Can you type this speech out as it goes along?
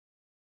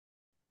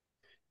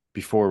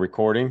before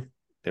recording,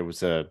 there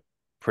was a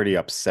pretty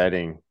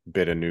upsetting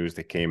bit of news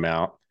that came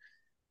out.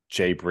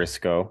 Jay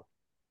Briscoe,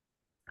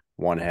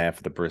 one half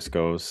of the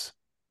Briscoes,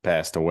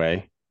 passed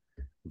away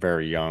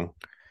very young.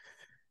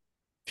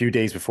 A few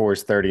days before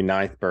his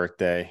 39th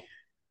birthday.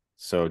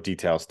 So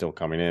details still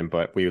coming in,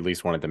 but we at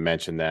least wanted to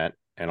mention that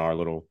in our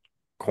little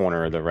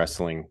corner of the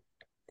wrestling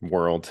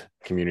world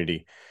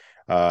community.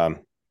 Um,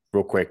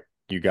 Real quick,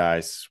 you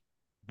guys,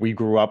 we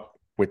grew up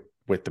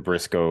with the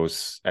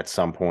Briscoes at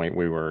some point.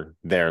 We were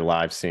there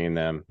live seeing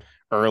them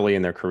early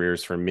in their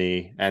careers for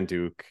me and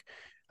Duke.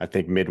 I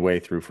think midway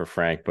through for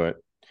Frank, but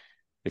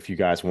if you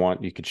guys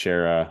want, you could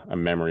share a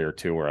memory or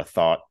two or a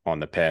thought on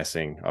the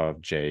passing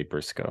of Jay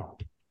Briscoe.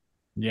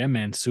 Yeah,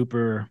 man,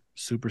 super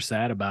super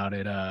sad about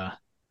it.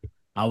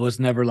 I was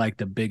never like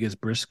the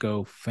biggest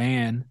Briscoe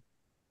fan,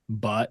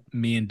 but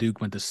me and Duke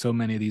went to so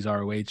many of these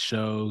ROH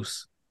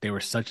shows. They were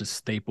such a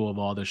staple of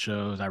all the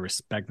shows. I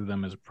respected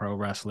them as pro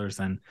wrestlers,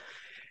 and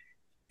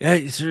yeah,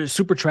 it's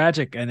super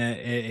tragic, and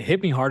it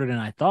hit me harder than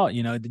I thought.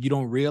 You know, you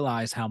don't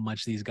realize how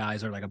much these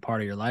guys are like a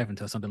part of your life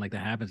until something like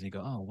that happens, and you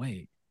go, "Oh,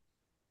 wait,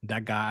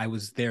 that guy." I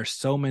was there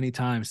so many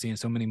times, seeing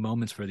so many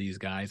moments for these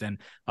guys, and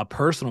a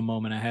personal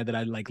moment I had that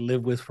I like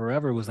live with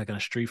forever was like in a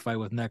street fight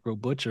with Necro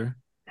Butcher.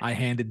 I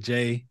handed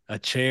Jay a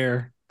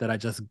chair that I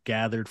just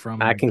gathered I from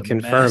can the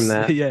confirm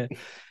mess. that. Yeah,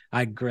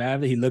 I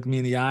grabbed it. He looked me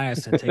in the eye. I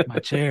said, "Take my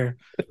chair."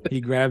 He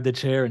grabbed the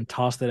chair and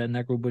tossed it at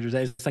Necro Butcher's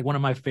head. It's like one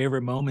of my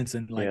favorite moments,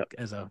 and like Yeah.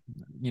 as a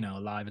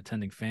live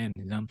attending fan,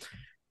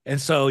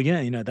 And so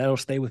yeah, that'll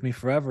stay with me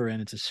forever,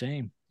 and it's a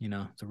shame.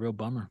 It's a real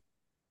bummer.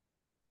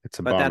 It's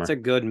a But that's bummer.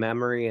 a good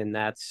memory, and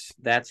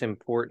that's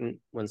important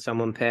when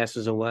someone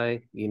passes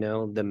away,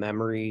 the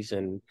memories,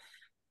 and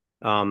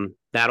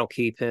that'll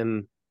keep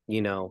him,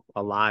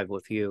 alive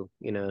with you,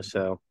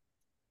 so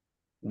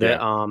the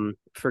Yeah.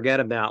 forget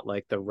about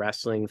like the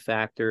wrestling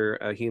factor.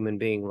 A human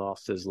being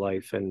lost his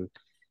life, and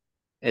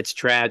it's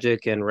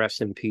tragic, and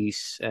rest in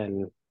peace,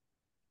 and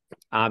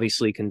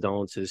obviously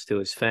condolences to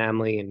his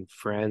family and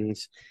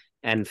friends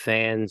and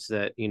fans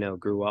that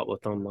grew up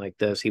with him like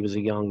this. He was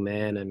a young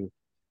man, and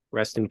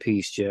rest in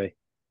peace, Jay.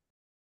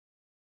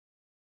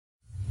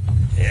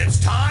 It's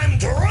time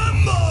to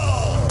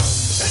rumble!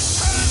 It's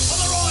time for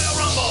the Royal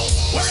Rumble,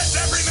 where it's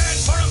every man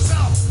for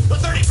himself. The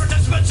 30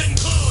 participants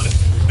include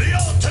the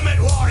Ultimate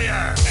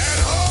Warrior and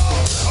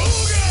Hulk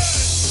Hogan.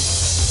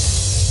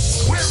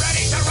 We're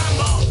ready to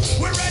rumble.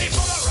 We're ready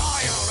for the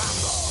Royal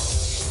Rumble.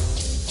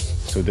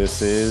 So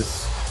this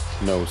is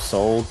No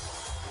Sold,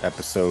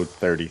 episode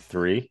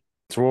 33.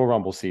 It's Royal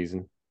Rumble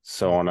season.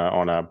 So on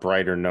a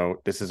brighter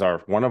note, this is our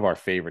one of our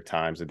favorite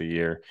times of the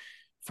year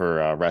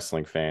for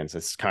wrestling fans.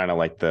 It's kind of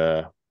like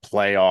the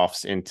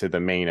playoffs into the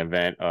main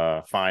event,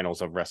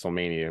 finals of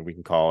WrestleMania, we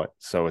can call it.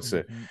 So it's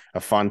Mm-hmm. a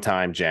fun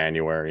time,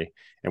 January,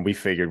 and we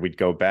figured we'd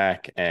go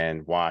back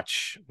and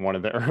watch one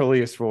of the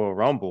earliest Royal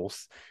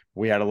Rumbles.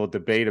 We had a little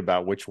debate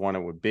about which one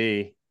it would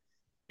be: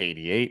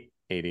 88,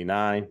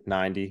 89,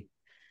 90.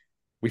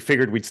 We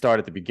figured we'd start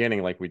at the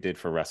beginning like we did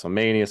for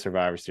WrestleMania,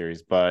 Survivor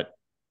Series, but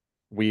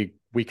we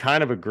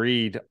kind of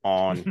agreed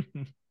on.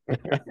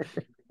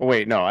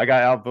 Wait, no, I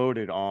got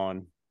outvoted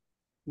on.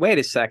 Wait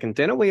a second.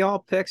 Didn't we all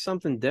pick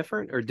something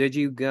different, or did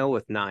you go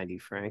with 90,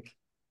 Frank?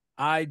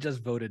 I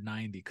just voted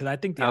 90 because I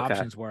think the Okay.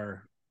 options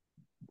were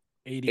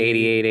 88,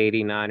 88,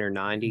 89, or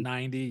 90.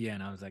 90. Yeah,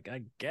 and I was like,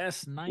 I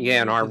guess Yeah, 90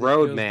 and our because it road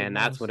feels the man,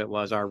 that's what most. it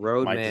was. Our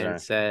road My man turn.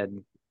 said,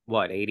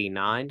 what,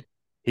 89?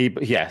 He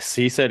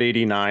said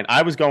 89.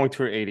 I was going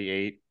to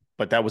 88,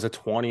 but that was a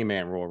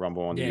 20-man Royal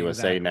Rumble on the Yeah,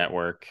 USA exactly.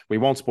 Network. We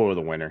won't spoil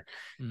the winner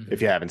if you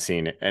Mm-hmm. haven't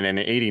seen it. And then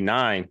in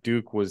 89,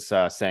 Duke was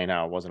saying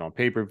how it wasn't on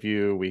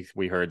pay-per-view.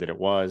 We heard that it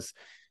was.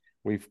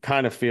 We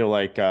kind of feel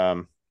like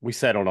we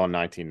settled on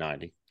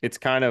 1990. It's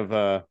kind of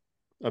a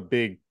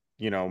big,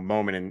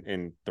 moment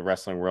in the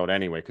wrestling world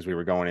anyway, because we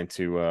were going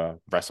into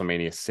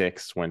WrestleMania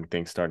 6 when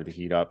things started to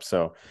heat up.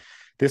 So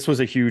this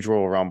was a huge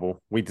Royal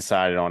Rumble. We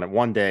decided on it.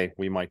 One day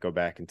we might go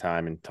back in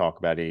time and talk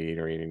about 88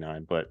 or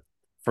 89. But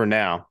for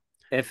now,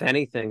 If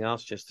anything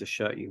else, just to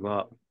shut you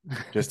up.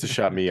 just to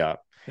shut me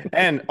up.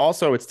 And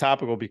also, it's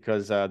topical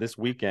because this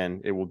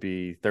weekend it will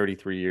be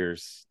 33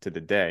 years to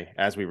the day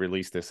as we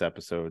release this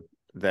episode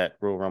that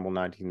Royal Rumble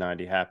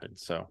 1990 happened.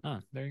 So Oh,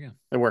 there you go.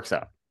 it works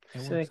out.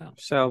 It See, works out.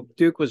 so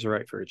Duke was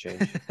right for a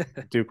change.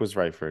 Duke was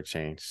right for a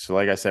change. So,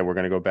 like I said, we're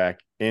going to go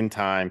back in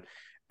time.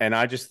 And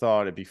I just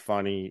thought it'd be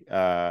funny.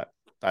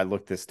 I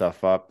looked this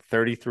stuff up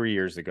 33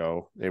 years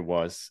ago, it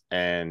was.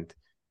 And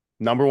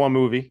number one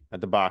movie at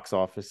the box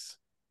office,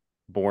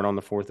 Born on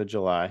the 4th of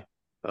July,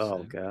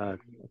 Oh, God.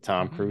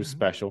 Tom Cruise Mm-hmm.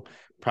 special.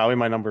 Probably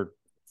my number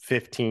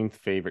 15th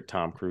favorite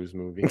Tom Cruise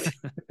movie.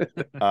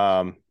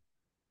 Um,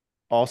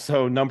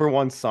 Also, number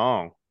one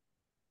song,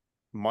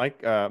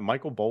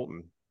 Michael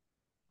Bolton.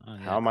 Oh How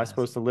yeah, am I classic.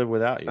 supposed to live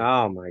without you?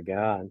 Oh, my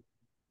God.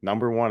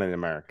 Number one in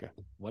America.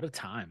 What a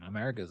time.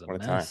 America's a What a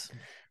time. mess.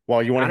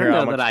 Well, you want I to don't hear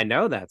how know that much? I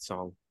know that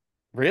song.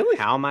 Really?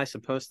 How am I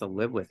supposed to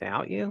live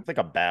without you? It's like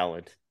a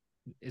ballad.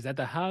 Is that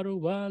the How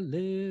Do I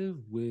Live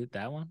with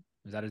that one?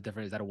 Is that a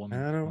different? Is that a I woman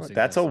don't who know. sings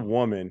That's that a song?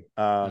 woman.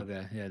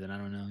 Okay, yeah, then I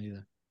don't know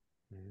either.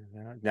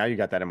 Now you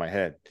got that in my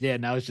head. Yeah,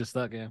 now it's just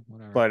stuck. Yeah,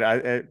 whatever.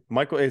 But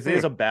Michael, it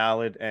is a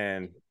ballad,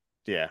 and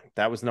yeah,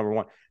 that was number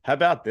one. How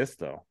about this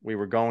though? We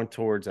were going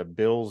towards a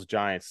Bills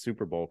Giants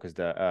Super Bowl because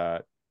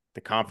the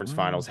conference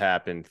finals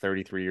happened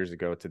 33 years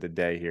ago to the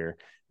day here.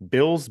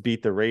 Bills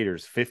beat the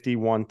Raiders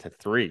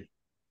 51-3.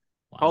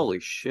 Wow. Holy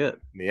shit.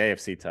 In the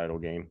AFC title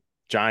game.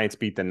 Giants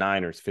beat the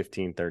Niners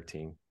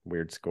 15-13.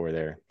 Weird score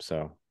there.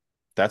 So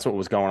that's what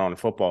was going on in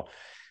football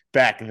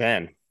back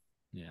then.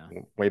 Yeah.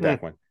 Way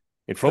back when.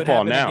 In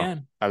football now,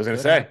 again. I was going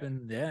to say.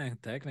 Yeah,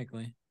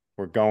 technically.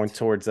 We're going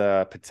towards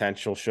a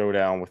potential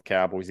showdown with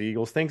Cowboys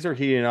Eagles. Things are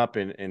heating up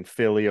in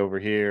Philly over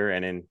here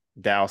and in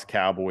Dallas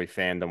Cowboy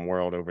fandom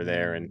world over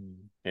there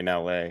in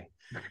LA.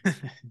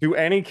 Do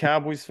any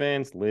Cowboys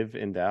fans live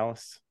in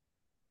Dallas?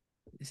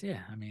 Yeah,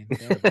 I mean,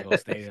 they have a big old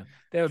stadium.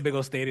 They have a big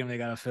old stadium they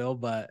gotta fill,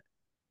 but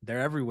they're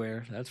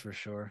everywhere. That's for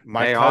sure.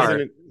 My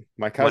cousin.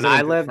 When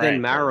I lived Frank,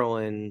 in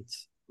Maryland,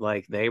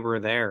 like they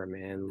were there,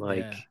 man.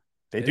 Like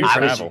they do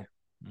travel.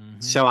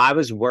 So I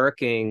was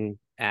working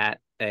at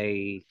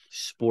a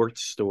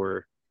sports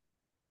store,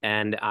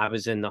 and I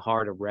was in the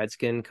heart of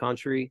Redskin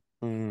country.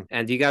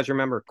 And do you guys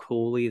remember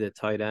Cooley, the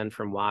tight end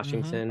from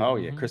Washington? Oh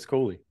yeah, Chris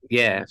Cooley.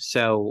 Yeah.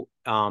 So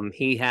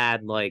he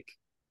had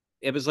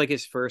it was like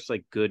his first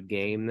good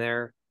game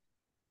there,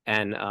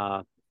 and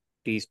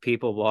these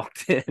people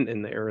walked in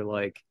and they were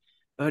like,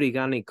 "Oh, do you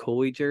got any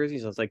Cooley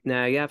jerseys?" I was like,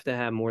 "Nah, you have to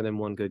have more than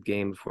one good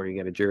game before you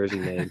get a jersey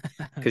made."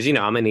 Because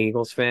I'm an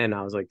Eagles fan.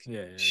 I was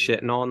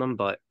shitting on them,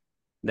 but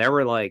there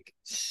were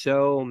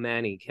so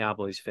many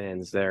Cowboys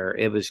fans there.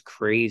 It was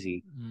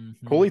crazy.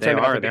 Cooley turned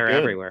out to be they're good.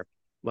 Everywhere.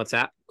 What's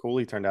that?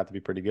 Cooley turned out to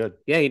be pretty good.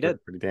 Yeah, he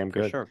did. Pretty damn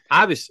good. For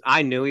sure.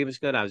 I knew he was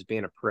good. I was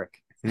being a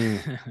prick.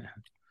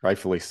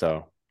 Rightfully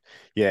so.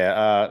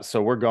 Yeah.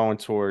 So we're going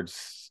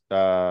towards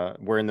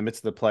we're in the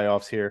midst of the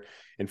playoffs here.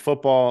 In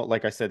football,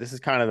 like I said, this is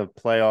kind of the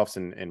playoffs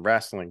in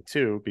wrestling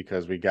too,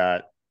 because we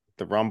got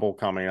the Rumble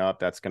coming up.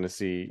 That's going to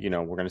see,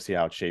 we're going to see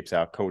how it shapes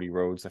out. Cody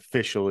Rhodes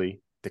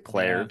officially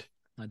declared.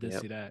 Yeah, I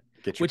did see that.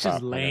 Which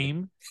is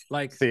lame.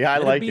 See, I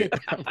like it.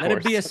 Let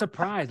it be a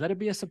surprise. Let it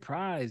be a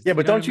surprise. Yeah,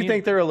 but don't you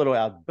think they're a little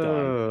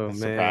outdone? Oh,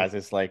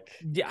 surprises,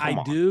 yeah,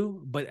 I do,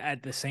 but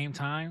at the same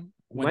time,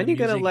 when are you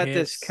gonna let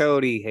this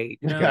Cody hate?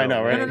 I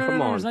know, right? No,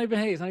 Come on, it's not even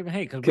hate. It's not even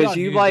hate because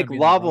you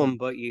love him,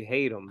 but you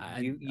hate him.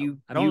 I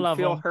don't love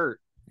feel him. hurt.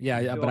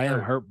 Yeah, but I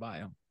am hurt by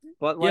him.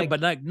 But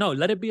no,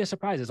 let it be a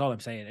surprise. That's all I'm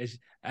saying.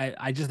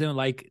 I just didn't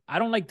like. I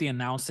don't like the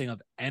announcing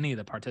of any of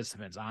the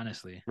participants.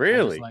 Honestly,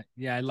 really?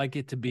 I like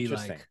it to be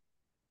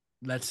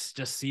let's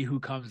just see who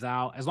comes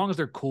out. As long as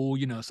they're cool,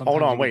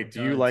 Hold on, wait.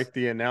 Do you like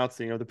the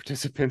announcing of the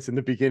participants in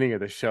the beginning of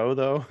the show,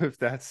 though? If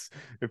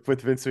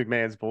with Vince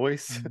McMahon's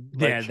voice,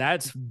 yeah,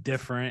 that's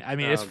different. I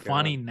mean, it's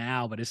funny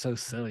now, but it's so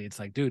silly. It's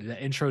like, dude, the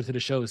intro to the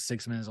show is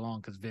 6 minutes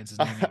long because Vince is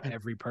naming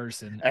every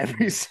person,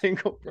 every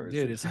single person.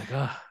 Dude, it's like,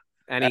 ugh.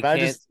 And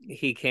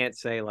he can't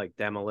say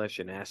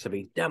Demolition. It has to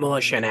be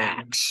Demolition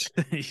Axe,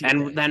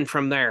 and then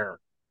from there,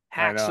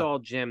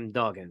 Hacksaw Jim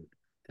Duggan.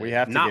 We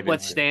have to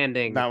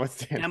notwithstanding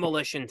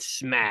Demolition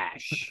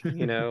Smash.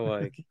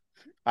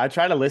 I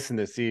try to listen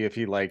to see if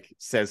he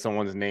says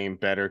someone's name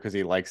better because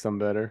he likes them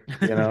better,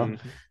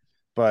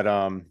 But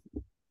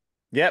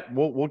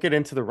we'll get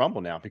into the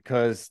Rumble now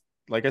because,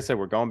 like I said,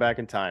 we're going back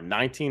in time.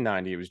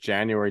 1990. It was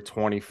January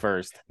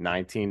 21st,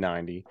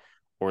 1990,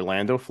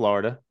 Orlando,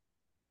 Florida.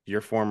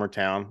 Your former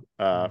town,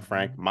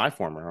 Frank, my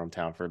former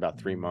hometown for about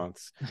 3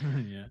 months.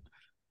 Yeah.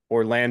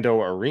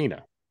 Orlando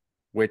Arena,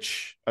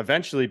 which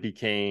eventually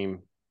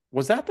became.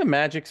 Was that the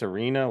Magic's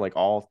arena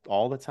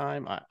all the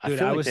time? I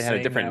feel like they had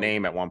a different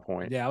name at one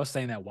point. Yeah, I was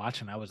saying that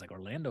watching. I was like,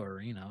 Orlando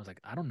Arena. I was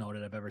like, I don't know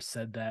that I've ever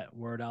said that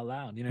word out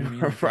loud. You know what I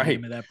mean? Right. The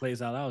name of that place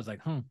out loud. I was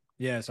like,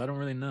 yeah. So I don't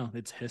really know.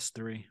 It's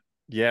history.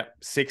 Yeah,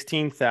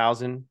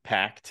 16,000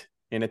 packed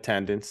in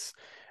attendance.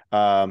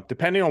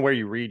 Depending on where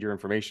you read your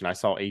information, I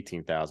saw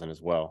 18,000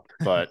 as well,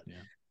 but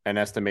an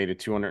estimated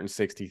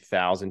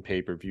 260,000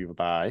 pay-per-view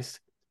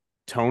buys.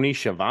 Tony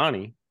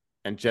Schiavone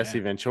and Jesse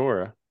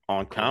Ventura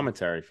on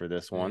commentary for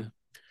this one. Yeah.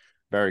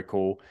 Very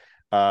cool.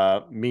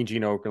 Mean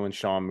Gene Okerlund,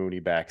 Sean Mooney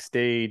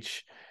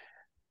backstage.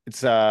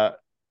 It's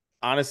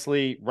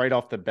honestly right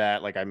off the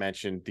bat, like I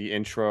mentioned, the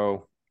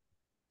intro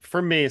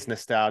for me is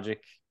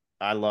nostalgic.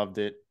 I loved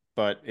it,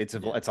 but it's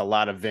a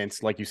lot of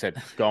Vince, like you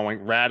said,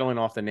 rattling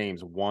off the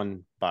names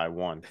one by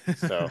one.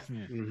 So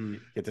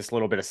get this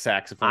little bit of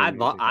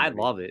saxophone. I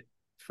love it,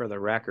 for the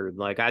record.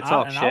 I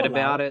talk shit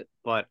about it,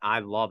 but I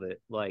love it.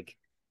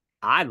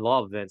 I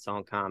love Vince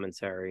on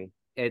commentary.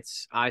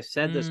 I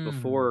said this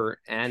before,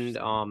 and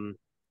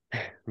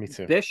me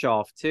too.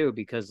 Bischoff too,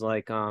 because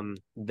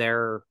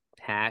their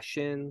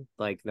passion,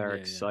 their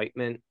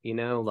excitement,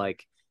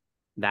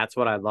 that's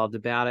what I loved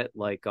about it.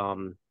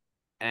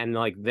 And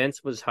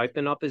Vince was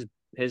hyping up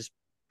his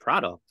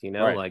product,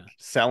 right.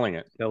 Selling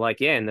it. So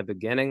in the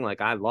beginning,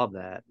 I love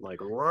that.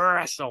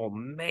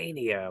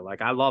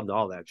 WrestleMania. I loved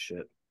all that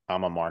shit.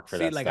 I'm a mark for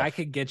that.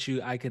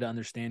 I could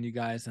understand you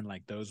guys in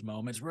those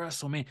moments,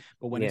 WrestleMania,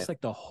 but when it's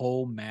the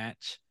whole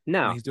match,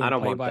 No, when he's doing I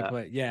don't play want by that.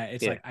 play. Yeah,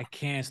 it's Yeah. like I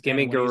can't Give stand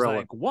me when he's Gorilla.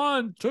 like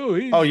 1,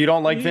 2. Oh, you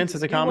don't like he- Vince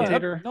as a he went up-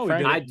 commentator, No, he Frank?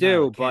 didn't. I No,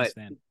 do, can't but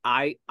stand.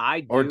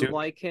 I Or do Duke?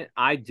 like him.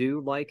 I do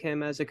like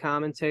him as a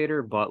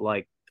commentator, but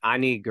like I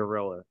need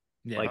Gorilla.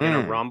 Yeah, Like in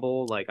a Mm.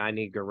 Rumble, like I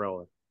need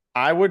Gorilla.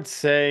 I would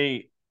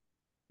say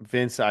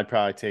Vince, I'd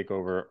probably take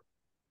over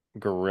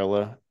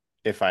Gorilla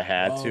if I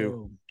had to,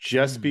 Whoa.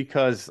 just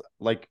because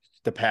like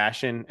the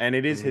passion, and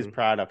it is his Mhm.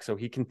 product, so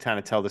he can kind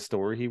of tell the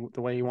story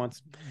the way he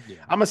wants. Yeah.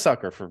 I'm a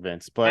sucker for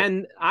Vince, but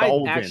And the I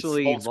old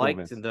actually Vince, old school liked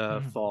Vince. the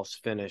Mhm. false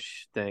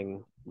finish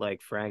thing,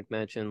 like Frank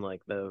mentioned,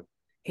 like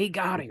he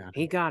got He him. got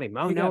He got him.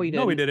 Oh He no, got- he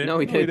no, he didn't. didn't. No,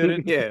 he No, he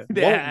didn't. didn't. Yeah.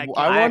 Yeah, Well,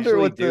 I wonder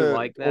actually what do the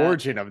like that.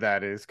 origin of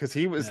that is, because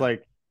he was Yeah.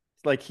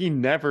 like he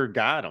never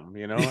got him,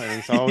 and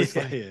he's always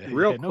Yeah, like, yeah.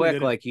 Real No, he quick,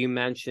 didn't. like you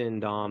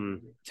mentioned,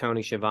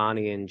 Tony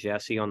Schiavone and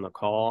Jesse on the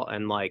call,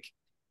 and like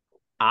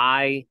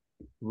I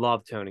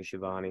love Tony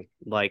Schiavone.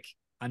 Like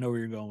I know where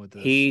you're going with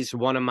this. he's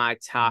one of my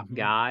top Mhm.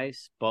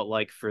 guys, but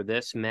like for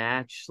this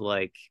match,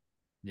 like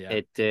yeah.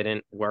 it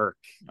didn't work.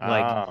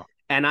 Like, ah,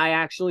 and I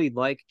actually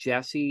like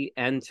Jesse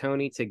and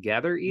Tony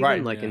together, even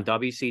Right, like in yeah.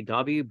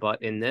 WCW,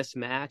 but in this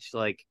match,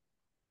 like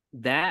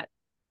that,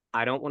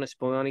 I don't want to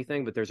spoil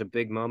anything, but there's a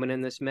big moment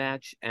in this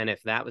match, and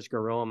if that was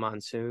Gorilla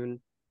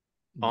Monsoon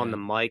on Yeah. the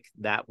mic,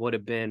 that would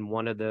have been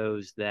one of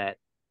those that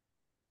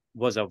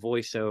was a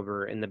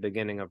voiceover in the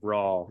beginning of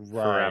Raw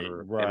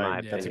forever. In my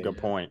right. That's a opinion. good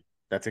point.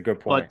 That's a good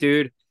But point.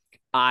 dude,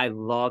 I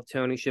love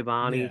Tony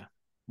Schiavone Yeah.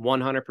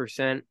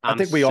 100%. I I'm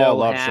think we so all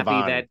love happy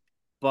Schiavone. that,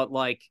 but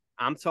like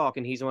I'm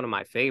talking, he's one of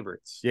my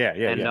favorites. Yeah,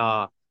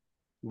 And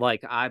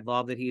like I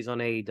love that he's on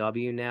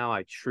AEW now.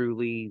 I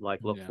truly like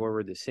look Yeah.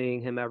 forward to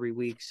seeing him every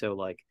week. So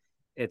like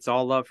it's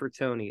all love for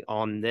Tony.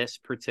 On this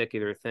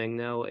particular thing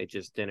though, it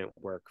just didn't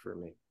work for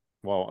me.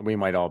 Well, we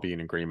might all be in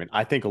agreement.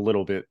 I think a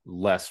little bit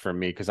less for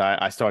me, because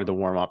I started to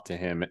warm up to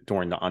him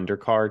during the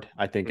undercard.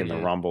 I think in the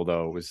Mhm. Rumble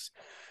though it was,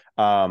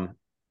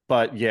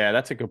 but yeah,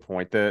 that's a good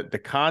point. The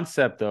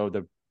concept though,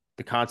 the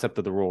concept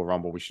of the Royal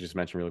Rumble, we should just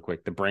mention really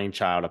quick, the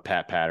brainchild of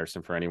Pat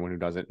Patterson, for anyone who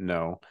doesn't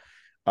know,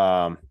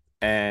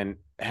 and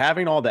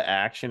having all the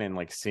action and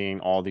like seeing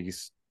all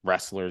these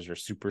wrestlers or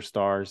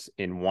superstars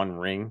in one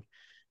ring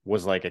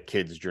was like a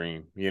kid's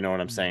dream. You know what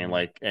I'm saying? Mhm.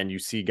 Like, and you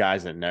see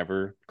guys that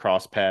never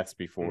crossed paths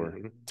before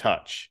Mhm.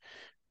 touch,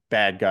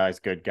 bad guys,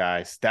 good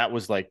guys. That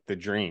was like the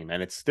dream,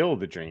 and it's still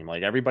the dream.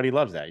 Like everybody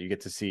loves that. You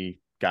get to see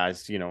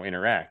guys,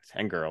 interact,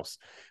 and girls.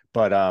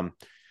 But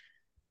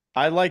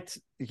I liked,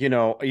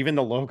 even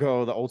the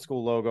logo, the old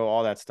school logo,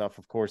 all that stuff.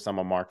 Of course, I'm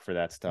a mark for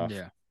that stuff.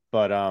 Yeah.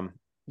 But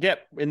yeah,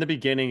 in the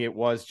beginning, it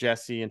was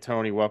Jesse and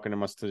Tony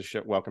welcoming us to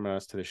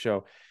the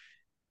show.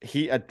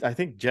 I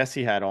think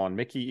Jesse had on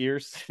Mickey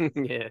ears.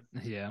 Yeah.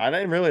 Yeah. I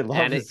didn't really love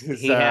And his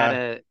he had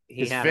a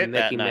his fit that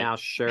Mickey night.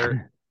 Mouse shirt.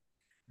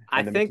 I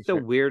And the think Mickey the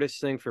shirt.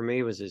 weirdest thing for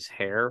me was his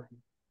hair.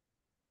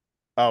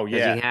 Oh 'Cause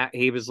yeah,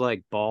 he was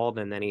like bald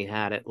and then he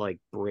had it like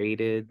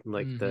braided,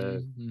 like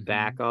the Mhm, mhm.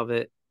 back of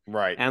it.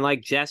 right. And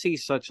like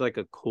Jesse's such like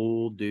a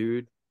cool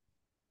dude.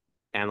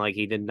 And like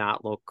he did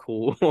not look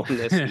cool on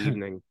this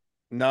evening.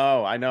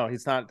 No, I know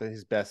he's not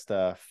his best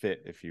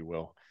fit, if you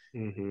will.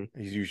 Hmm.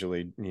 He's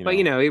usually, But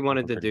he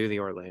wanted to pretty- do the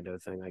Orlando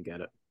thing. I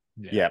get it.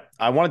 Yeah,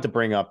 I wanted to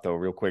bring up though,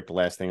 real quick, the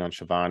last thing on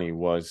Schiavone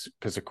was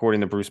because according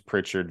to Bruce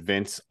Pritchard,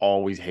 Vince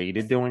always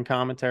hated doing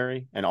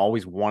commentary and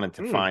always wanted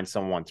to find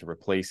someone to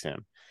replace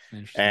him,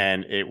 Interesting.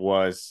 and it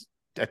was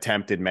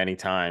attempted many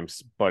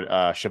times,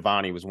 but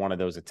Schiavone was one of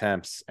those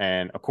attempts.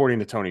 And according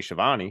to Tony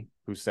Schiavone,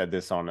 who said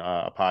this on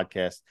a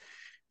podcast,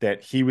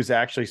 that he was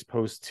actually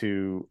supposed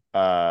to,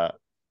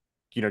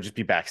 just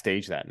be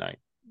backstage that night,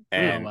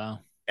 and oh wow.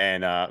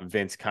 And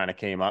Vince kind of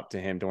came up to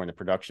him during the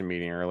production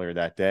meeting earlier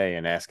that day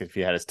and asked if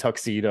he had his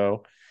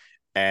tuxedo.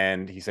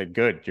 And he said,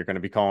 good, you're going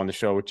to be calling the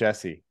show with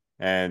Jesse.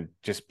 And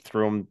just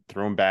threw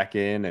him back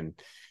in.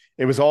 And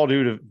it was all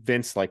due to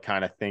Vince, like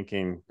kind of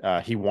thinking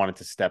he wanted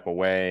to step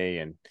away.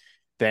 And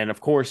then,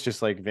 of course,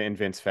 just like in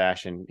Vince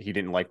fashion, he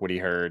didn't like what he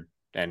heard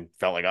and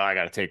felt like, oh, I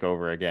got to take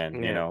over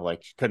again. Yeah.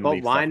 Like couldn't But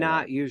leave. why stuff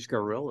not alone. use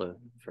Gorilla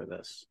for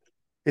this?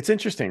 It's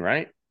interesting,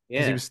 right?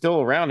 Because Yeah. he was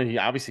still around and he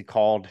obviously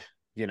called,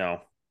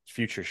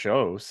 future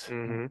shows.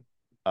 Hmm.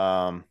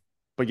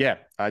 But yeah,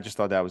 I just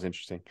thought that was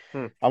interesting.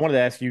 Hmm. I wanted to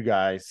ask you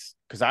guys,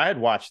 because I had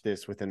watched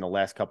this within the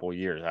last couple of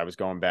years. I was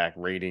going back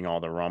rating all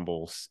the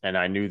Rumbles, and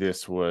I knew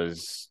this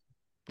was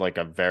like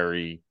a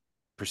very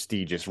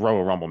prestigious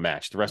Royal Rumble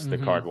match. The rest of the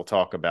card we'll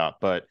talk about.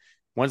 But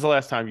when's the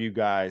last time you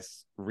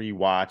guys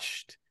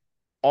rewatched?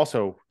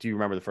 Also, do you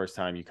remember the first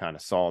time you kind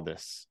of saw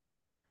this?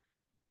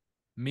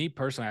 Me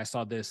personally,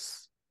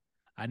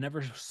 I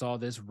never saw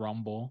this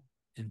Rumble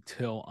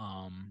until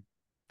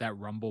that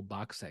Rumble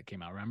box set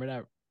came out.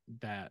 Remember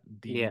that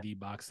DVD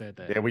box set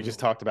that Yeah, we just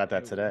talked about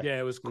that today. Yeah,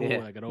 it was cool. Yeah.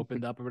 Like it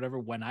opened up or whatever.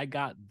 When I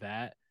got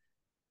that,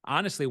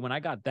 honestly,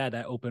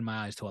 that opened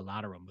my eyes to a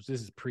lot of Rumbles.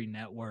 This is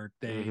pre-network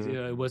days.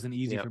 Mhm. It wasn't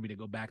easy Yep. for me to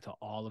go back to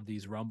all of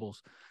these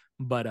Rumbles.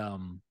 But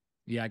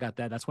yeah, I got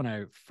that. That's when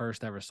I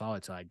first ever saw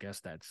it. So I guess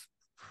that's,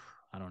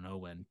 I don't know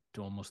when,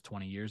 almost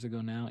 20 years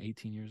ago now,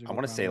 18 years ago. I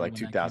want to say probably like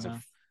when that came out.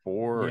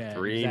 4 or Yeah,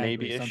 3 exactly,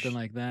 maybe something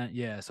like that.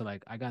 Yeah, so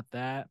like I got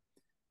that.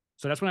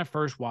 So that's when I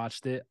first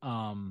watched it.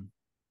 And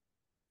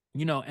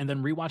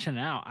then rewatching it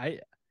now, I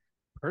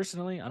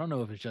personally, I don't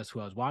know if it's just who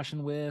I was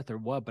watching with or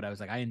what, but I was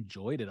like, I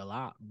enjoyed it a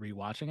lot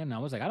rewatching it. And I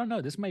was like, I don't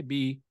know, this might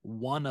be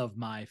one of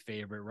my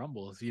favorite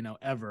Rumbles,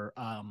 ever.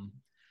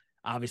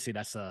 Obviously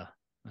that's a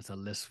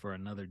list for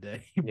another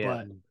day.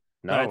 Yeah.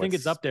 But I think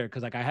it's up there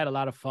because like I had a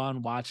lot of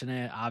fun watching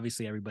it.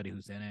 Obviously, everybody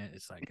who's in it,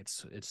 it's like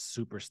it's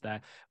super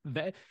stacked.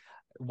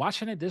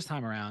 Watching it this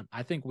time around,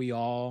 I think we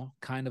all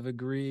kind of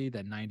agree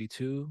that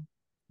 92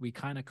 we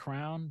kind of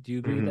crowned. Do you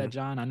agree with that,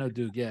 John? I know,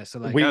 Duke. Yeah. So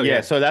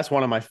like, so that's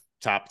one of my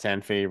top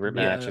 10 favorite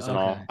Yeah, matches and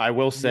okay. all. I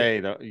will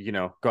say that,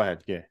 go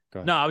ahead. Yeah, go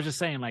ahead. no, I was just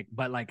saying like,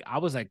 but like I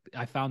was like,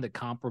 I found it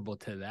comparable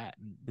to that,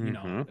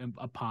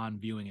 upon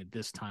viewing it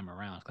this time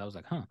around. 'Cause I was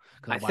like, huh.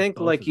 'Cause I watched think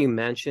both like of you them.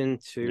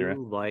 mentioned Yeah,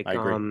 too, like I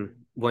agree.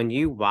 when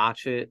you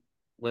watch it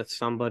with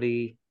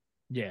somebody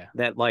Yeah.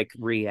 that like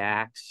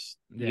reacts,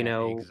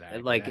 Yeah,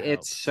 exactly. like That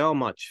it's helps. so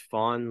much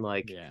fun.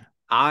 Like Yeah.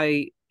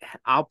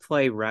 I'll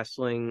play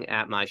wrestling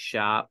at my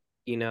shop,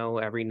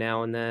 every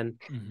now and then.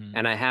 Mhm.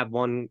 And I have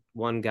one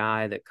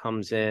guy that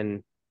comes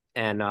in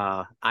and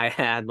I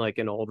had like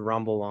an old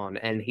Rumble on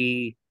and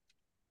he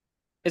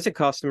is a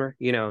customer,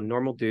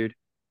 normal dude.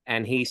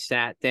 And he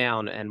sat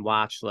down and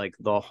watched like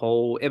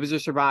it was a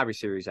Survivor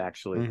Series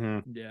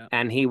actually. Yeah.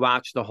 And he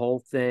watched the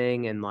whole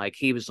thing and like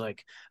he was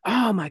like,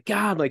 oh my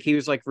God, like he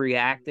was like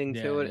reacting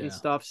to it and Yeah.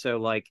 stuff. So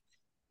like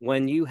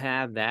when you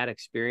have that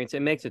experience, it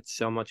makes it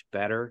so much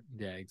better.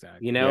 Yeah,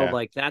 exactly. Yeah.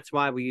 Like that's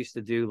why we used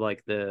to do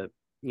like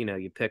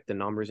you pick the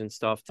numbers and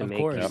stuff to Of make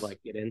course. you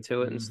like get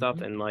into it and stuff.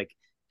 Mhm. And like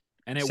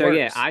And it so works.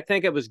 yeah, I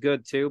think it was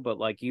good too, but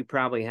like you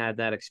probably had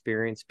that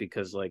experience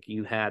because like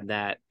you had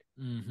that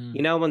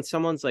when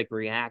someone's like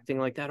reacting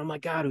like that, oh my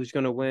God, who's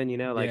gonna win?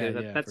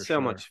 That's for so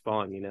sure. much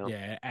fun,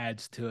 Yeah, it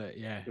adds to it.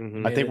 Yeah.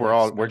 Mhm. I think Made we're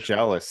it special.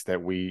 jealous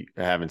that we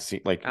haven't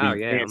seen, like, Oh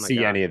we yeah, oh can't my see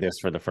God. any of this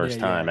for the first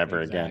time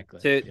ever again.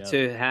 Exactly.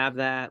 To have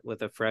that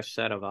with a fresh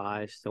set of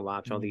eyes to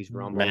watch all these Mhm.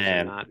 rumbles Man.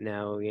 and not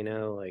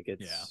know, like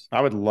it's I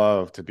would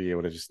love to be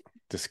able to just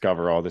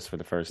discover all this for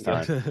the first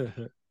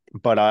time.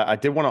 But I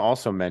did want to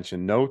also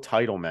mention no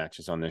title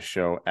matches on this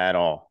show at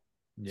all.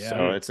 Yeah.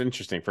 So it's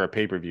interesting for a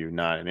pay-per-view,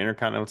 not an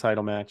Intercontinental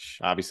title match,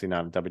 obviously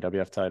not a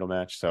WWF title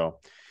match. So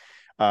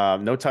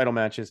no title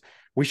matches.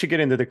 We should get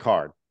into the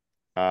card.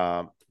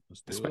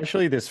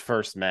 Especially this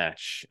first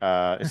match.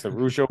 It's the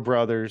Rougeau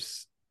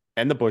brothers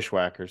and the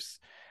Bushwhackers.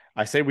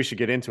 I say we should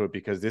get into it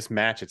because this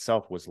match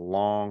itself was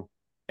long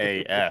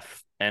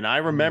AF. And I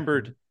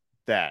remembered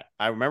that.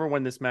 I remember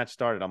when this match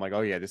started, I'm like,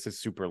 oh yeah, this is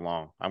super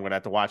long. I'm gonna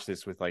have to watch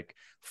this with like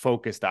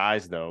focused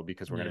eyes though,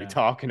 because we're gonna be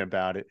talking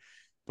about it.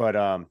 But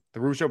the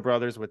Rougeau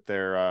brothers with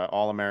their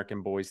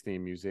All-American Boys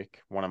theme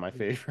music, one of my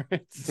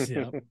favorites.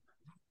 Yep.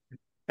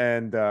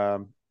 And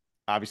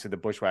obviously the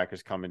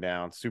Bushwhackers coming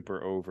down,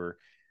 super over.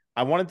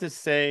 I wanted to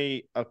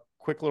say a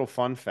quick little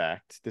fun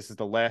fact. This is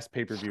the last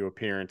pay-per-view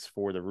appearance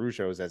for the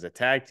Rougeaus as a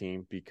tag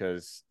team,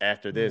 because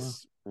after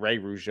this, Ray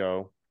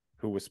Rougeau,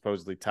 who was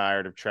supposedly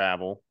tired of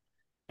travel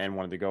and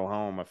wanted to go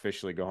home,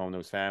 officially go home to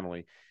his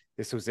family,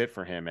 this was it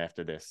for him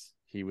after this.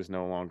 He was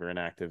no longer an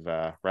active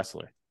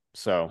wrestler.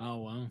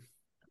 So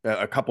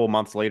a couple of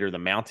months later, the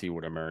Mountie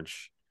would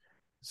emerge.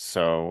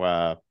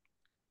 So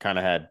kind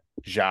of had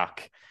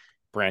Jacques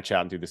branch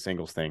out and do the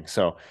singles thing.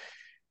 So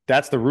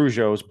that's the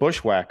Rougeaus,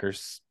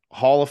 Bushwhackers,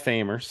 Hall of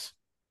Famers.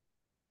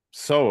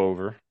 So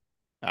over.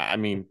 I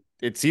mean,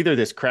 it's either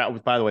this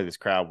crowd. By the way, this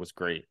crowd was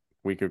great.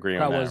 We could agree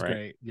on that, was right?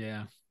 Great.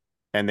 Yeah.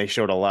 And they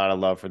showed a lot of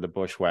love for the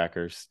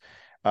Bushwhackers.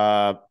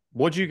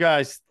 What do you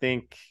guys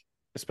think?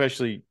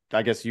 Especially,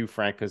 I guess you,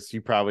 Frank, because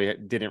you probably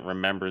didn't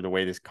remember the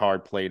way this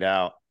card played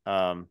out.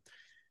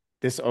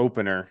 This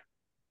opener,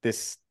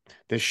 this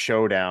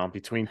showdown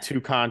between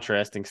two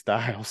contrasting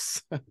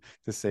styles,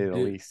 to say the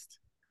least.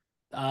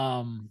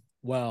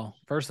 Well,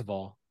 first of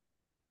all,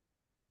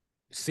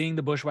 seeing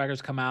the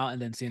Bushwhackers come out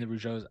and then seeing the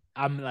Rougeaus,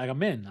 I'm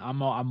in.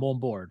 I'm on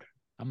board.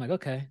 I'm like,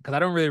 okay, because I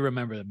don't really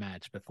remember the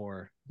match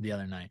before the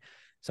other night,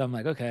 so I'm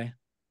like, okay.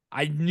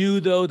 I knew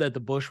though that the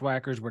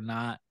Bushwhackers were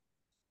not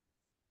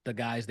the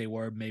guys they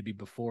were maybe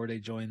before they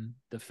joined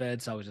the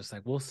Fed, so I was just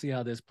like, we'll see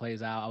how this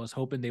plays out. I was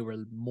hoping they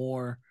were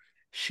more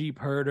sheep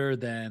herder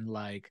than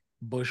like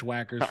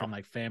Bushwhackers from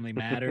like Family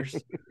Matters.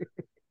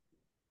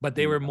 But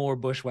they were more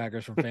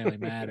Bushwhackers from Family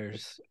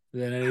Matters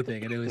than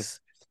anything. And it was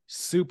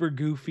super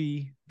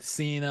goofy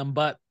seeing them.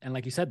 And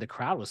like you said, the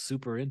crowd was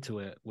super into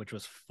it, which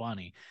was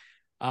funny.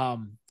 I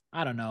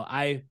don't know.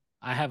 I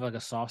have like a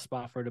soft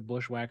spot for the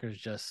Bushwhackers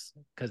just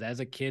because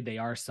as a kid, they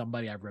are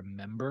somebody I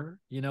remember,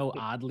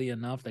 oddly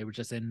enough. They were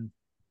just in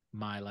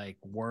my like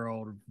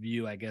world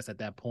view, I guess, at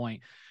that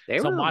point. They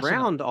were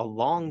around a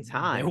long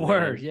time. They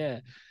were, yeah.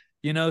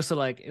 So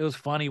like it was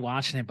funny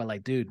watching it, but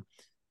like, dude,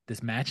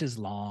 this match is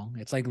long.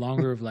 It's like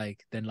longer of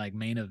like than like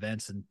main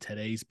events in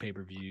today's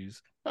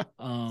pay-per-views.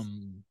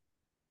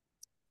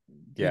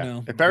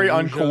 Very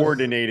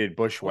uncoordinated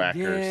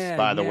Bushwhackers,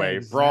 by the way.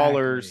 Exactly.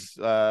 Brawlers,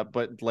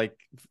 but like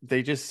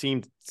they just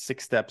seemed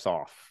 6 steps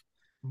off.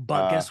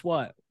 But guess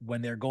what?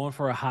 When they're going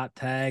for a hot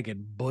tag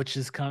and Butch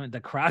is coming, the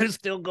crowd is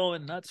still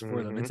going nuts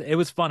for them. It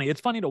was funny.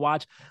 It's funny to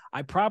watch.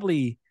 I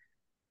probably,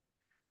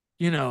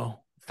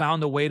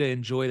 found a way to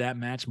enjoy that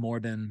match more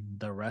than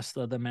the rest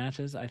of the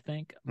matches, I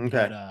think. Okay.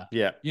 But,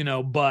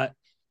 yeah. But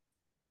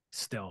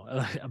still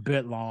a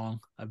bit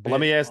long.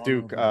 Let me ask all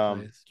Duke. over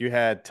the place. You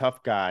had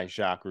tough guy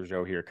Jacques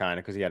Rougeau here, kind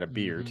of, because he had a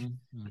beard. He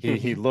looked. Yeah,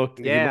 he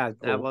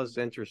looked that cool. was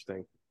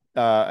interesting.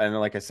 And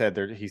like I said,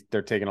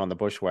 they're taking on the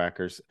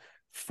Bushwhackers,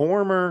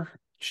 former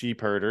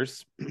sheep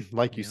herders,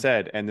 like you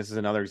said. And this is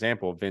another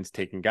example of Vince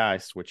taking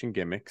guys, switching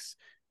gimmicks,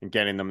 and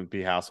getting them to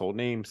be household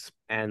names.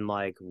 And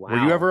like, wow,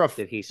 were you ever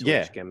did he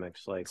switch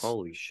gimmicks? Like,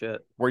 holy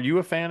shit. Were you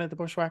a fan of the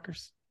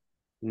Bushwhackers?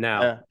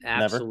 No,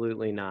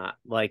 absolutely not.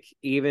 Like,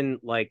 even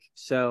like,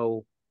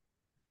 so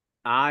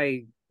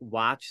I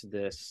watched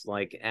this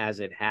like as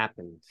it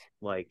happened.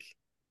 Like,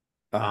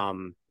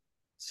 so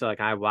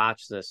like I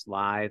watched this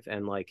live,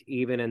 and like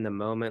even in the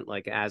moment,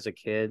 like as a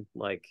kid,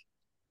 like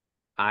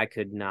I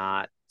could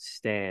not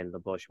stand the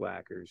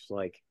Bushwhackers.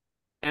 Like,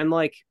 and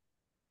like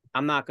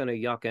I'm not gonna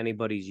yuck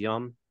anybody's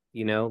yum.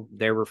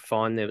 They were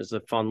fun. It was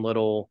a fun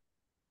little,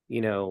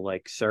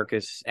 like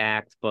circus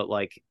act, but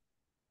like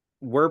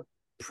we're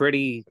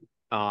pretty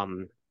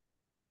in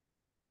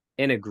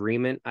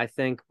agreement, I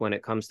think, when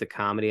it comes to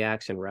comedy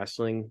acts and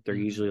wrestling. They're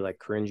usually like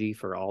cringy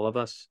for all of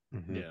us.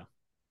 Yeah.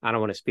 I don't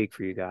want to speak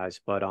for you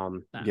guys, but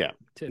yeah,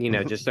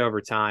 just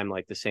over time,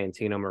 like the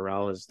Santino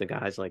Morellas, the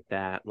guys like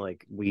that,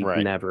 like we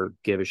never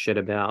give a shit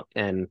about.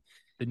 And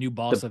the new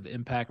boss of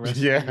Impact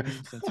Wrestling,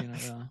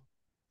 Santino.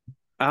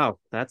 Oh,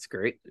 that's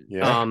great.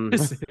 Yeah,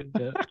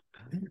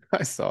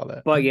 I saw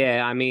that. But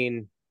yeah, I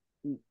mean,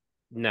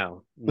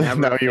 no,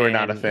 never. No, you were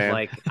not a fan.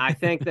 Like, I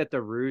think that the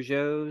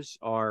Rougeaus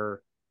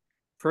are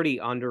pretty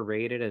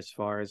underrated as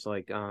far as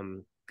like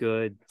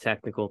good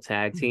technical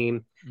tag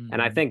team. And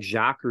I think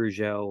Jacques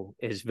Rougeau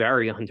is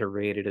very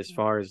underrated as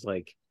far as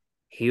like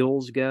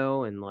heels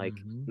go. And like,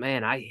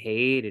 man, I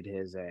hated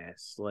his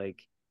ass.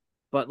 Like,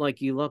 but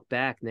like you look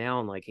back now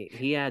and like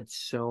he had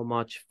so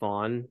much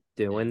fun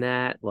doing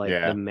that, like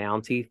the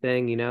Mountie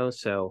thing,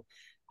 So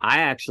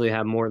I actually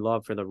have more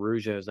love for the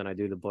Rougeaus than I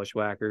do the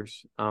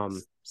Bushwhackers.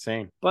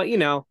 Same. But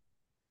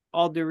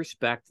all due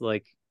respect,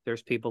 like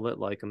there's people that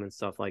like them and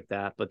stuff like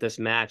that. But this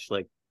match,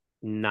 like,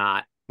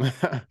 not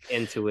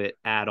into it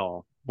at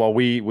all. Well,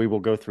 we will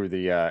go through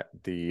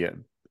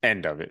the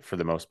end of it for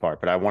the most part,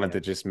 but I wanted to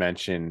just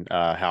mention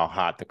how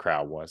hot the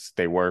crowd was.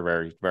 They were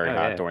very, very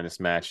hot during this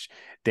match.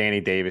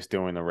 Danny Davis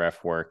doing the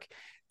ref work.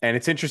 And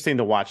it's interesting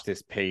to watch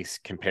this pace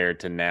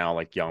compared to now,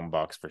 like Young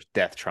Bucks versus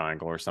Death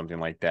Triangle or something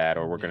like that.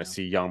 Or we're going to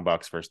see Young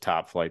Bucks versus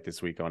Top Flight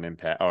this week on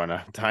Impact. Oh, no,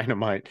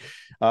 Dynamite.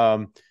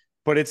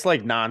 But it's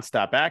like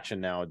nonstop action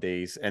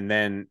nowadays. And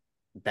then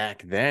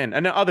back then,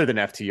 and other than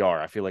FTR,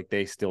 I feel like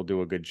they still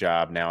do a good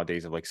job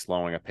nowadays of like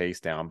slowing a pace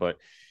down. But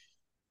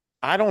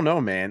I don't know,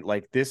 man.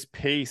 Like this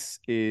pace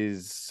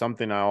is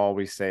something I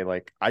always say,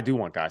 like, I do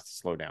want guys to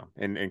slow down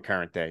in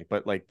current day.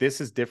 But like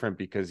this is different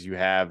because you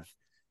have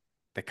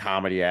the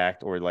comedy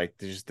act or like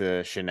just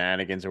the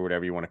shenanigans or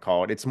whatever you want to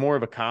call it. It's more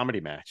of a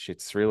comedy match.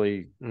 It's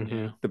really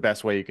the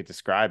best way you could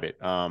describe it.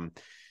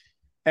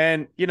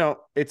 And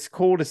it's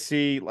cool to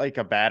see like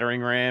a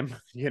battering ram,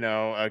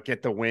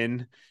 get the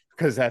win,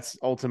 because that's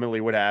ultimately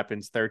what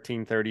happens.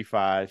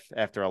 13-35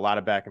 after a lot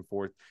of back and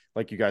forth.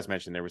 Like you guys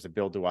mentioned, there was a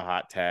build to a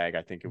hot tag.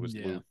 I think it was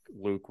Luke.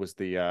 Luke was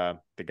the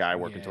guy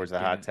working towards the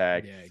hot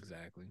tag. Yeah,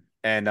 exactly.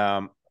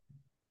 And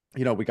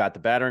we got the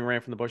battering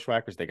ram from the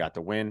Bushwhackers. They got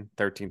the win,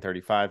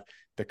 13-35.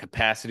 The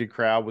capacity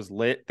crowd was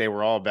lit. They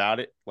were all about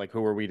it. Like,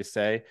 who are we to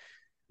say?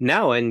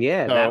 No, and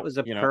that was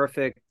a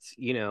perfect,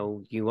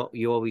 you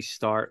always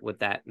start with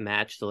that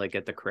match to like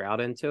get the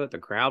crowd into it. The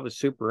crowd was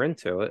super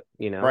into it,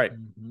 Right.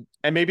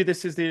 And maybe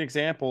this is the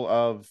example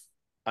of,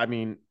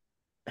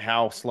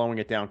 how slowing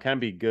it down can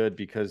be good,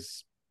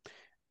 because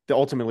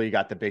ultimately you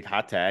got the big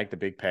hot tag, the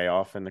big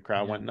payoff, and the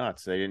crowd went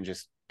nuts. They didn't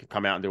just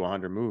come out and do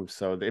 100 moves.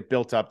 So it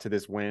built up to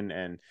this win,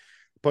 and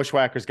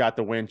Bushwhackers got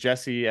the win.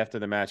 Jesse, after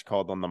the match,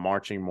 called them the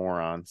marching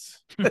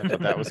morons. I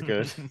thought that was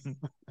good. It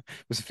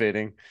was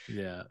fitting.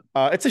 Yeah.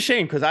 It's a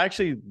shame because I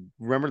actually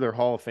remember their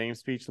Hall of Fame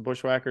speech, the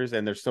Bushwhackers,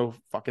 and they're so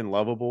fucking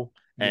lovable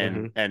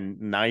and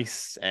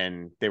nice,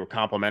 and they were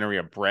complimentary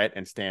of Brett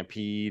and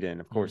Stampede, and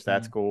of course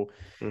that's cool.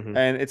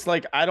 And it's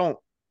like, I don't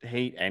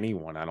hate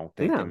anyone, I don't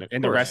think,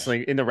 in the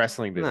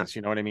wrestling business.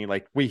 You know what I mean?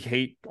 Like, we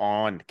hate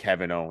on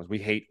Kevin Owens, we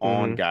hate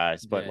on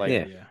guys, but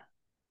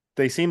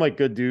they seem like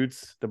good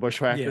dudes, the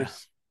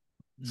Bushwhackers.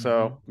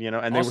 So and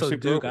also, they were super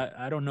Duke.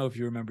 I don't know if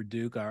you remember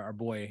Duke, our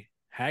boy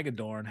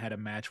Hagedorn had a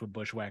match with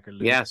Bushwhacker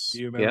Luke. Yes.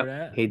 Do you remember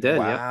that? He did.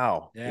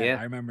 Wow. Yeah.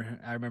 I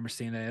remember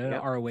seeing that at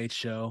an ROH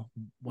show.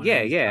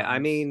 I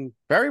mean,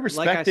 very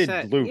respected.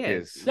 Luke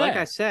is. Like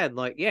I said,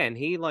 and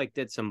he like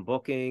did some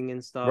booking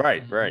and stuff.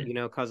 Right.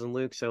 Cousin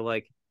Luke. So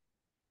like,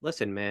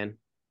 listen, man,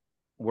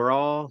 we're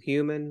all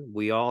human.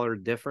 We all are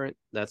different.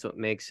 That's what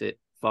makes it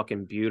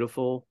fucking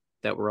beautiful,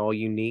 that we're all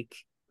unique.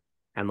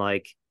 And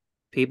like,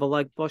 people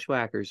like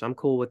Bushwhackers. I'm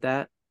cool with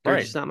that. They're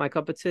just not my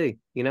cup of tea,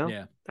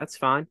 Yeah. That's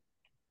fine.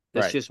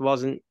 This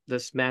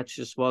match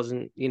just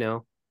wasn't,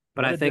 but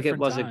What I a think it different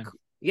was time.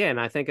 and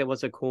I think it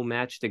was a cool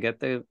match to get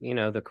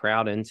the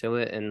crowd into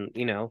it. And,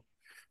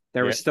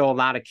 there Yeah. were still a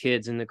lot of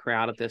kids in the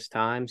crowd at this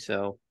time.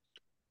 So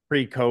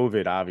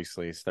Pre-COVID,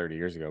 obviously, it's 30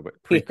 years ago,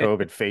 but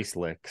pre-COVID face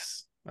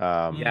licks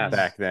Yes.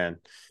 back then.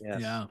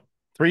 yes. Yeah.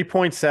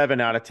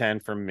 3.7 out of 10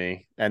 from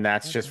me. And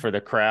that's just Okay. for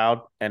the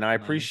crowd. And I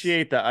Nice.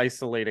 appreciate the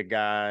isolated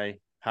guy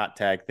hot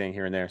tag thing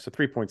here and there. So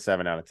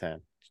 3.7 out of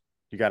 10.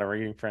 You got a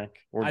rating, Frank?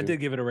 Or I do- did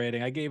give it a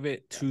rating. I gave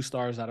it 2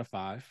 stars out of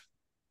 5.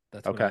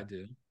 That's what Okay. I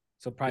do.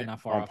 So probably Yeah,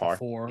 not far on off par. of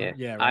 4. Yeah.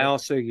 Yeah. I right?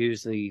 also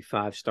use the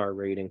 5-star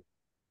rating.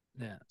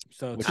 Yeah.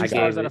 So What 2 you stars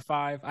gave out it? of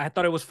 5. I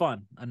thought it was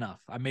fun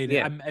enough. I made it.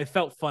 Yeah. It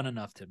felt fun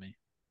enough to me.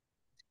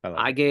 like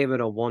I it. gave it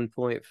a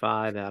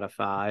 1.5 out of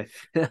 5.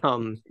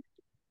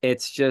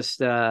 It's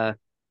just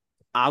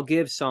I'll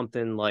give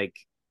something like,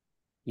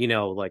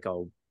 like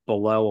a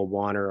below a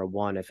 1 or a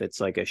 1 if it's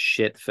like a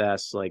shit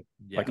fest, like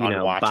Yeah. Like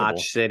unwatchable.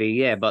 Botch City.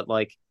 Yeah, but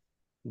like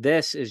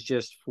this is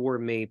just for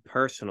me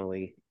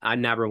personally. I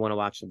never want to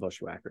watch the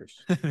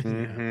Bushwhackers. Yeah.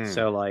 Mhm.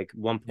 So like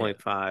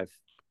 1.5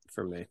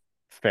 for me.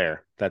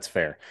 Fair. That's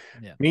fair.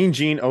 Yeah. Mean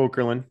Gene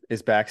Okerlund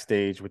is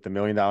backstage with the $1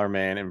 Million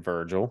Man and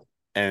Virgil.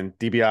 And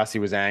DiBiase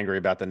was angry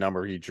about the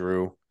number he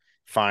drew.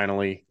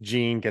 Finally,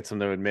 Gene gets him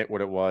to admit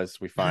what it was.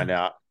 We find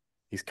out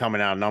he's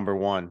coming out number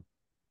 1.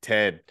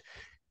 Ted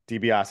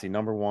DiBiase,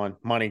 number 1.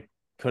 Money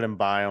couldn't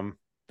buy him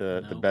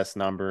the No. best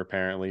number,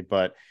 apparently.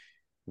 But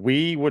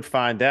we would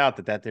find out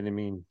that didn't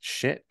mean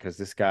shit because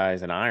this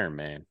guy's an Iron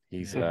Man.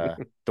 He's Yeah.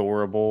 a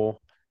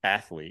adorable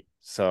athlete.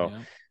 So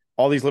Yeah.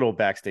 all these little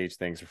backstage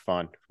things are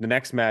fun. The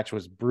next match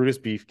was Brutus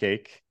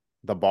Beefcake,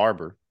 the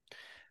barber,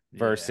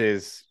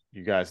 versus,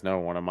 you guys know,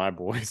 one of my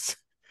boys,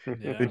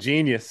 Yeah. the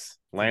genius,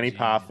 Lanny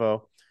Genius.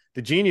 Poffo.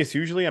 The genius,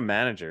 usually a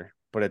manager,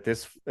 but at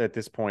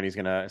this point, he's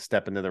gonna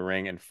step into the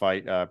ring and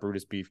fight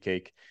Brutus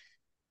Beefcake.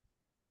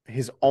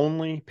 His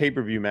only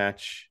pay-per-view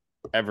match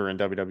ever in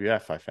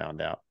WWF, I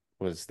found out,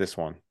 was this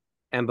one.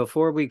 And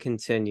before we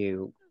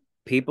continue,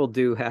 people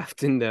do have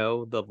to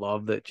know the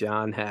love that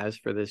John has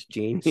for this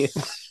genius.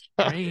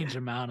 Strange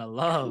amount of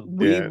love.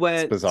 We Yeah, it's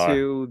went bizarre.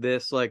 to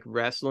this like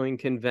wrestling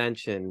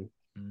convention.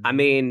 I Mhm.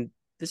 mean,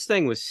 this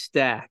thing was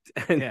stacked.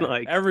 And Yeah,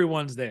 like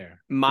everyone's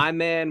there. my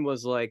man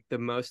was like the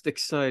most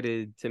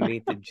excited to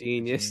meet the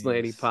genius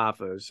Lady Genius.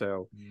 Poffo.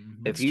 So Mhm.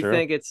 if That's you true.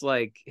 think it's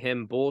like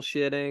him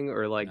bullshitting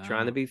or like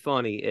trying to No. be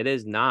funny, it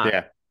is not.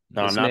 Yeah,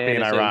 no, This I'm not man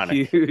being is ironic.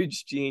 a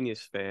huge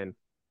genius fan.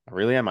 I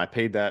really am. I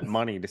paid that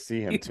money to see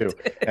him You too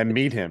did. and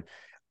meet him.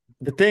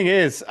 The thing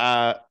is,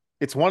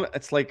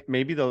 it's like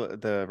maybe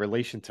the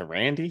relation to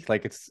Randy,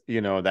 like it's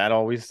that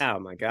always Oh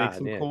my god,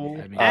 him yeah.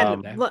 cool. I mean,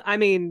 And that- look, I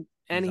mean,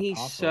 and he's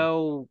a he's Poffo.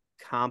 so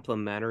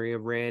complimentary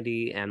of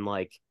Randy and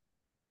like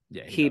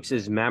Yeah, he keeps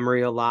does his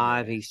memory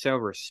alive. Yeah. He's so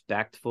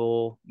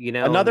respectful,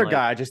 Another and, like,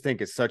 guy I just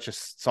think is such a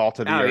salt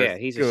of the Oh earth, yeah,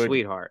 he's a good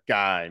sweetheart.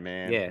 guy,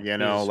 man. Yeah, he's a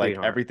Like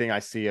sweetheart. everything I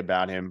see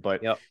about him.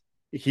 But Yep.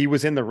 he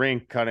was in the ring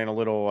cutting a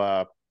little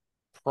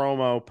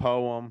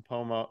poem,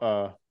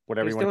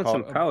 whatever He's you want to doing call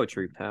some it.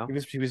 poetry, pal.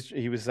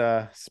 He was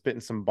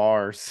spitting some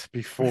bars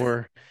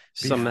before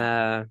Some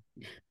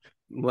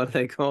what do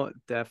they call it?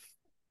 Def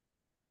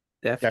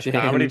Def Jam.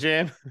 Comedy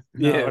Jam.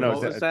 Yeah, Oh, no, what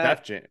it's was Def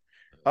that? Jam.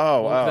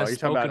 Oh, What was that you're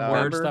talking spoken about word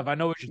remember? stuff. I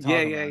know what you're Yeah,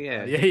 talking yeah,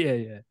 about. yeah. Yeah.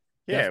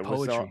 yeah, Def it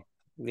was poetry.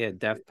 Yeah,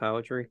 Def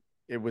Poetry.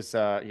 it was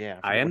yeah.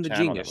 I am the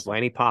genius,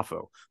 Lanny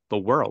Poffo, the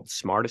world's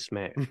smartest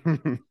man.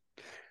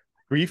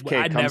 Beefcake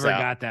I comes never out.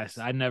 got that.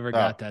 I never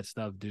got that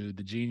stuff, dude.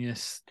 The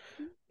genius.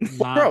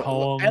 My Bro,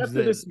 poems.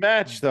 after this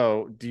match,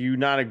 though, do you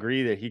not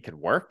agree that he could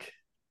work?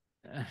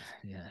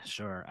 Yeah,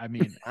 sure. I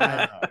mean,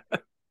 I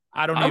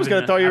don't. I was even-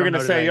 gonna thought you I were don't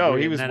gonna know say, that I "Yo,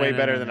 agree. he was No, way no,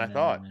 better no, than no, I no,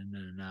 thought."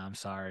 No, I'm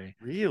sorry.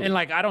 Really? And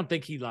like, I don't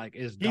think he like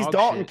is. He's dog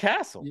Dalton shit.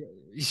 Castle.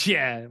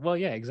 Yeah. Well,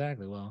 yeah,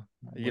 exactly. Well,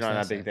 You what's know, that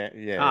not big. say?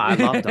 Yeah. I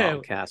love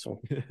Dalton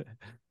Castle.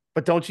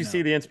 But don't you No.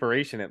 see the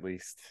inspiration at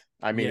least?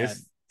 I mean, Yeah.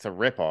 it's a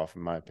ripoff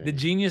in my The opinion.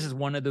 genius is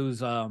one of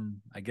those I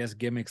guess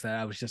gimmicks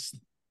that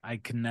I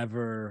could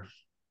never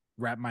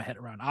wrap my head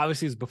around.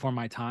 Obviously it's before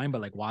my time,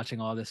 but like watching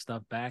all this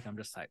stuff back, I'm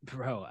just like,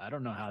 bro, I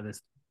don't know how this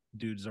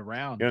dude's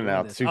around. You don't know doing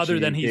how this, Tsuchi other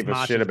than he's gave a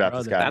Macho's shit about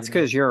this brother, guy. That's you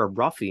know? because you're a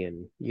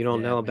ruffian. You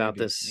don't Yeah, know about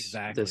maybe. this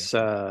Exactly. this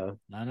not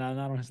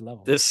on his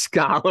level. this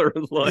scholar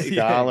life.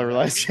 Yeah, Dollar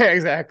exactly. yeah,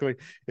 exactly.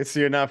 It's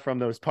you're not from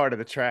those part of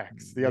the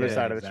tracks, the other Yeah,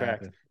 side of the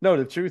exactly. tracks. No,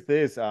 the truth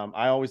is,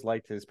 I always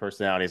liked his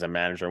personality as a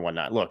manager and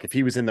whatnot. Look, if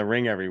he was in the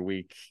ring every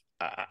week,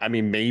 I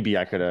mean, maybe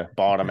I could have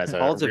bought him as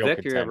a Holds a real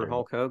victory contender. over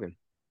Hulk Hogan.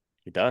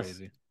 He does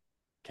Crazy.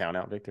 count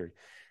out victory.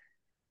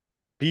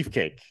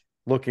 Beefcake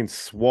looking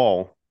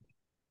swole,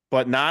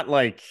 but not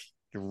like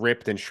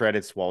ripped and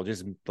shredded swole,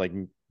 just like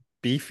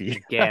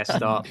beefy.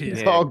 Gassed up.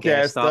 He's all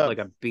gassed up. like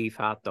a beef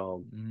hot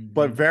dog.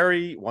 But Mhm.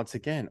 very, once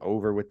again,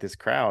 over with this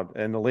crowd.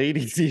 And the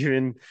ladies,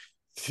 even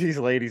these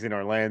ladies in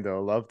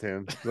Orlando loved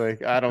him.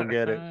 Like, I don't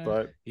get it,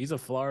 but he's a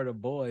Florida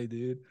boy,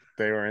 dude.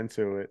 they were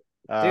into it.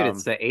 Dude,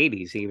 it's the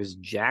 80s. He was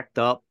jacked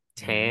up,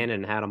 tan, Mm-hmm.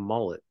 and had a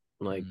mullet.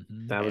 Like,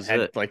 Mhm. that was had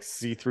it. like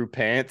see-through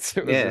pants.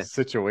 It was Yeah. a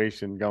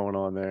situation going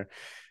on there.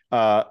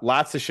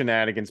 Lots of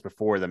shenanigans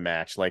before the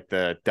match, like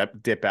the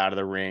dip out of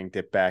the ring,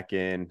 dip back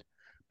in.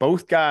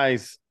 Both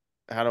guys,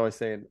 how do I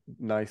say it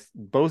nice?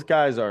 Both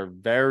guys are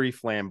very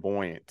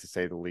flamboyant, to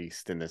say the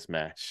least, in this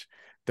match.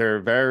 They're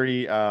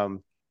very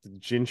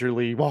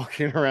gingerly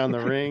walking around the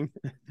ring,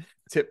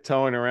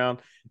 tiptoeing around,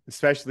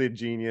 especially a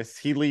Genius.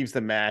 He leaves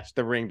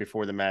the ring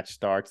before the match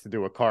starts to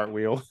do a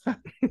cartwheel.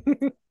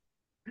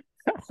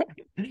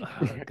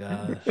 Oh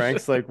god.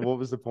 Frank's like, what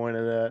was the point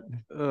of that?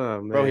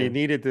 Oh man, Bro, he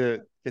needed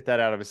to get that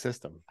out of his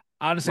system.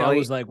 Honestly, Well, I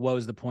was like, what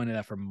was the point of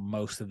that for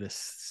most of this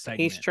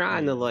segment? he's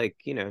trying to Yeah. like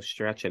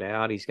stretch it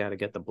out. He's got to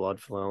get the blood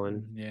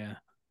flowing. Yeah.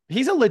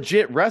 He's a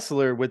legit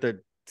wrestler with a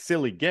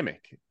silly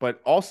gimmick.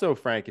 But also,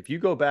 Frank, if you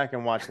go back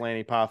and watch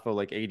Lanny Poffo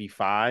like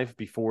 85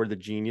 before the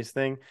Genius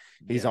thing,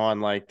 he's on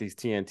like these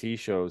TNT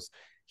shows.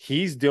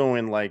 He's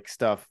doing like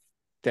stuff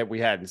that we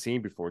hadn't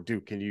seen before.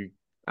 Dude, can you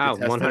Oh,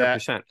 attest to that?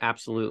 100%,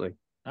 absolutely.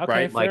 Okay,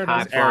 Right, fair Like high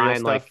enough. Aerial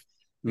flying, like stuff.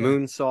 Yeah.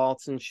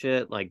 moonsaults and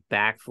shit, like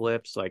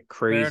backflips, like Fair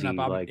crazy.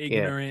 enough. I'm Like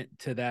ignorant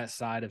to that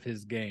side of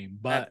his game,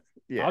 but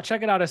Yeah. I'll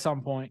check it out at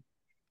some point.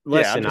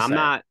 Listen, just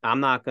saying. I'm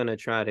not gonna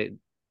try to.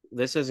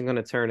 This isn't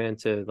gonna turn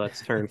into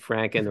let's turn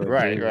Frank into a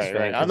Right, genius right,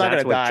 fan, right. 'cause I'm not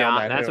that's gonna what die on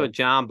John. that That's hill. what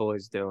John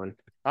Boy's doing.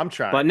 I'm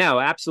trying. But no,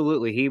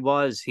 absolutely, he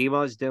was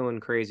doing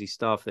crazy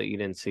stuff that you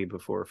didn't see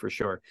before for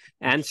sure,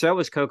 and so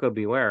was Coco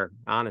Beware.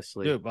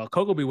 Honestly, Dude, well,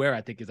 Coco Beware,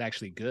 I think, is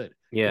actually good.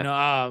 yeah, You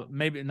know,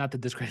 maybe not to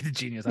discredit the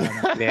Genius. I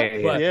don't know. yeah,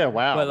 yeah. But- yeah,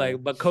 wow.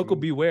 but Coco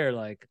Beware,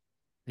 like,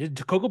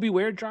 did Coco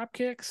Beware drop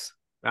kicks?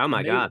 Oh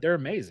my god, They're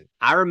amazing.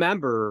 I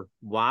remember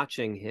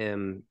watching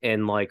him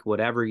in like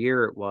whatever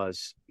year it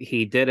was.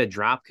 He did a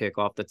drop kick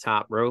off the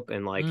top rope,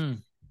 and like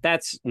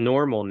that's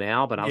normal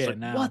now. But I was Yeah, like,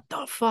 now. what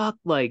the fuck?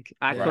 Like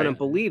I Yeah. couldn't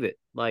believe it.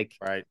 Like,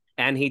 Right.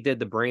 and he did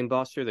the Brain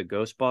Buster, the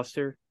Ghost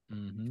Buster,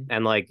 Mm-hmm.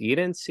 and like you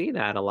didn't see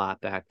that a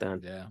lot back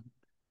then. Yeah.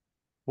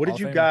 What Hall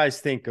did of you Famer.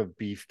 guys think of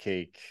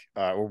Beefcake?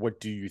 Or what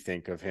do you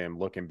think of him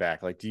looking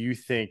back? Like, do you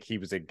think he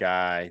was a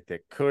guy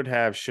that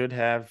should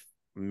have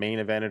main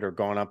evented or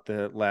gone up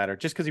the ladder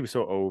just because he was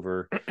so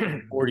over?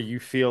 Or do you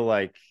feel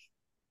like,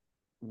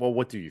 well,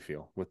 what do you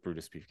feel with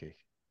Brutus Beefcake?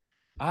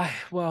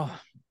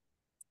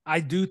 I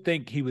do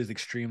think he was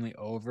extremely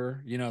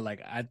over. You know,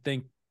 like I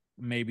think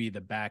maybe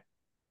the back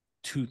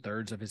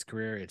 2/3 of his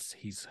career,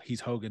 he's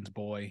Hogan's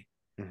boy.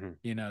 Mhm.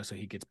 You know, so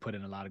he gets put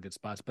in a lot of good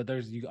spots. But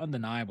there's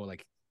undeniable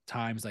like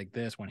times like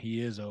this when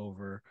he is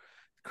over,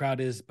 the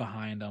crowd is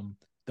behind him.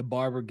 The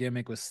barber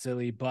gimmick was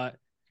silly, but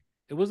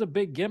it was a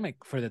big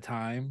gimmick for the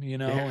time, you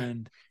know. Yeah.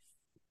 And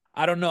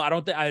I don't know.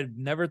 I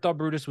never thought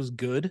Brutus was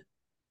good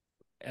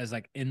as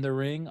like in the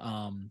ring.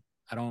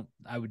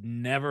 I would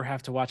never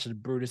have to watch a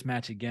Brutus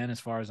match again as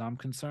far as I'm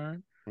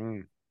concerned.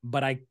 Mm.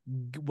 But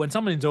when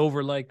something's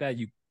over like that,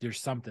 there's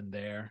something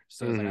there.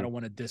 So it's like I Mhm. don't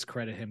want to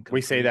discredit him.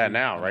 We say that completely,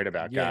 now, but right?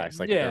 About yeah, guys.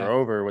 Like, yeah. if they're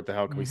over, what the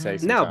hell can we say?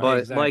 Mhm. No, sometimes? but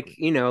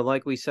Exactly. like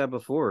like we said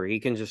before, he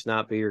can just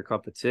not be your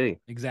cup of tea.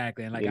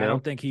 Exactly. And like You I know?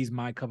 don't think he's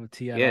my cup of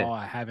tea at Yeah. all.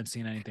 I haven't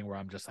seen anything where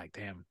I'm just like,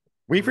 damn.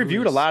 We've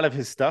reviewed a Brutus. lot of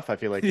his stuff, I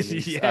feel like, in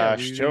these Yeah,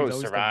 he shows,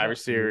 always Survivor comes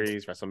up.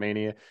 Series,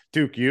 WrestleMania.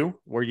 Duke,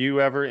 were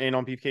you ever in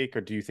on Beefcake,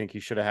 or do you think he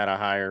should have had a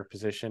higher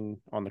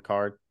position on the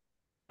card?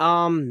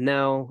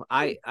 No,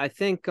 I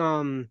think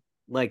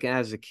like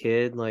as a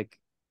kid, like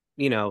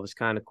it was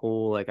kind of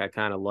cool. Like I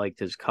kind of liked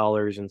his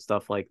colors and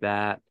stuff like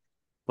that.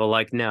 But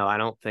like no, I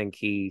don't think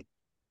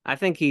I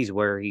think he's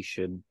where he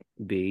should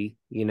be.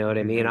 You know what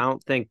I mean? Mhm. I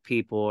don't think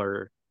people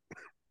are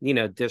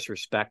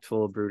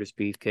disrespectful of Brutus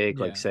Beefcake, Yeah.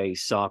 like say he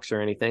sucks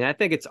or anything. I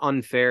think it's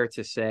unfair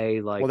to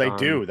say like Well, they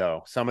do,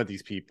 though. Some of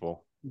these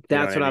people.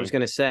 That's what I mean? was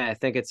gonna say. I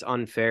think it's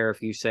unfair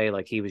if you say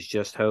like he was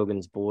just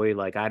Hogan's boy.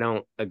 Like I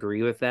don't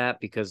agree with that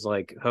because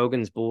like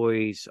Hogan's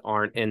boys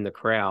aren't in the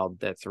crowd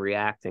that's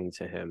reacting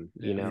to him,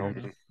 you Yeah. know.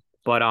 Mhm.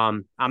 But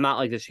I'm not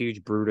like this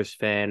huge Brutus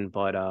fan,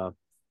 but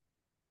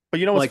But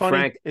you know what's like funny?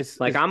 Frank,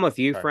 It's like I'm with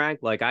you, sorry. Frank.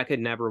 Like I could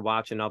never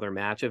watch another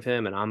match of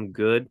him and I'm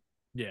good,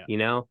 Yeah. you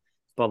know.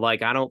 But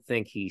like I don't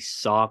think he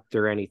sucked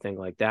or anything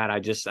like that.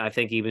 I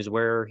think he was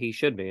where he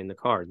should be in the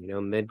card,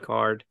 mid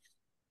card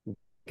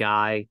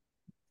guy.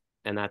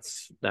 And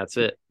that's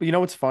it. But you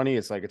know what's funny?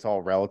 It's like it's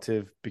all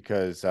relative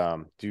because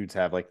dudes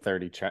have like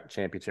 30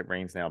 championship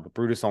reigns now, but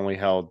Brutus only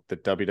held the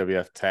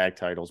WWF tag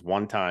titles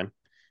one time,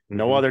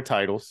 no Mhm. other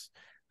titles.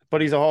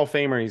 But he's a Hall of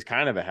Famer. And he's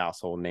kind of a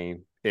household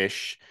name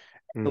ish.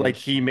 Mhm. Like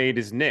he made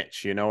his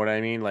niche. You know what I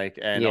mean? Like,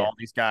 and Yeah. all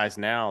these guys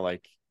now,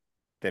 like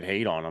that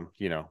hate on him.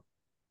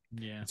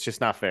 Yeah. It's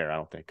just not fair. I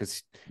don't think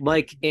because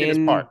like did his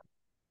in part.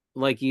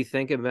 like you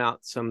think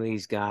about some of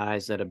these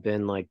guys that have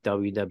been like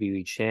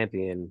WWE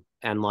champion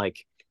and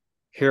like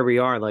here we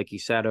are, like you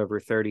said, over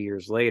 30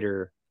 years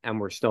later, and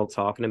we're still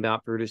talking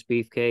about Brutus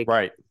Beefcake.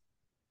 Right.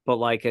 But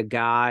like a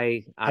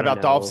guy, I How don't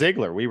about Dolph know.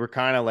 Ziggler? We were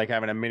kind of like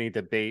having a mini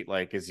debate.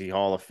 Like, is he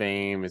Hall of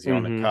Fame? Is he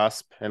on the Mhm.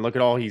 cusp? And look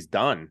at all he's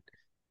done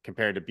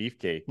compared to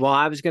Beefcake. Well,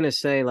 I was gonna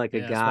say like a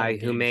Yeah, that's why guy the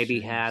who game's maybe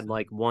changed, had so.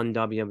 like one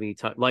WWE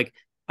title, like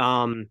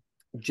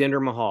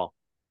Jinder Mahal,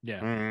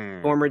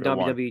 Yeah. former Good one,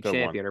 WWE good one.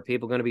 champion. Are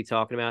people going to be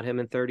talking about him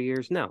in 30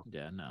 years? No.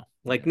 Yeah. No.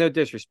 Like no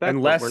disrespect, but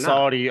Unless we're not.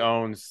 Saudi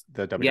owns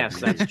the WWE. Yes,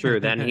 that's true.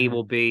 Then he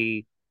will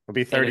be He'll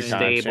be in a 30 times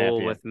stable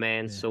champion. with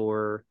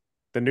Mansoor,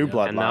 The new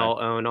Yeah. and they'll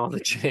bloodline. own all the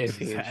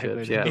Exactly.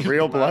 championships. The Yes. new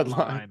Real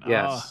bloodline.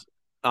 Yes.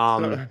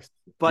 So-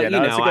 But yeah, no,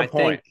 that's a I good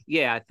point.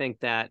 think, I think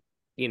that,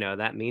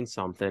 that means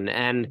something.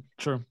 And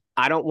True.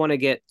 I don't want to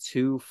get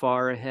too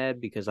far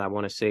ahead because I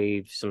want to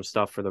save some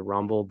stuff for the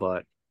Rumble,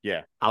 but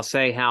Yeah, I'll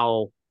say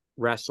how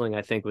wrestling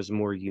I think was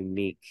more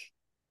unique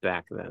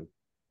back then.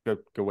 good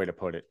way to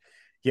put it.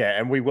 Yeah,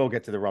 and we will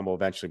get to the Rumble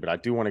eventually, but I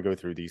do want to go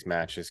through these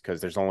matches because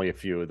there's only a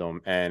few of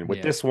them. And with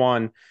Yeah. this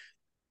one,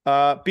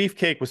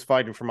 Beefcake was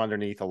fighting from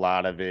underneath a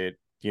lot of it,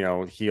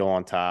 heel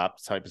on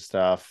top type of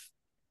stuff,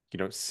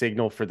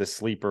 signal for the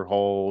sleeper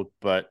hold,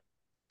 but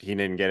he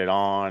didn't get it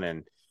on.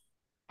 And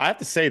I have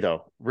to say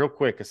though, real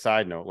quick, a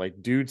side note,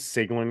 like dudes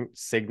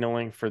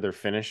signaling for their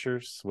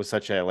finishers was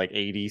such a like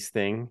 80s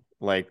thing.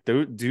 Like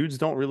dudes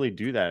don't really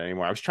do that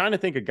anymore. I was trying to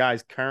think of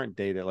guys current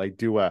day that like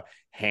do a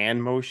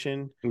hand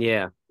motion.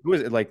 Yeah. Who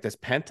is it? Like, does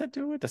Penta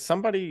do it? Does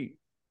somebody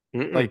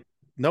like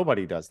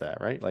nobody does that,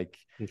 right? Like,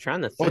 I'm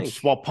trying to think.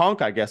 well,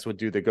 Punk, I guess, would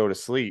do the go to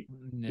sleep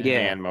Yeah.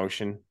 hand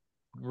motion.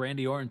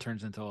 Randy Orton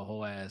turns into a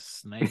whole ass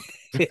snake,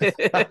 so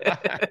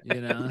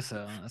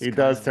that's He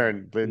does kinda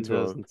turn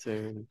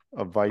into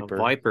a viper. A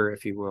viper,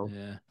 if you will.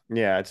 Yeah.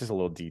 Yeah, it's just a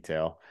little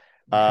detail.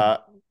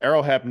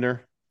 Errol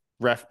Hebner,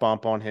 ref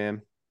bump on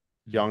him.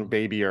 Young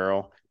baby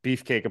Earl.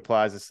 Beefcake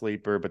applies a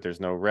sleeper, but there's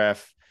no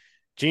ref.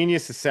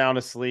 Genius is sound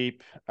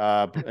asleep.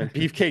 And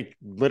Beefcake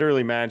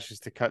literally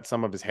manages to cut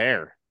some of his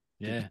hair.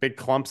 Yeah. Big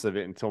clumps of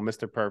it until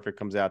Mr. Perfect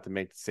comes out to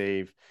make the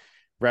save.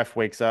 Ref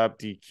wakes up,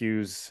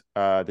 DQs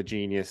the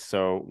Genius.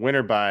 So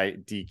winner by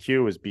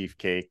DQ is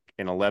Beefcake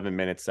in 11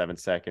 minutes, 7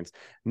 seconds.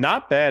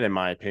 Not bad in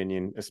my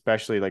opinion,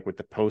 especially like with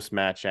the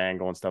post-match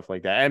angle and stuff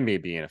like that. And me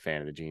being a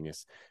fan of the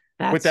Genius.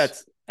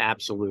 That's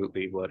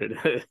absolutely what it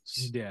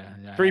is. Yeah.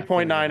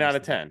 3.9 out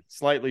of 10.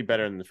 Slightly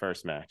better than the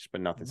first match,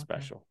 but nothing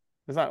special.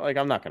 It's not like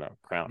I'm not going to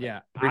crown it.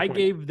 Yeah. I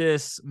gave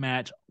this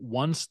match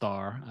 1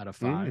 star out of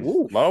 5.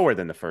 Ooh, lower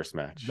than the first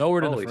match.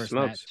 Lower than Holy the first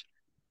smokes. match.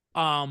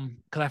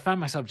 Because I found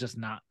myself just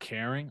not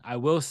caring. I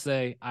will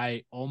say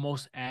I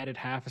almost added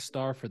half a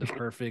star for the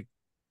perfect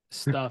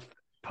stuff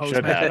post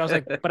match. have. But I was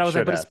like, Should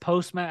but it's have.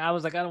 post match. I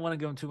was like, I don't want to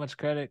give him too much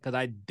credit because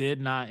I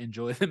did not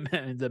enjoy the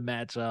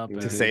matchup,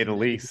 To say the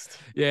least.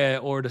 Yeah,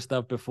 or the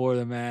stuff before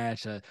the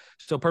match.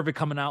 So perfect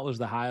coming out was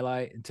the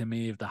highlight, and to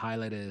me, if the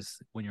highlight is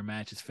when your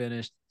match is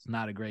finished, it's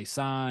not a great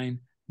sign.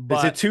 But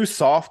Is it too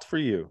soft for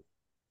you?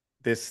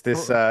 These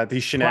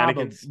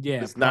shenanigans.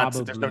 There's no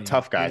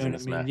tough guys in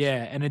this match.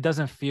 Yeah, and it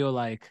doesn't feel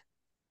like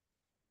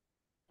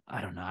I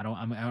don't know.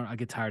 I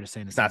get tired of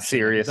saying It's not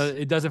serious.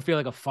 It doesn't feel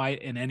like a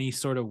fight in any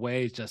sort of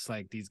way. It's just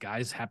like these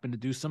guys happen to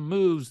do some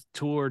moves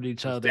toward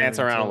each other, dance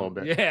around a little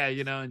bit. Yeah,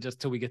 and just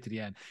till we get to the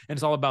end, and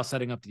it's all about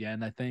setting up the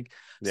end, I think.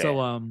 Yeah.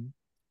 So,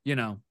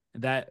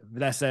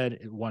 that said,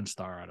 1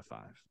 star out of 5.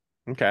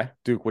 Okay,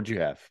 Duke, what'd you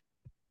have?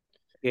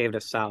 Gave it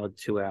a solid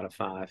 2 out of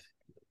 5.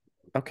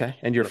 Okay,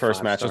 and your The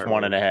first match was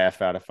 5-star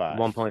 1.5 out of 5.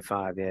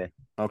 1.5, yeah.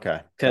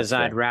 Okay, Because that's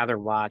I'd fair. rather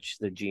watch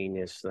the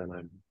Genius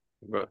than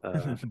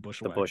the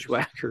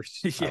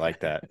Bushwhackers. I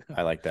like that.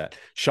 I like that.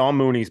 Sean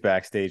Mooney's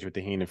backstage with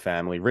the Heenan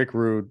family. Rick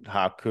Rude,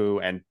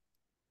 Haku, and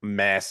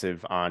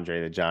massive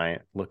Andre the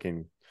Giant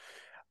looking.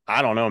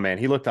 I don't know, man.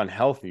 He looked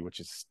unhealthy, which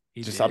is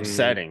just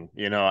upsetting.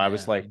 I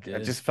was like, I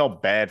just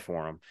felt bad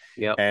for him.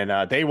 Yep.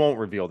 And they won't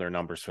reveal their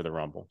numbers for the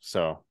Rumble,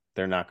 so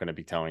they're not going to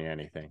be telling you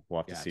anything. We'll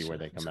have to see where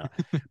they come out.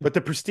 But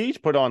the Prestige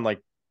put on like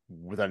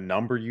with a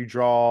number you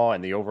draw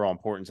and the overall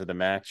importance of the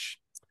match.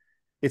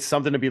 It's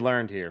something to be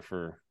learned here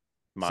for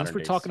modern Since we're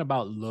days. talking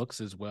about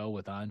looks as well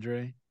with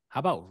Andre, how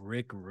about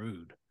Rick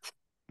Rude?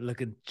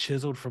 Looking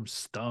chiseled from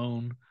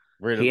stone.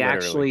 He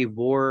actually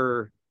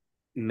wore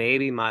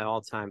maybe my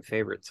all-time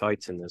favorite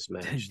tights in this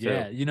match.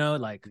 Yeah, too.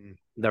 like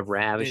the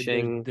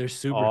ravishing. They're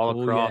super all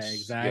cool. across. Yeah,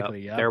 exactly.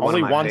 Yep. Yeah, They're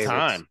only one of my one favorites.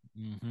 time.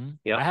 Mm-hmm.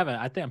 Yeah,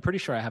 I'm pretty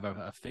sure I have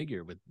a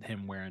figure with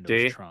him wearing Do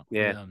you? those trunks.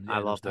 Yeah, I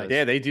love those those.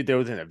 Yeah, they do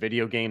those in a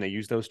video game. They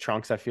use those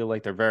trunks. I feel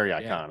like they're very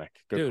iconic.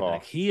 Good Dude, call.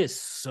 like he is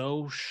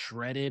so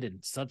shredded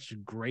and such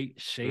great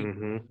shape,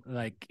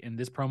 like in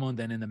this promo and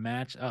then in the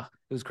match. Oh,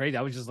 it was crazy.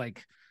 I was just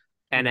like,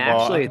 And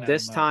actually, at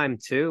this time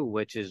too,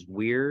 which is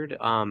weird,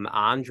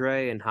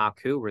 Andre and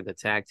Haku were the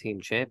tag team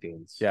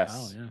champions. Yes.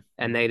 oh yeah,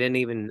 And they didn't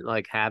even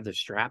like have the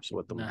straps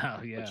with them,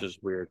 which is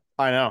weird.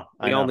 I know.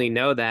 We only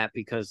know that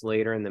because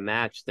later in the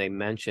match they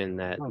mentioned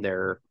that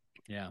they're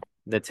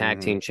the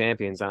tag team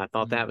champions. And I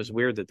thought that was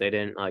weird that they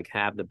didn't like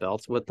have the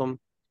belts with them.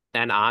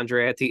 And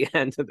Andre at the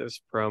end of this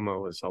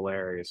promo was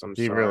hilarious.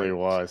 He really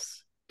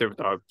was.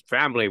 The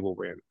family will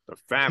win. The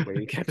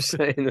family. He kept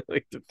saying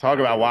like Talk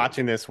about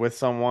watching this with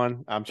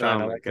someone. I'm trying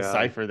to God.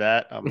 decipher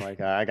that. I'm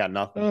like, I got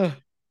nothing.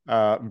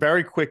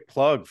 Very quick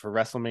plug for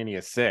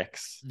WrestleMania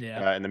 6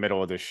 in the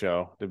middle of this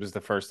show. It was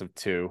the first of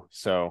 2.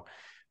 So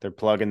they're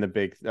plugging the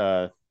big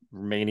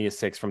Mania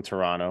 6 from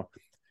Toronto.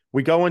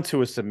 We go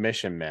into a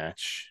submission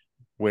match,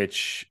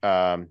 which,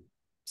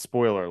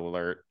 spoiler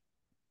alert,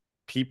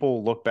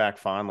 people look back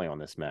fondly on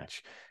this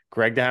match.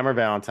 Greg the Hammer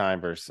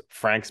Valentine versus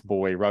Frank's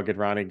boy, Rugged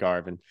Ronnie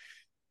Garvin.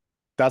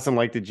 Doesn't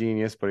like the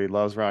Genius, but he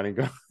loves Ronnie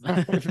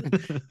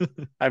Garvin.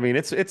 I mean,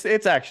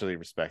 it's actually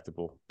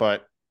respectable,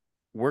 but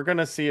we're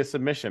gonna see a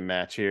submission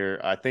match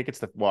here. I think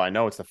I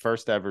know it's the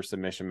first ever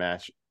submission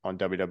match on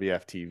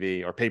WWF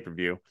TV or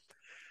pay-per-view.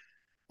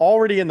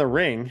 Already in the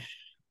ring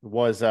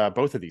was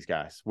both of these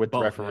guys with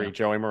referee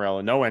Joey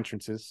Morello. No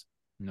entrances.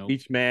 Nope.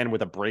 Each man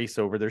with a brace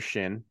over their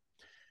shin.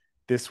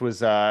 This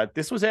was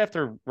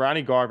after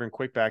Ronnie Garvin,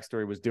 quick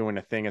backstory, was doing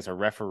a thing as a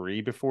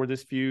referee before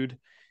this feud.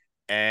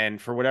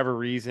 And for whatever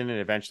reason, it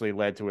eventually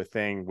led to a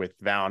thing with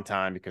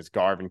Valentine because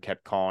Garvin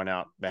kept calling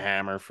out the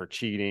Hammer for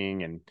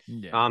cheating.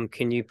 And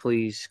can you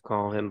please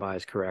call him by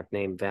his correct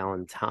name,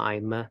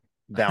 Valentine?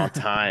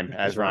 Valentine,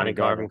 as Ronnie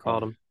Garvin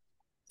called him.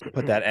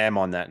 Put that M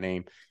on that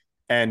name.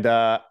 And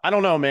I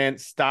don't know, man.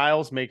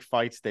 Styles make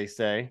fights, they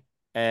say.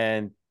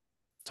 And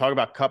talk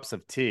about cups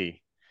of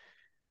tea.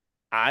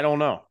 I don't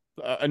know.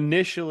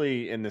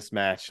 Initially in this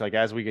match, like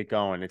as we get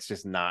going, it's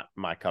just not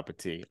my cup of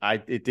tea.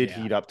 It did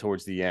heat up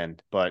towards the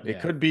end, but it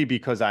could be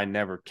because I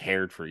never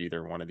cared for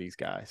either one of these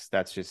guys.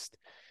 That's just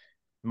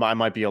I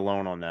might be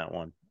alone on that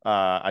one.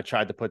 I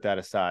tried to put that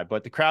aside,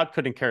 but the crowd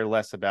couldn't care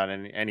less about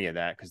any of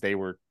that because they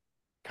were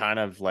kind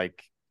of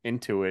like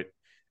into it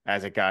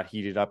as it got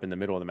heated up in the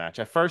middle of the match.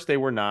 At first, they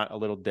were not a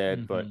little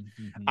dead, but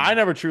I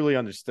never truly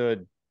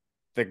understood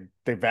the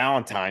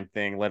Valentine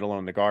thing, let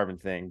alone the Garvin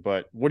thing.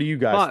 But what do you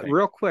guys think?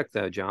 Real quick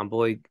though, John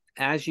Boy,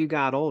 as you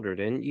got older,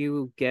 didn't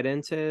you get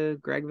into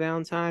Greg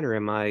Valentine, or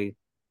am I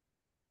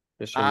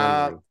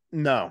misremembering?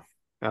 No.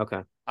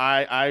 Okay.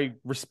 I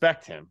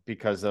respect him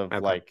because of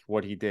like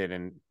what he did,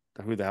 and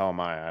who the hell am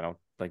I? I don't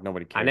like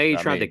nobody cares. I know you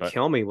tried to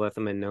kill me with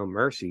him in No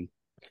Mercy.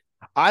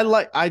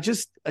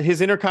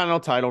 His Intercontinental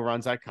title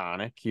run's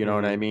iconic. You know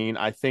what I mean?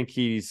 I think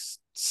he's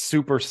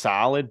super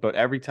solid, but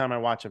every time I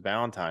watch a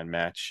Valentine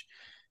match,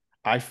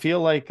 I feel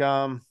like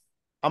I'm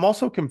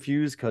also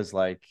confused because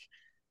like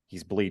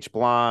he's bleach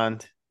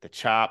blonde, the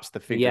chops, the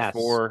figure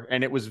four,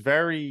 and it was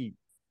very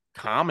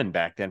common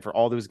back then for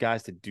all those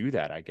guys to do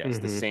that. I guess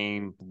the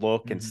same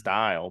look and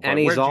style. But and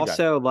he's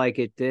also like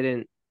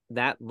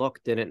that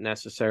look didn't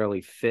necessarily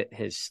fit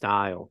his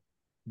style.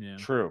 Yeah,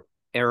 true.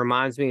 It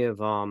reminds me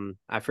of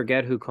I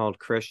forget who called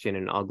Christian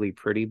an ugly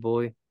pretty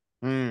boy,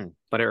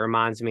 but it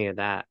reminds me of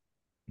that.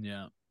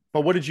 Yeah.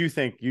 But what did you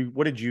think?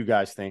 What did you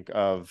guys think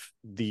of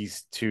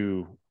these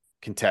two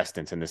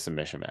contestants in this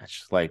submission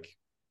match? Like,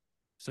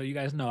 so you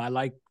guys know I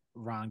like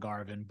Ron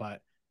Garvin,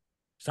 but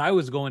so I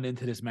was going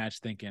into this match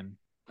thinking,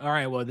 all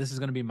right, well, this is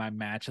going to be my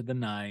match of the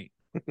night.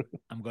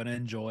 I'm going to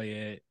enjoy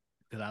it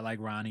because I like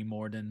Ronnie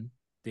more than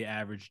the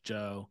average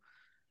Joe.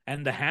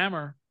 And the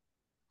Hammer,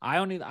 I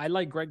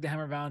like Greg the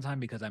Hammer Valentine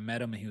because I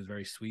met him and he was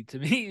very sweet to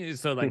me.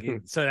 So like,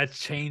 so that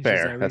changes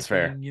everything. That's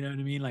fair. You know what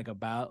I mean? Like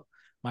about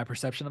my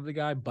perception of the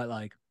guy, but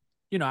like,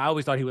 you know, I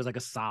always thought he was like a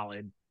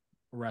solid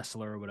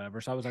wrestler or whatever.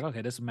 So I was like,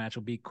 okay, this match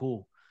will be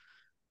cool.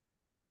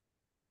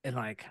 And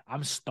like,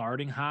 I'm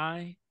starting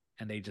high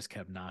and they just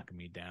kept knocking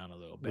me down a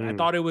little bit. I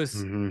thought it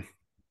was,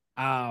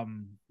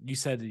 you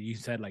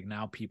said like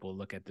now people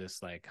look at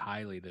this like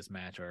highly, this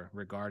match, or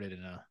regard it in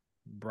a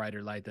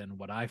brighter light than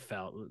what I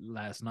felt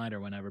last night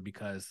or whenever,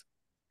 because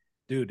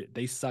dude,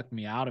 they sucked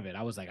me out of it.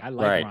 I was like, I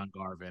like Ron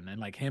Garvin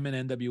and like him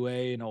and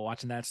NWA, you know,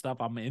 watching that stuff.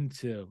 I'm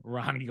into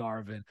Ronnie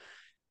Garvin.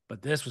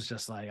 But this was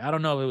just like, I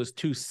don't know, it was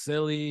too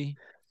silly.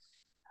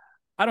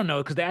 I don't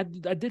know, because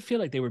I did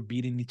feel like they were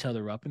beating each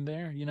other up in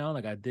there, you know?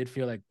 Like I did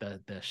feel like the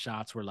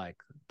shots were like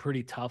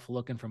pretty tough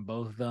looking from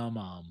both of them.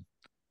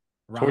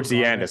 Towards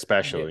the end,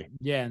 especially.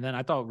 Yeah, and then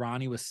I thought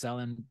Ronnie was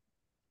selling,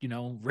 you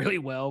know, really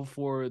well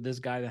for this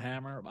guy, the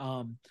Hammer.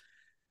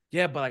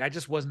 Yeah, but like I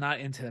just was not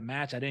into the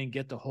match. I didn't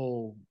get the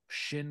whole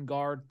shin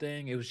guard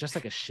thing. It was just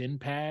like a shin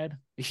pad,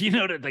 you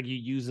know, that like you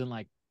use in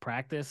like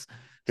practice.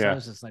 So I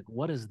was just like,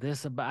 what is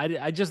this about?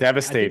 I just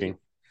devastating.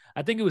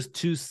 I think it was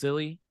too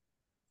silly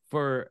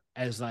for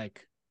as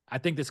like, I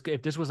think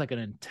if this was like an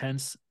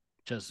intense,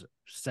 just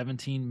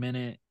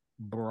 17-minute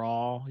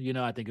brawl, you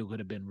know, I think it would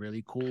have been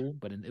really cool,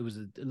 but it was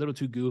a little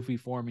too goofy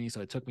for me. So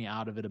it took me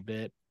out of it a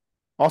bit.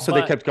 Also,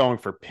 they kept going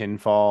for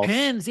pinfalls.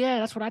 Pins. Yeah,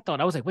 that's what I thought.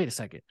 I was like, wait a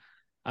second.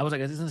 I was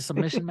like, is this a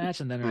submission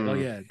match? And then like, oh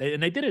yeah,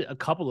 they did it a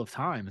couple of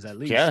times at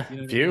least. Yeah,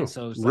 you know few. I mean?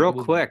 So real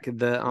quick,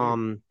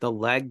 the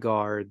leg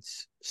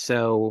guards.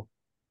 So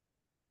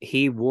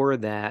he wore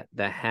the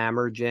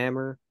Hammer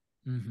Jammer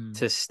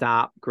to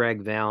stop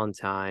Greg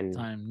Valentine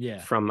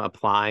from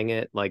applying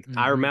it. Like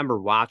I remember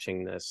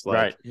watching this,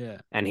 like,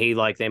 and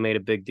they made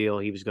a big deal.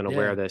 He was going to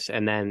wear this,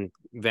 and then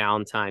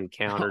Valentine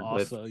countered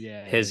also, with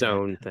his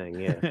own thing.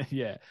 Yeah,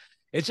 yeah.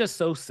 It's just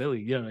so silly,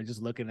 you know,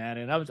 just looking at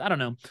it. I don't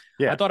know.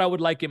 Yeah. I thought I would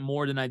like it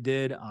more than I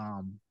did.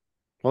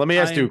 Well, let me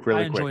ask Duke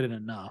really quick. I enjoyed it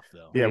enough,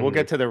 though. Yeah, we'll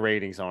get to the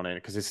ratings on it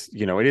because it's,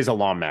 you know, it is a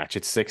long match.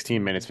 It's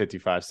 16 minutes,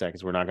 55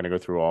 seconds. We're not going to go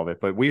through all of it,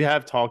 but we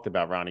have talked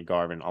about Ronnie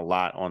Garvin a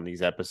lot on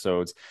these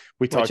episodes.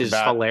 Which is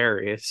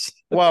hilarious.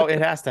 Well, it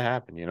has to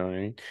happen. You know what I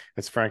mean?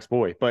 It's Frank's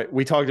boy. But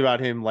we talked about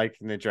him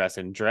liking the dress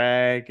and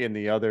drag in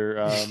the other,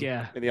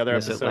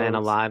 episodes. Atlanta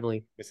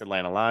Lively. Miss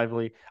Atlanta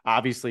Lively.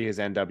 Obviously, his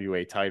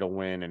NWA title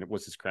win, and it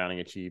was his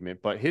crowning achievement.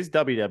 But his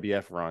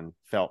WWF run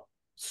felt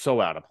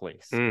so out of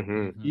place.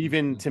 Mm-hmm.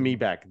 Even to me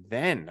back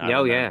then. I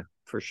Oh, remember. yeah,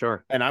 for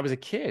sure. And I was a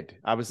kid.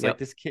 I was like,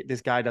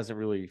 this guy doesn't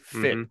really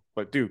fit.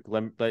 But Duke,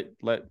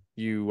 let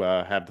you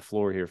have the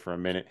floor here for a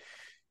minute.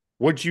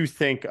 What'd you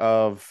think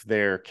of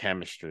their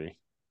chemistry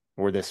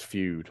or this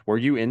feud? Were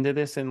you into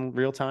this in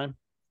real time?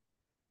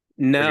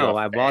 No,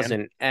 I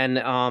wasn't. And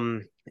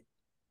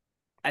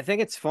I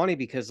think it's funny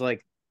because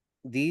like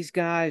these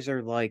guys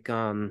are like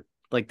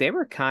they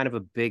were kind of a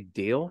big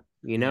deal,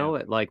 you know,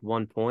 at like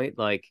one point.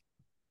 Like,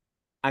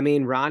 I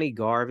mean, Ronnie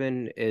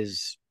Garvin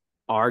is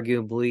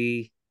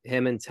arguably,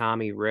 him and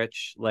Tommy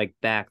Rich, like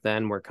back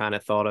then, were kind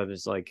of thought of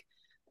as like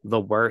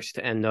the worst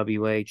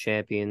NWA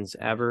champions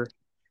ever.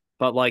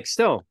 But like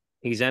still,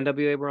 he's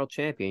NWA World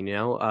Champion, you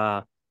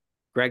know.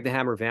 Greg the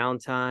Hammer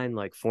Valentine,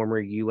 like former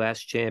US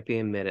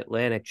champion,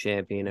 Mid-Atlantic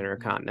champion,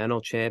 Intercontinental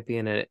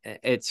champion. And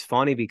it's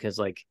funny because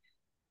like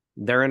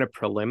they're in a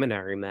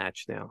preliminary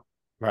match now.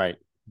 Right.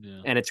 Yeah.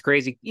 And it's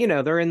crazy. You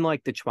know, they're in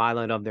like the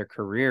twilight of their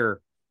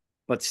career,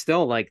 but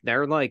still like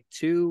they're like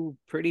two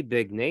pretty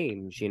big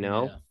names, you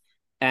know. Yeah.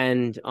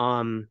 And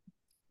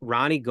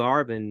Ronnie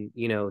Garvin,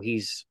 you know,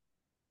 he's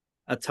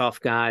a tough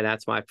guy.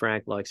 That's why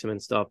Frank likes him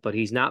and stuff, but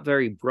he's not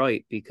very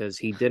bright because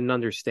he didn't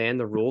understand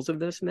the rules of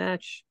this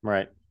match.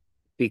 Right.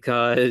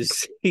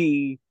 Because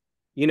he,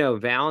 you know,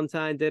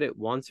 Valentine did it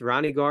once.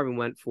 Ronnie Garvin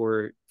went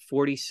for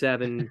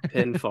 47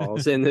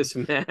 pinfalls in this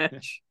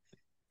match.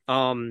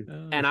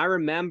 And I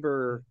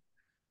remember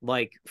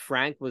like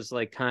Frank was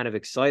like kind of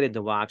excited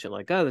to watch it,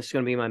 like, oh, this is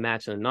gonna be my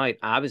match of the night.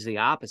 I was the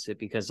opposite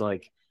because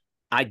like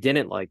I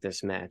didn't like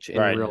this match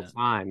in real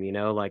time, you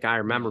know, like I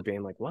remember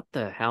being like, what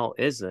the hell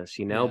is this,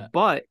 you know?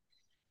 But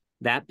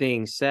that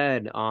being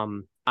said,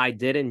 I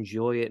did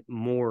enjoy it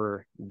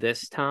more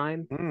this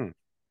time.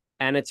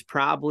 And it's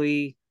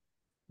probably,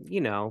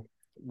 you know,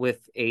 with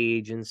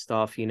age and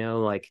stuff, you know,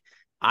 like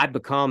I've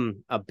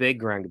become a big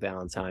Greg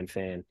Valentine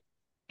fan.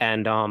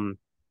 And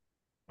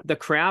the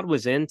crowd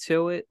was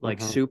into it,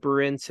 like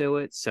super into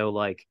it. So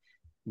like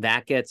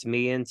that gets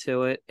me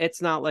into it.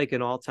 It's not like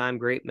an all-time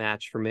great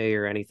match for me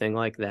or anything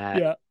like that.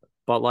 Yeah.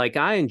 But like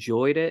I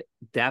enjoyed it.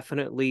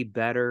 Definitely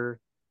better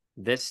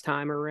this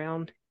time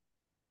around.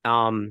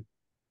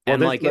 And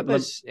like it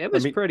was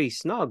pretty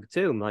snug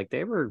too. Like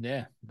they were,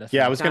 definitely.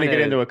 I was going to get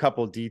into a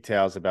couple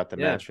details about the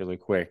match really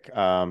quick.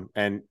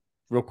 And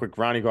real quick,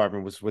 Ronnie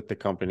Garvin was with the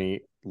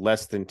company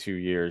less than 2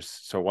 years,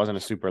 so it wasn't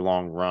a super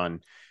long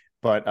run.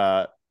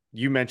 But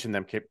you mentioned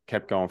them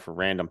kept going for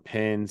random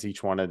pins,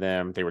 each one of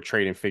them. They were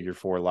trading figure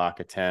 4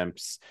 lock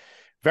attempts.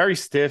 Very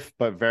stiff,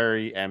 but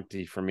very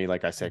empty for me,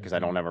 like I said, because I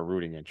don't have a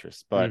rooting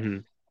interest. But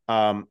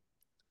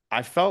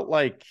I felt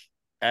like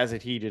as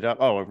it heated up.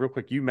 Oh, real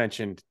quick, you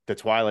mentioned the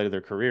twilight of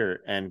their career,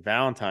 and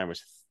Valentine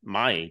was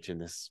my age in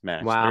this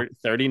match. Wow.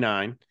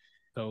 39.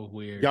 So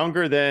weird.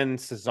 Younger than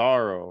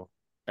Cesaro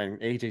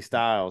and AJ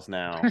Styles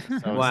now. So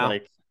it's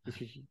like,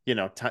 you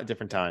know,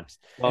 different times.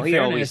 Well, he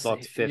always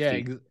looked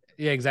 50.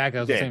 Yeah, exactly.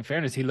 I was saying, in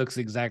fairness, he looks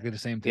exactly the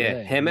same today.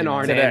 Yeah, him and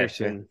Arn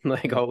Anderson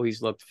like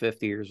always looked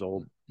 50 years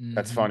old.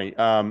 That's funny.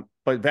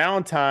 But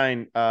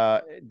Valentine,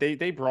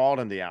 they brawled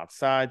on the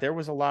outside. There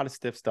was a lot of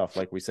stiff stuff,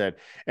 like we said,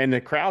 and the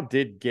crowd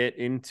did get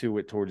into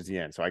it towards the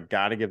end. So I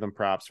got to give them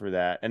props for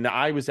that. And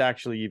I was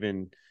actually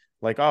even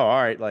like, oh,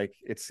 all right, like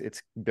it's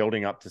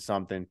building up to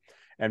something.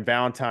 And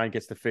Valentine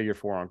gets the figure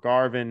 4 on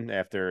Garvin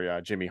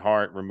after Jimmy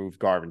Hart removed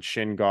Garvin's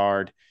shin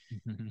guard.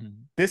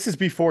 This is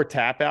before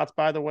tap outs,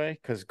 by the way,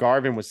 because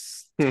Garvin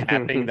was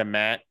tapping the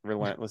mat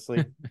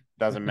relentlessly.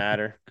 Doesn't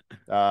matter.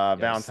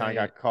 Valentine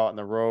got caught in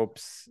the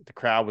ropes. The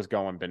crowd was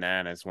going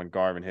bananas when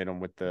Garvin hit him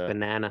with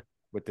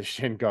the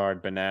shin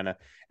guard banana.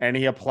 And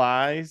he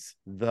applies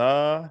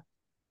the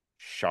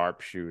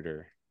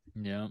sharpshooter.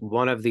 Yeah.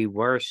 One of the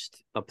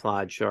worst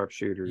applied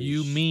sharpshooters.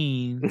 You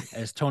mean,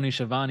 as Tony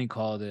Schiavone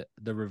called it,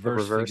 the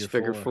reverse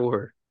figure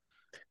 4.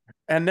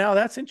 And now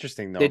that's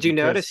interesting, though. Did you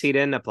notice he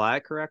didn't apply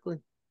it correctly?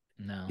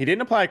 No. He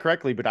didn't apply it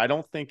correctly, but I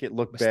don't think it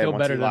looked bad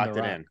once he locked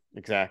it in.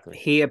 Exactly.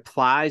 He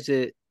applies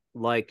it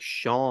like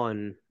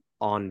Sean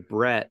on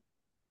Brett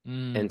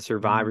in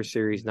Survivor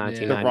Series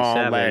 1997. The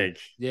wrong leg.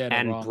 Yeah,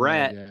 and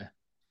Brett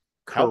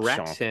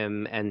corrects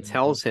him and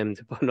tells him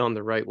to put it on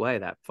the right way,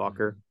 that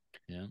fucker.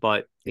 Yeah.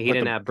 But he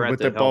didn't have Brett with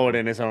the bullet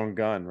in his own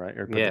gun, right?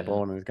 Or put the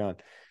bullet in his gun.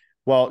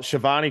 Well,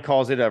 Schiavone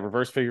calls it a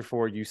reverse figure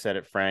 4. You said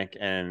it, Frank,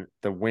 and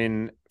the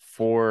win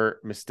for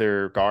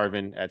Mr.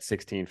 Garvin at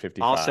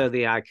 16:55. Also,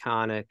 the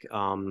iconic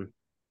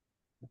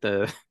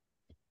the.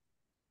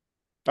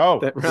 Oh,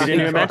 we didn't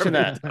even mention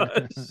that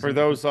for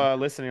those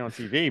listening on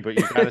TV, but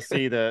you got to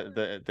see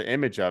the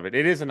image of it.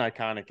 It is an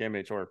iconic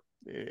image, or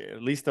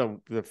at least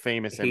the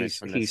famous image.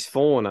 He's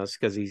fooling us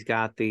because he's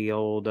got the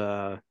old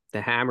the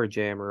hammer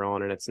jammer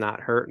on and it's not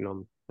hurting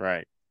him.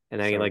 Right.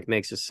 And then he like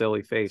makes a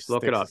silly face.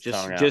 Look it up.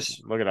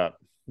 Just look it up.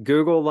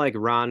 Google like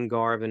Ron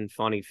Garvin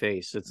funny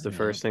face. It's the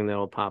first thing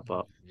that'll pop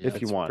up. If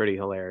you want. Pretty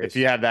hilarious. If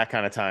you have that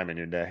kind of time in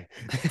your day,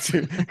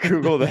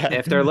 Google that.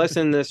 If they're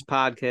listening to this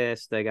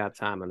podcast, they got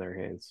time on their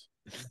hands.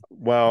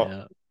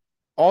 Well,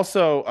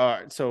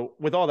 also, so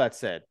with all that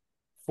said,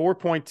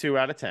 4.2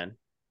 out of 10.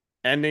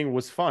 ending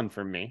was fun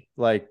for me.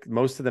 Like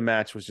most of the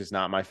match was just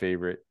not my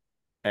favorite.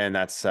 And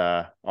that's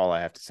all I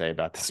have to say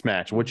about this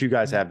match. What you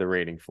guys have the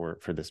rating for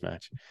this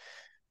match?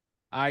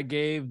 I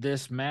gave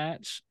this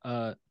match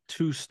a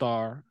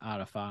 2-star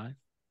out of 5.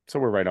 So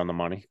we're right on the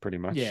money, pretty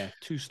much. Yeah,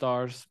 2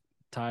 stars,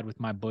 tied with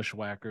my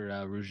Bushwhacker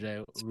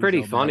Rougeau. It's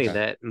pretty funny match.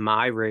 that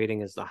my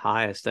rating is the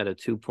highest at a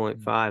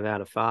 2.5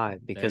 out of 5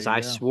 because There you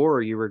I go.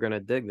 swore you were going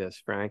to dig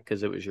this, Frank,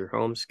 because it was your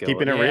home skill.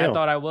 Keeping it Yeah, real. I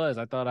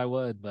thought I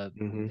would, but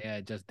Mhm. yeah,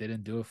 it just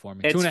didn't do it for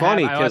me. It's 2.5,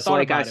 funny because, thought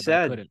like I about it, but I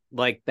said, couldn't.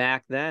 like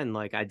back then,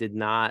 like I did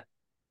not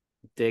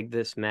dig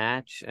this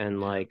match,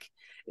 and like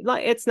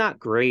it's not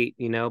great,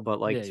 but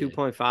like Yeah, yeah.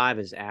 2.5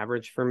 is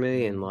average for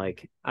me, and Mhm.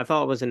 like I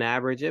thought it was an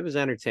average. It was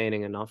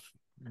entertaining enough.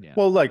 Yeah.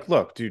 Well, like,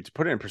 look, dude, to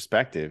put it in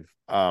perspective,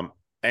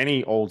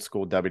 any old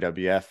school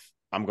WWF,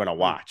 I'm gonna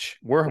watch.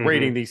 We're Mhm.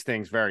 rating these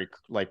things very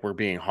like we're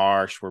being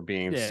harsh, we're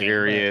being Yeah,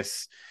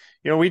 serious.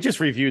 We just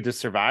reviewed the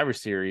Survivor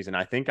Series, and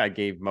I think I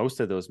gave most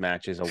of those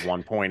matches a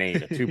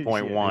 1.8, a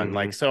 2.1. Yeah.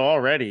 Like, so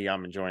already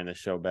I'm enjoying this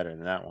show better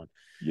than that one.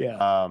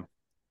 Yeah.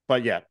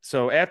 But yeah,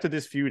 so after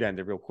this feud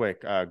ended, real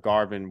quick,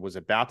 Garvin was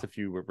about to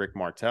feud with Rick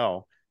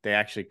Martel. They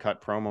actually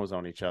cut promos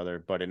on each other,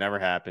 but it never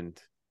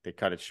happened. They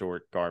cut it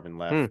short. Garvin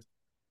left.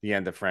 The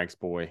end of Frank's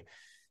boy.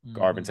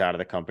 Garvin's out of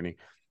the company.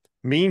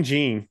 Mean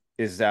Gene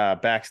is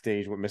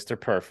backstage with Mr.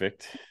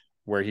 Perfect,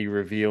 where he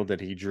revealed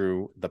that he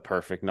drew the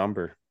perfect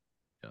number,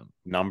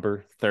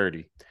 number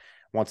 30.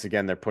 Once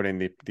again, they're putting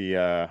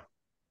the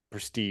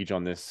prestige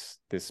on this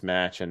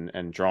match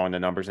and drawing the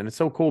numbers, and it's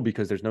so cool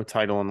because there's no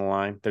title on the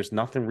line. There's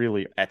nothing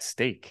really at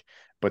stake,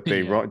 but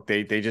they want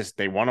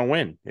to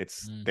win.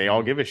 They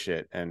all give a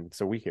shit, and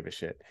so we give a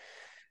shit.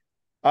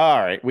 All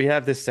right, we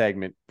have this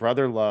segment,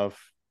 Brother Love.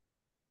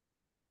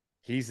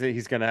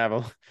 He's gonna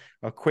have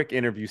a quick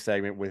interview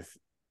segment with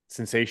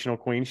Sensational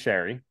Queen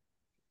Sherry.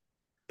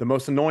 The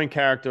most annoying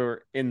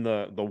character in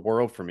the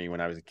world for me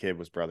when I was a kid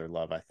was Brother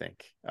Love, I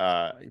think.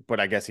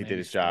 But I guess he did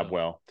his job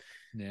well.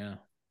 Yeah.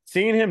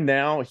 Seeing him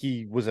now,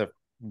 he was a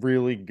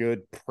really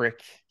good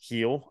prick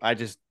heel. I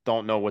just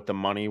don't know what the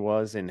money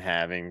was in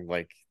having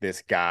like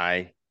this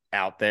guy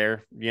out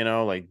there,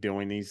 like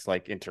doing these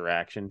like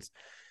interactions.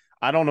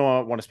 I don't know.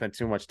 I want to spend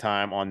too much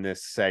time on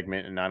this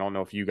segment, and I don't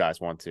know if you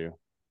guys want to,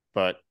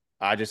 but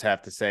I just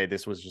have to say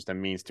this was just a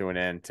means to an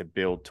end to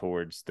build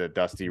towards the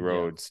Dusty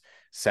Rhodes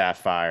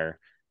Sapphire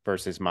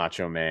versus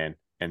Macho Man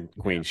and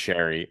Queen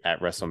Sherry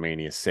at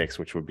WrestleMania 6,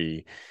 which would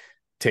be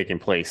taking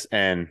place.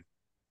 And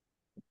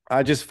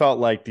I just felt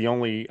like the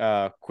only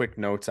quick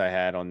notes I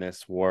had on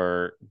this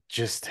were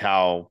just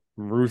how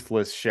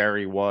ruthless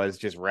Sherry was,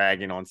 just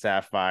ragging on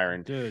Sapphire,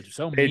 and dude,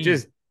 so it mean.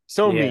 just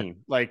mean,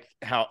 like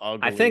how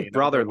ugly. I think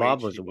Brother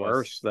Love was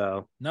worse,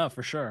 though. No,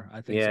 for sure.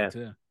 I think so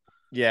too.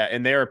 Yeah,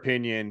 in their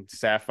opinion,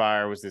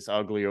 Sapphire was this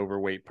ugly,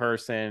 overweight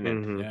person,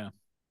 and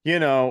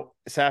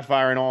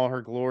Sapphire in all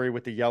her glory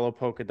with the yellow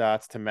polka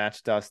dots to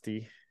match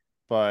Dusty,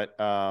 but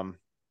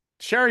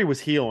Sherry was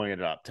healing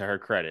it up, to her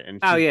credit, and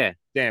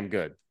damn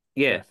good.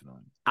 Yeah,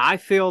 definitely. I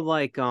feel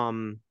like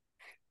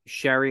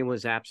Sherry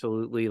was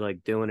absolutely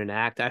like doing an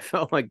act. I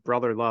felt like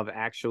Brother Love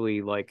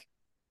actually like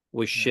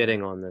was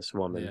shitting on this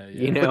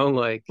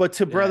woman. But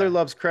to Brother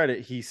Love's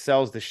credit, he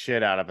sells the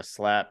shit out of a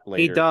slap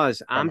later. He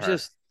does.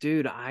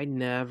 Dude, I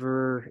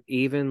never,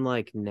 even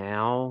like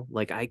now,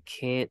 like I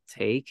can't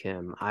take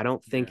him. I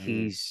don't think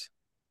he's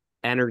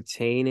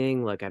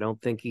entertaining. Like I don't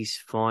think he's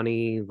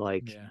funny.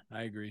 Like, yeah,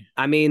 I agree.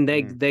 I mean,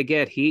 they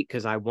get heat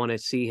because I want to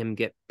see him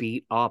get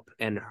beat up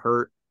and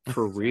hurt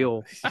for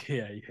real.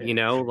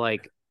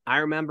 Like I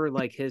remember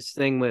like his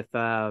thing with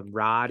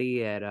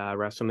Roddy at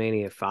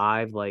WrestleMania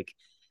 5. Like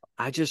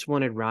I just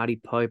wanted Roddy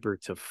Piper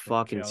to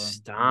fucking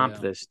stomp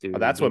this dude.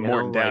 That's what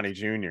Morton Downey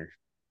Jr.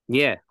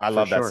 Yeah, I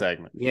love that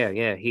segment.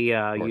 Yeah. He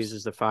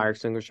uses the fire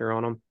extinguisher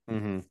on him.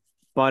 Mm-hmm.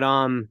 But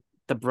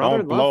the Brother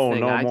Don't Love blow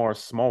thing, no more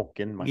smoke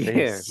in my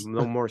face.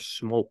 No more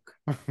smoke.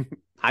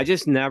 I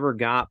just never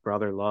got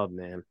Brother Love,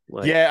 man.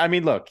 Like, I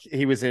mean, look,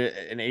 he was an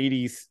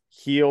 '80s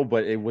heel,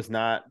 but it was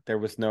not. There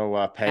was no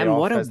payoff. And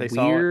what a as they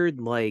weird,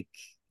 like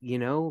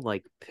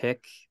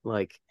pick.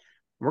 Like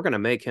we're gonna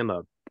make him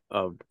a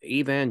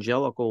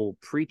evangelical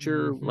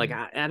preacher. Mm-hmm. Like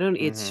I don't.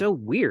 It's so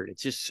weird.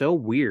 It's just so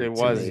weird. It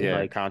was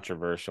like,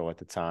 controversial at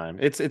the time.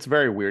 It's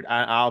very weird.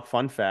 I'll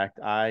fun fact.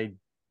 I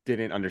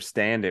didn't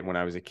understand it when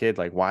I was a kid.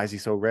 Like, why is he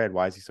so red?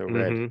 Why is he so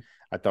red?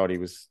 I thought he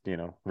was,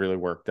 really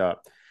worked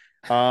up.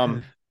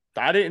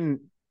 I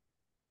didn't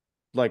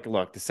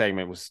look, the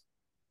segment was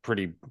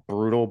pretty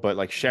brutal, but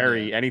like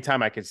Sherry,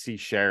 anytime I could see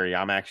Sherry,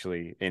 I'm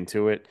actually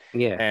into it.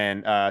 Yeah.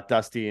 And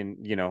Dusty and,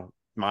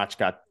 Mach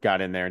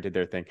got in there and did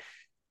their thing.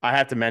 I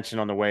have to mention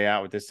on the way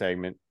out with this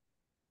segment,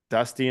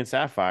 Dusty and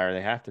Sapphire,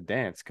 they have to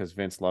dance because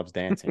Vince loves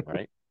dancing,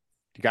 right?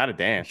 You got to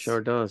dance. He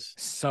sure does.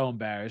 So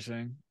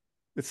embarrassing.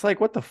 It's like,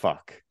 what the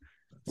fuck?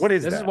 What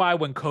is this? This is why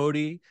when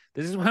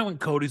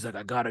Cody's like,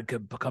 I gotta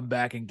come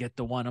back and get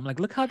the one. I'm like,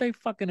 look how they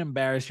fucking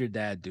embarrass your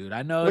dad, dude.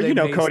 I know.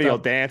 Well, Cody will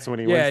dance when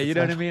he wins. Yeah, you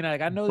know what I mean. Like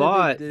I know.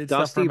 But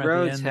Dusty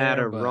Rhodes had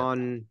a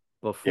run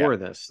before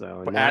this,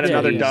 though. And Add that's what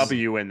another he's-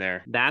 W in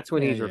there. That's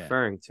what Yeah, he's yeah.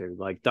 referring to.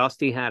 Like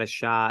Dusty had a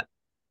shot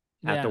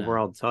at Yeah, the no.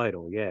 world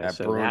title. Yeah. At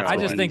So Bruno. that's I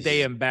what just think they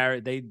he's-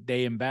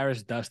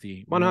 embarrassed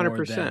Dusty 100%.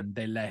 more than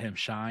they let him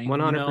shine.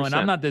 100%. And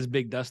I'm not this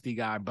big Dusty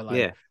guy, but like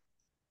yeah.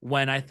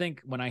 when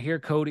I hear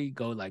Cody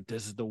go like,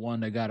 this is the one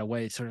that got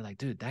away, it's sort of like,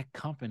 dude, that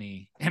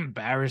company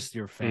embarrassed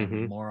your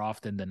family Mhm. more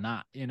often than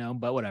not,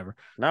 but whatever.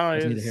 No,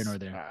 That's it's neither here nor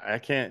there. I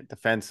can't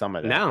defend some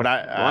of that. No, but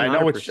I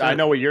know what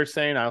 100%. you're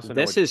saying. I also know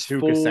This what is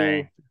Duke is full-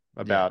 saying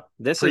about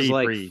This is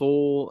like pre-Breed.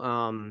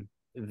 full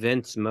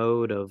Vince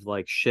mode of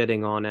like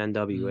shitting on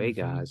NWA Mhm.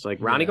 guys, like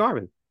Ronnie Yeah.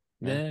 Garvin.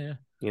 Yeah.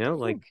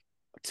 Like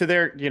to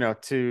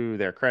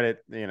their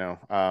credit,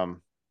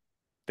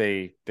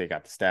 they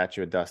got the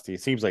statue of Dusty.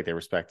 It seems like they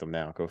respect him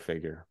now. Go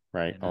figure,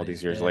 right? Yeah, All no, these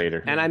he's years dead.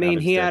 later. And I mean,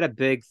 he had a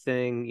big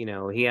thing,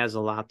 he has a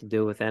lot to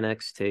do with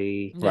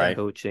NXT Right.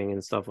 coaching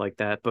and stuff like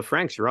that. But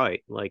Frank's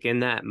right. Like in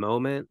that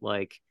moment,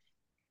 like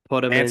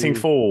put him Dancing in,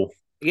 Fool.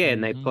 yeah,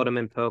 and they Mhm. put him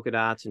in polka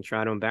dots and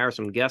try to embarrass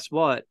him. Guess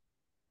what?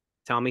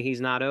 Tell me he's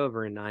not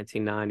over in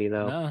 1990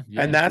 though. No,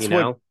 yeah. And that's You what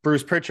know?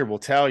 Bruce Pritchard will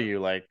tell you.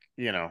 Like,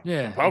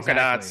 Yeah, polka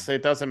dots, exactly.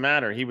 it doesn't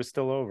matter. He was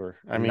still over.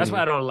 I mean, That's what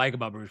I don't like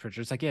about Bruce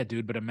Pritchard. It's like, yeah,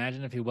 dude, but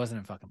imagine if he wasn't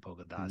in fucking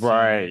polka dots.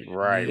 Right, And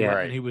right, Yeah.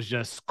 right. And he was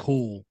just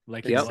cool,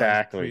 like he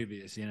Exactly. was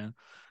previous, yeah,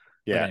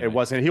 but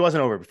anyway. he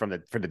wasn't over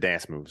for the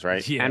dance moves,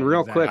 right? Yeah, And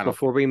real exactly. quick,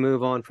 before we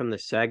move on from the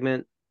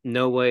segment,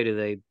 no way do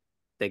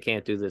they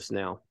can't do this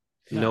now.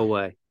 No No.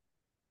 way.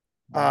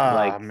 Ah,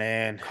 like,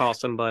 man. Call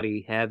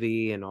somebody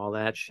heavy and all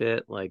that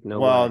shit. Like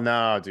no Well, way.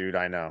 no, dude,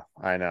 I know.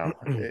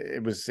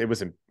 it was,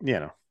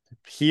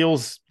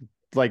 heels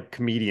like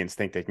comedians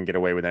think they can get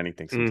away with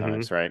anything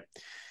sometimes, right?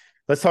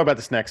 Let's talk about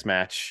this next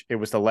match. It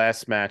was the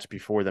last match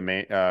before the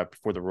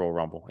Royal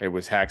Rumble. It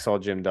was Hacksaw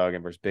Jim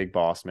Duggan versus Big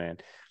Boss Man.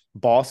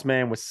 Boss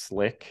Man was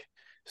slick,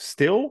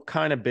 still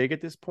kind of big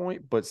at this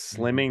point, but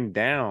slimming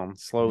down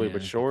slowly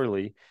but Yeah.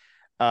 surely.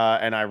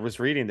 And I was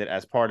reading that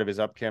as part of his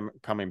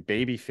upcoming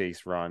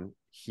babyface run,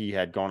 he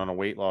had gone on a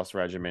weight loss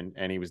regimen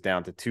and he was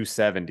down to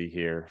 270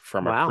 here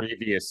from Wow. a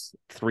previous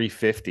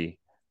 350.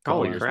 couple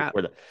Holy years crap.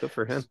 before that. Good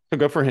for him. So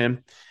good for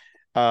him.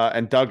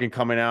 And Duggan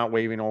coming out,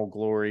 waving Old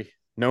Glory.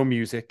 No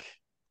music.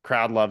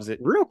 Crowd loves it.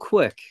 Real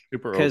quick,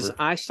 Super because over.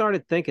 I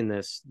started thinking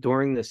this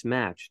during this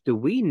match. Do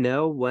we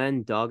know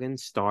when Duggan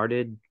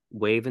started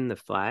waving the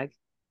flag?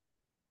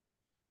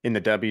 In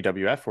the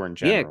WWF or in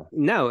general? Yeah,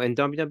 no, in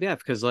WWF,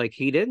 because like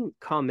he didn't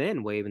come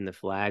in waving the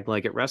flag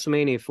like at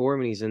WrestleMania 4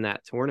 when he's in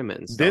that tournament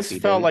and stuff. This he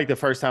felt didn't. like the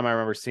first time I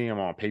remember seeing him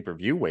on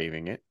pay-per-view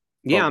waving it.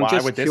 Yeah, But I'm why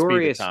just would this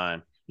curious. be the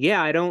time?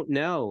 Yeah, I don't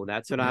know.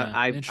 That's what Yeah,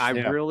 I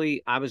interesting.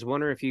 really I was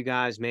wondering if you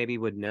guys maybe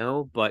would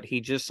know, but he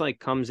just like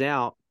comes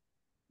out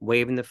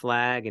waving the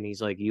flag and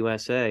he's like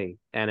USA,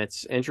 and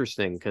it's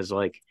interesting because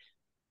like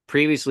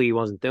previously he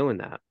wasn't doing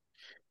that.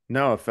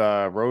 No, if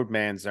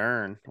Roadman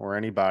Zern or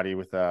anybody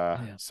with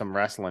some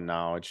wrestling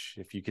knowledge,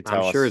 if you could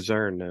tell I'm sure us.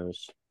 Zern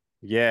knows.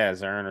 Yeah,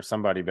 Zern or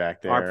somebody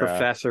back there. Our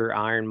professor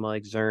Iron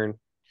Mike Zern.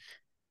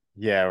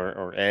 Yeah,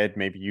 or Ed,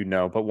 maybe you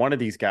know. But one of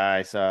these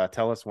guys,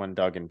 tell us when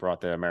Duggan brought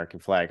the American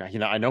flag.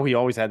 I know he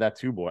always had that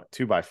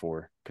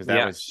 2x4 because that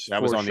Yes,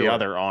 was for on the sure.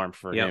 other arm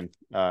for Yep. him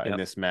in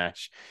this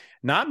match.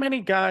 Not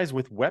many guys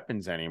with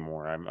weapons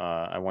anymore.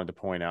 I wanted to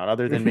point out,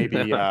 other than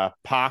maybe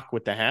Pac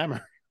with the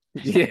hammer.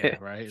 Yeah.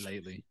 Right.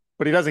 Lately.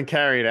 But he doesn't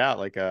carry it out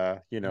like Nah.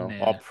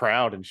 all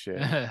proud and shit.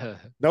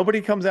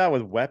 Nobody comes out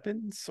with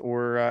weapons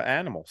or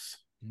animals.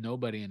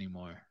 Nobody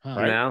anymore. Huh.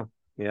 Right. Now.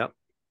 Yep.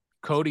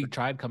 Cody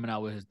tried coming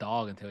out with his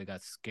dog until he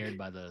got scared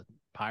by the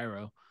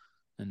pyro,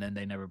 and then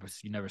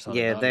you never saw.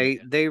 Yeah, the dog they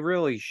again. they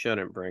really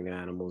shouldn't bring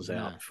animals No,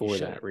 out you for that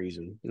shouldn't.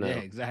 reason. No, Yeah,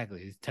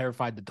 exactly. He's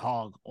terrified the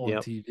dog on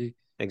Yep. TV.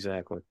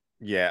 exactly.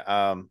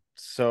 Yeah.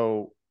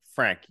 So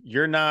Frank,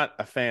 you're not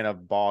a fan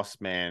of Boss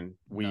Man.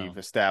 We've No.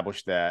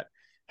 established that.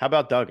 How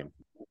about Duggan?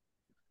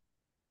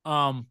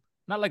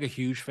 Not like a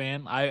huge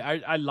fan.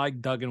 I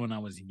liked Duggan when I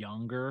was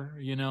younger.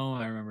 I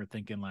remember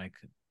thinking like,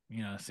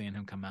 seeing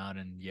him come out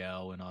and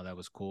yell and all that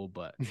was cool,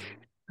 but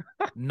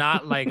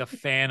not like a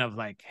fan of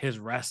like his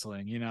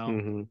wrestling.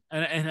 Mhm.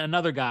 And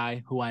another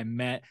guy who I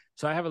met.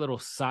 So I have a little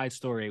side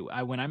story.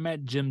 When I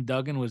met Jim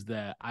Duggan it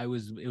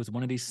was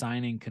one of these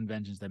signing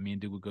conventions that me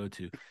and Duke would go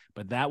to.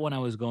 But that one I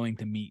was going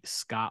to meet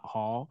Scott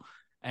Hall,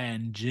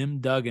 and Jim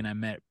Duggan I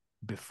met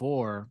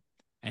before,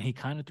 and he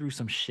kind of threw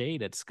some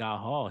shade at Scott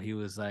Hall. He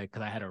was like,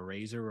 because I had a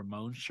Razor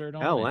Ramon shirt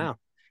on. Oh and- wow.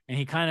 And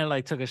he kind of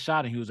like took a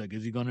shot and he was like,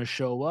 is he going to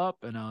show up?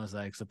 And I was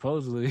like,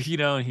 supposedly,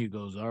 and he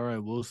goes, all right,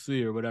 we'll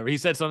see or whatever. He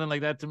said something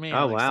like that to me. Oh,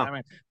 I'm like, wow.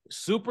 "Simon,"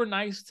 super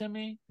nice to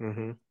me.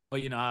 Mm-hmm.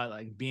 But, I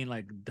like being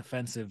like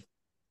defensive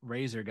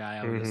Razor guy.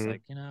 I was just Mhm.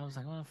 like, I was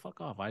like, well, fuck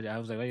off. I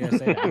was like, what you gotta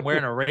say that? I'm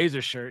wearing a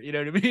Razor shirt. You know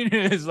what I mean?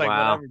 It's like,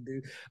 Wow. whatever,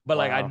 dude. But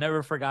like, I Wow.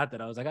 never forgot that.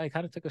 I was like, I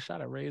kind of took a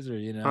shot at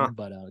Razor, Huh.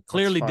 but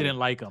clearly funny. didn't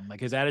like him. Like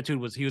his attitude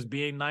was, he was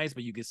being nice,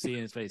 but you could see in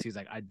his face, he's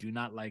like, I do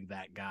not like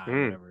that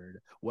guy,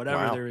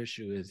 whatever Wow. their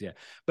issue is. Yeah.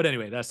 But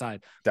anyway, that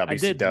side.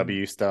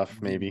 WCW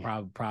stuff, maybe.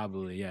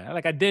 Probably, yeah.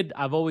 Like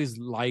I've always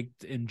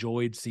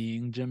enjoyed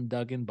seeing Jim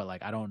Duggan, but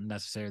like I don't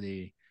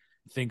necessarily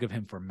think of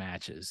him for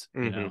matches.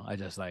 You know, I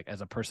just like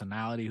as a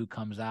personality who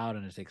comes out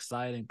and it's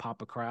exciting,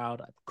 pop a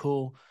crowd,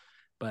 cool.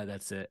 But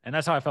that's it. And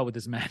that's how I felt with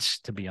this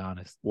match, to be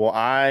honest. Well,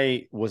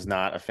 I was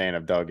not a fan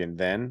of Duggan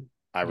then.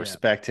 I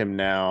respect him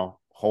now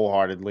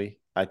wholeheartedly.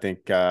 I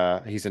think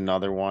he's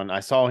another one.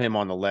 I saw him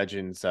on the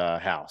Legends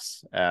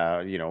house,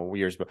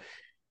 years ago.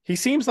 He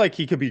seems like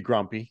he could be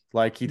grumpy.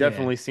 Like he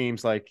definitely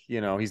seems like,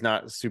 he's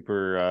not a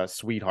super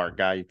sweetheart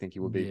guy you think he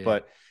would be,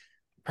 but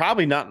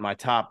probably not in my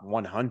top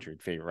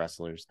 100 favorite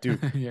wrestlers. Duke,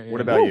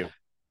 what about you?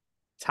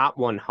 Top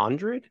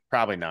 100?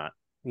 Probably not.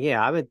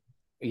 Yeah, I would.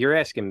 You're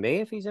asking me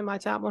if he's in my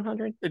top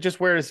 100?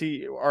 Just where does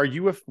he? Were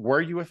you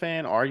a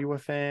fan? Are you a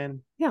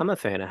fan? Yeah, I'm a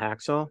fan of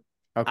Hacksaw.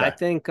 Okay. I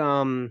think,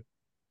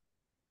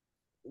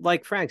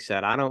 like Frank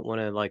said, I don't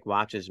want to like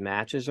watch his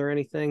matches or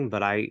anything,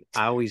 but I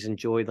always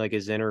enjoyed like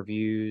his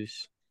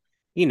interviews.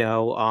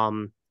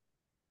 One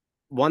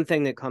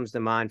thing that comes to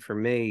mind for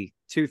me,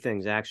 two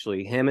things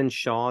actually. Him and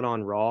Shawn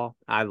on Raw.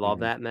 I love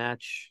that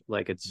match.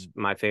 Like it's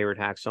my favorite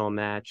Hacksaw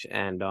match.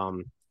 And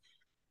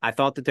I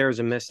thought that there was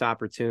a missed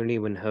opportunity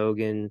when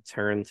Hogan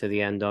turned to the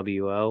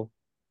NWO.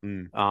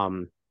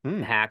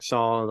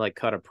 Hacksaw like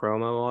cut a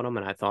promo on him,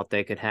 and I thought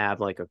they could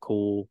have like a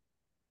cool,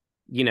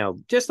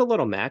 just a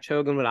little match.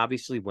 Hogan would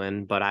obviously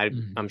win, but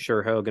I'm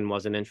sure Hogan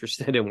wasn't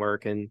interested in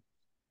working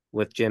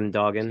with Jim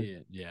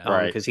Duggan.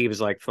 Right. Because he was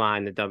like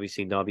flying the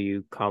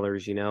WCW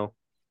colors,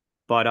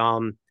 But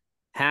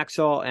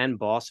Hacksaw and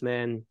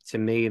Bossman, to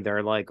me,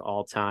 they're like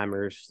all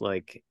timers.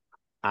 Like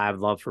I have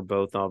love for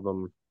both of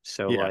them.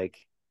 So like,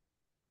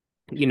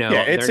 they're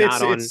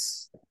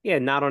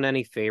not on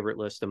any favorite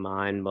list of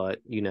mine, but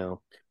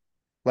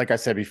like I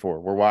said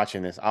before, we're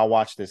watching this. I'll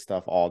watch this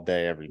stuff all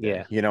day, every day.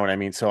 Yeah. You know what I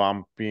mean? So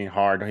I'm being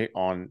hard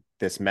on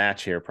this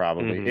match here,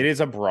 probably. It is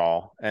a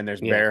brawl, and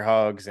there's bear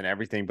hugs and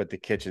everything but the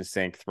kitchen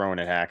sink thrown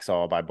at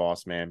Hacksaw by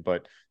Bossman.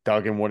 But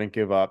Duggan wouldn't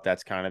give up.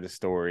 That's kind of the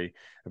story.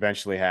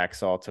 Eventually,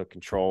 Hacksaw took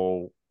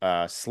control.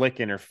 Slick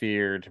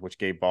interfered, which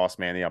gave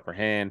Bossman the upper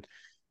hand.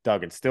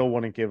 Duggan still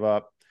wouldn't give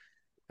up.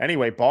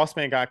 Anyway,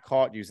 Bossman got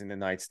caught using the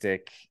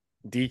nightstick,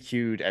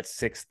 DQ'd at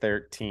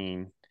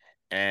 6:13,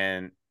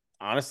 and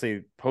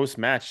honestly,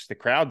 post-match, the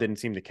crowd didn't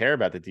seem to care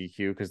about the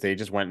DQ because they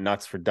just went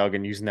nuts for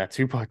Duggan using that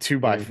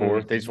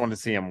 2x4. They just wanted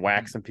to see him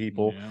whack some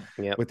people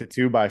with the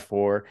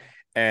 2x4.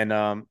 And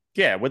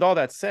with all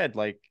that said,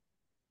 like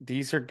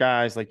these are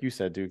guys, like you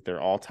said, Duke,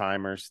 they're all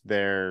timers.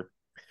 They're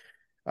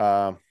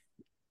classic.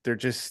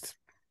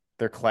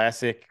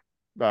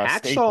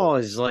 Hacksaw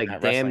is like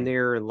damn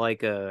near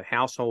like a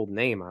household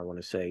name, I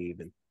want to say,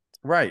 even.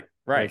 Right.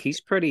 Like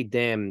he's pretty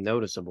damn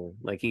noticeable.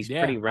 Like he's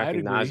pretty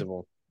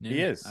recognizable. He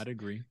is. I'd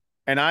agree.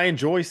 And I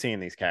enjoy seeing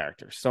these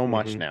characters so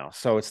much now.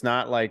 So it's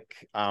not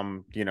like,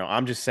 I'm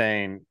just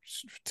saying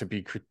to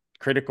be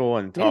critical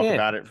and talk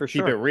about it,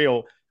 keep it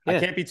real. I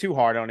can't be too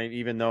hard on it,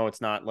 even though it's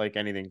not like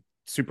anything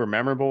super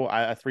memorable.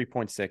 A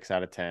 3.6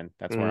 out of 10.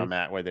 That's where I'm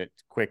at with it.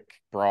 Quick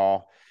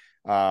brawl.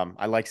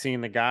 I like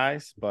seeing the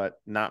guys, but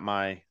not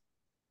my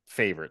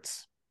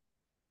favorites.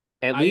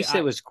 At least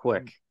it was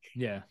quick.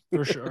 Yeah,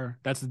 for sure.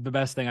 That's the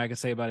best thing I could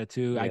say about it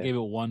too. I gave it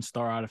 1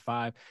 star out of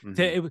 5.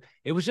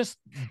 It was just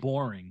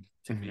boring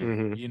to me,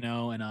 and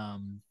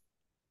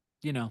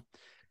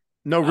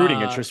no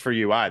rooting interest for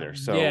you either.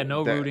 So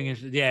rooting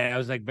interest. Yeah, I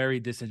was like very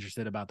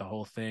disinterested about the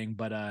whole thing,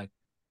 but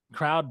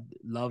crowd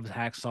loves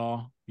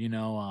Hacksaw,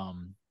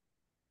 and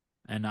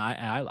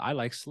I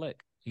like Slick,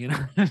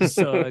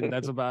 so like,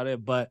 that's about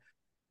it. But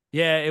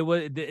yeah,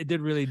 it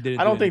did.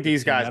 I don't think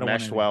these guys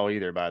meshed well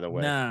either, by the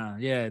way. Nah,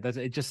 yeah,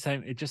 it just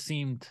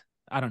seemed,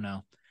 I don't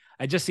know.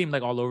 It just seemed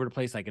like all over the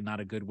place, like in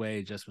not a good way.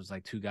 It just was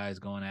like two guys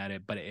going at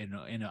it, but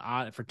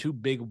for two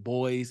big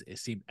boys, it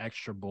seemed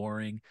extra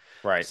boring.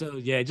 Right. So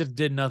yeah, it just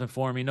did nothing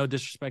for me. No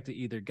disrespect to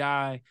either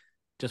guy.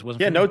 Just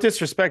wasn't. Yeah, no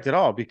disrespect at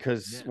all.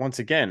 Because once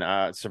again,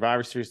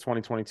 Survivor Series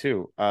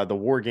 2022, the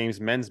War Games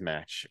men's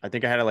match. I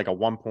think I had it like a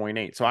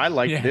 1.8. So I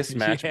like this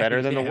match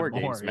better than the War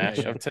Games match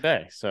of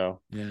today.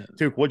 So,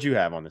 Duke, what'd you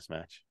have on this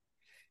match?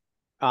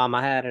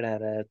 I had it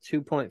at a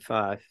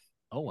 2.5.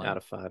 Oh, wow. Out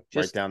of 5.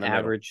 Just right down the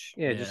average.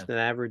 Yeah, just an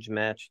average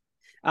match.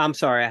 I'm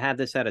sorry, I had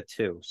this at a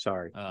 2.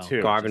 Sorry.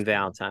 2. Garvin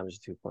Valentine was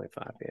 2.5.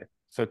 Yeah.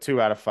 So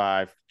 2 out of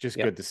 5. Just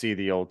good to see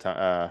the old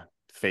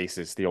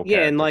faces, the old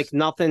characters. And like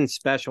nothing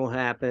special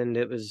happened.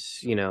 It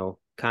was,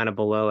 kind of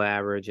below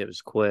average. It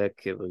was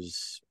quick. It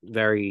was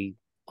very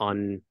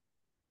unmemorable.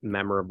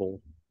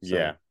 So.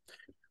 Yeah.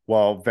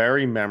 Well,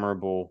 very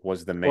memorable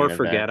was the main event.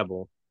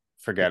 Forgettable.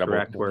 Forgettable.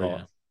 Correct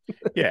word.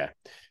 Yeah.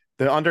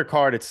 The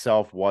undercard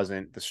itself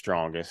wasn't the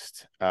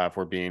strongest, if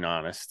we're being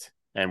honest,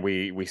 and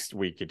we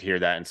could hear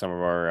that in some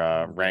of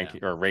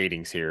our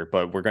ratings here.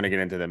 But we're going to get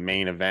into the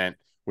main event,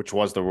 which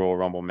was the Royal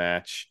Rumble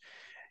match.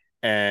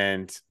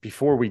 And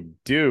before we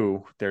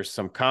do, there's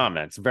some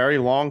comments, very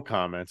long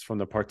comments from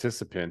the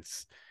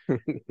participants. I'm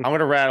going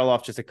to rattle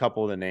off just a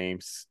couple of the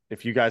names.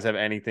 If you guys have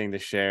anything to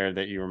share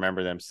that you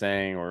remember them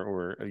saying,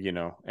 or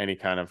any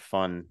kind of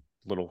fun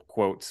little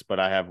quotes, but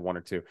I have 1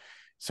 or 2.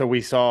 So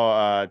we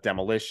saw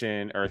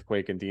Demolition,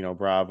 Earthquake, and Dino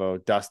Bravo.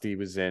 Dusty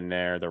was in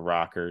there, the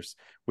Rockers.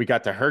 We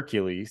got to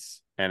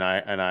Hercules, and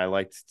I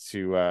liked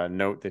to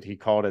note that he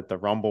called it the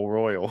Rumble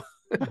Royal.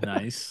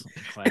 Nice.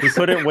 He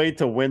couldn't wait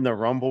to win the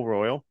Rumble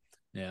Royal.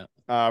 Yeah.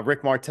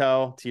 Rick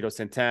Martel, Tito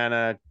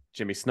Santana,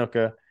 Jimmy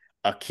Snuka,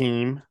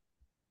 Akeem,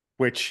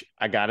 which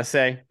I gotta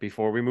say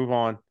before we move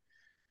on,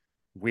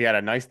 we had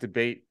a nice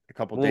debate a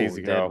couple days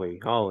ago. Deadly.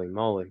 Holy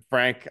moly.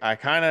 Frank, I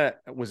kind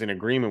of was in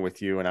agreement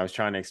with you, and I was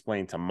trying to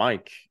explain to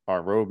Mike, our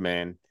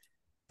roadman,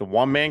 the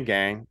one-man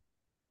gang,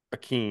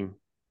 Akeem,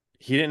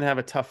 he didn't have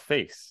a tough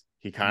face.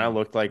 He kind of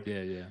looked like...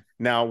 Yeah.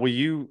 Now, will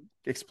you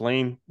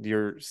explain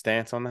your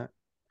stance on that?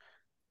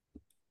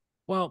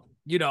 Well,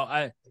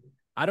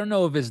 I don't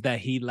know if it's that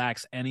he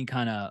lacks any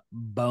kind of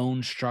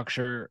bone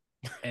structure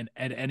and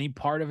at any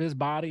part of his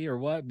body or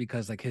what,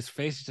 because like his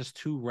face is just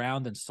too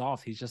round and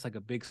soft. He's just like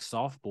a big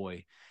soft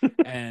boy.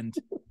 And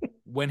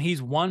when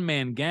he's one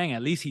man gang,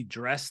 at least he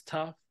dressed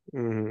tough.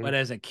 Mm-hmm. But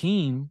as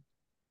Akeem,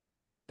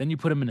 then you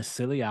put him in a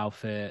silly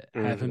outfit,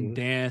 have him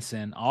dance,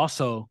 and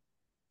also,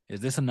 is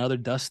this another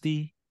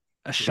Dusty?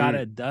 A shot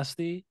at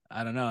Dusty?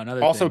 I don't know.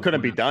 Another also thing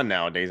couldn't be done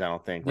nowadays, I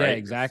don't think. Yeah, right?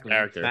 exactly.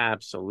 Character.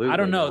 Absolutely. I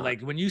don't know. not.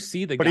 Like when you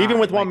see the But guy, even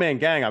with like, one man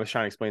gang, I was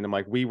trying to explain to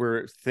Mike, we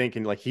were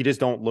thinking like he just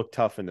don't look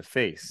tough in the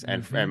face,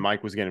 and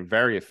Mike was getting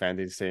very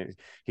offended, saying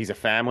he's a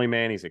family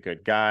man, he's a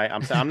good guy.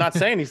 I'm not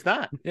saying he's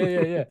not.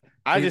 Yeah.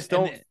 I just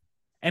don't.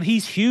 And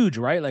he's huge,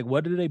 right? Like,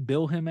 what did they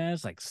bill him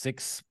as? Like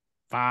 6'5",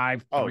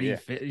 Oh, 3, yeah.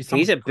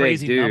 He's a big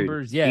crazy dude.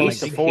 numbers. Yeah,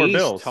 he's, like the four he's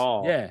bills.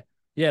 tall.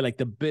 yeah, like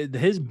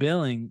his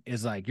billing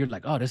is like you're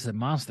like, oh, this is a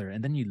monster,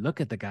 and then you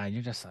look at the guy and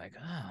you're just like,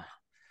 ah,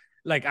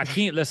 like I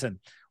can't listen.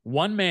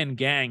 One man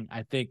gang,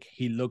 I think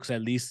he looks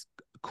at least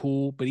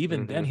cool, but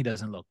even then he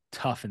doesn't look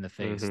tough in the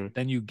face.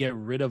 Then you get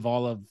rid of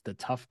all of the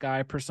tough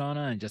guy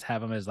persona and just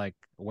have him as like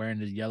wearing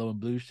the yellow and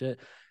blue shit.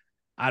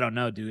 I don't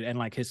know, dude. And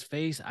like his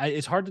face,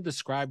 it's hard to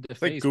describe the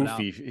face.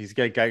 Goofy. He's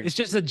got guy. It's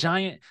just a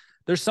giant.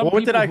 There's some. Well,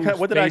 what did I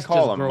face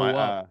call just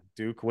him,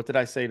 Duke? What did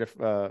I say to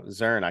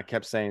Zern? I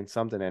kept saying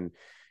something, and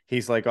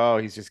he's like, "Oh,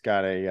 he's just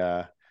got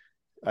a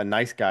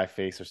nice guy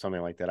face or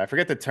something like that." I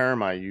forget the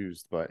term I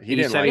used, but he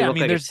didn't said like. he I looked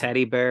mean, like a there's-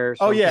 teddy bear. Or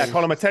Oh yeah, I something.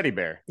 called him a teddy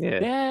bear.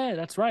 Yeah,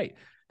 that's right.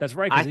 That's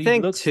right. 'cause I he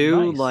think looks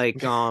too, nice.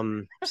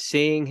 like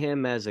seeing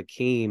him as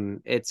Akeem,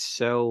 it's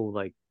so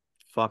like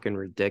fucking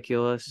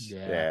ridiculous.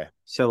 Yeah.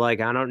 So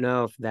like I don't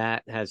know if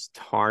that has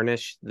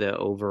tarnished the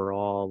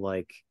overall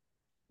like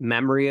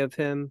memory of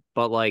him,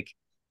 but like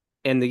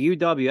in the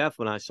UWF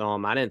when I saw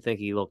him, I didn't think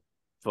he looked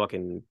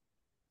fucking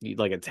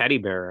like a teddy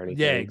bear or anything.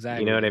 Yeah,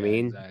 exactly. You know what I Yeah,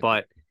 mean? exactly.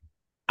 But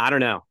I don't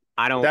know.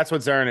 I don't. That's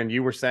what Zern and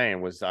you were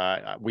saying was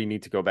we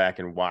need to go back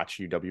and watch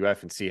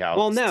UWF and see how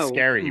well, no.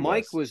 scary he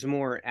Mike was. was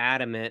more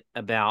adamant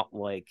about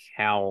like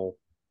how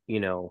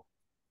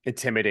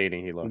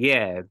Intimidating he looked.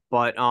 Yeah,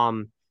 but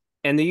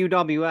in the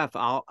UWF,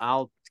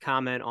 I'll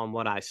comment on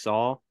what I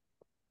saw.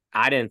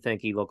 I didn't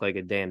think he looked like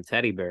a damn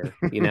teddy bear,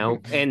 In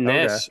Okay.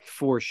 this,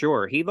 for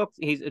sure.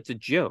 It's a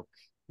joke.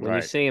 When you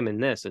Right. see him in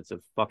this, it's a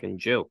fucking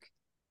joke.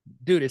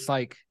 Dude, it's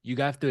like you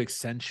have to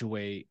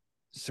accentuate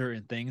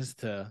certain things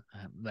to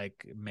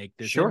like make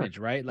this Sure. image,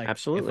 right? Like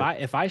Absolutely.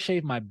 if I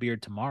shave my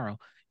beard tomorrow,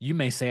 you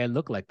may say I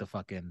look like the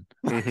fucking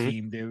Mhm.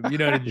 team dude, the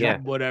Yeah.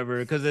 jump, whatever.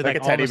 Because Like like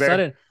a all teddy of a bear.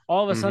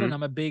 sudden, Mhm.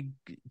 I'm a big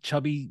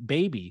chubby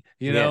baby,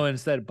 Yeah.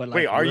 instead. But like,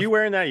 Wait, are you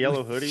wearing that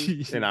yellow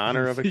hoodie in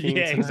honor of Akeem?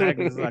 Yeah,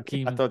 exactly. This is I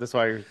Akeem. thought that's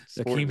why you're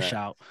sporting Akeem that.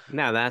 shout.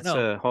 No, that's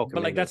No, a Hulk.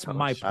 But like that's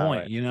my point, All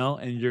right.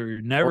 And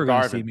you're never Or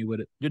gonna see Garvin. me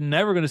with it. You're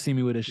never gonna see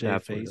me with a shaved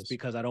That's what it face is.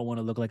 because I don't want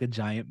to look like a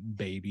giant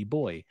baby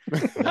boy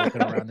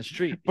walking around the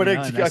street. But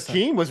and that's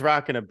Akeem was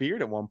rocking a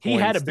beard at one point. he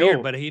had a Still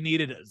beard, but he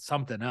needed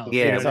something else.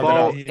 Yeah, something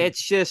well, else.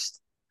 it's just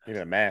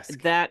needed a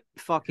mask. that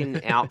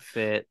fucking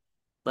outfit.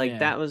 Like Yeah.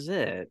 that was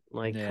it.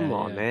 Like, Yeah, come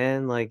on, yeah.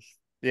 man. Like,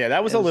 Yeah,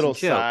 that was It a was a little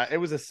joke. side. It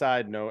was a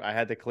side note. I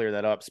had to clear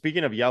that up.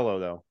 Speaking of yellow,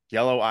 though,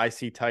 yellow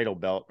IC title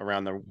belt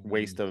around the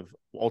waist of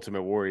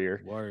Ultimate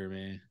Warrior. Warrior,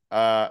 man.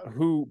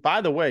 Who, by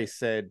the way,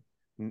 said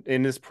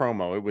in this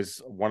promo, it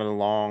was one of the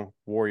long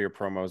Warrior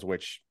promos,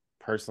 which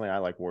personally I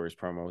like Warriors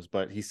promos,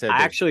 but he said I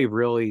that- actually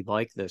really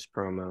like this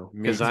promo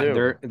Me because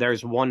too.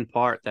 there's one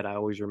part that I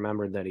always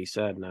remembered that he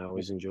said, and I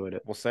always enjoyed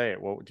it. we'll say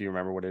it. What do you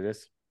remember what it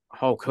is?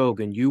 Hulk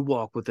Hogan, you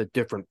walk with a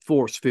different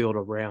force field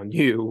around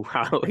you.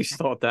 I always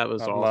thought that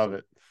was I awesome. love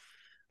it.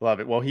 Love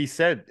it. Well, he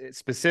said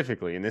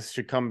specifically, and this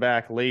should come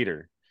back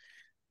later,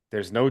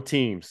 there's no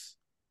teams,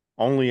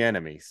 only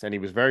enemies. And he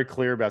was very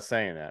clear about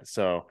saying that.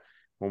 So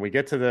when we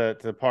get to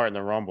the part in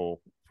the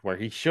Rumble where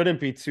he shouldn't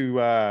be too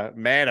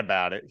mad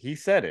about it, he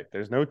said it.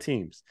 There's no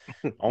teams,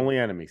 only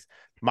enemies.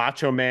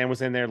 Macho Man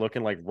was in there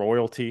looking like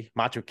royalty.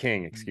 Macho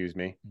King, excuse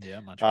me. Yeah,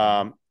 much.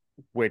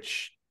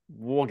 Which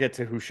we'll get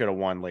to who should have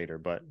won later,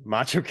 but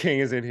Macho King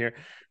is in here.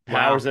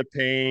 Powers of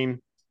Pain,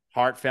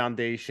 Heart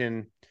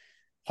Foundation,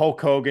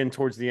 Hulk Hogan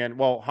towards the end.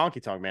 Well,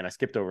 Honky Tonk Man, I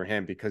skipped over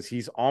him because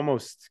he's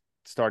almost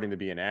starting to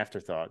be an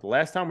afterthought. The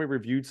last time we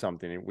reviewed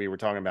something, we were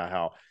talking about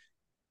how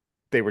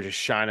they were just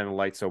shining the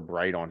light so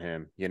bright on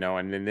him,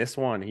 and in this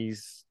one,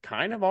 he's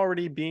kind of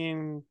already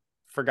being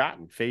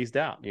forgotten, phased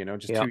out,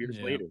 just 2 years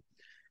Yeah. later.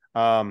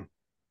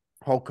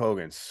 Hulk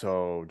Hogan's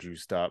so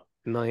juiced up.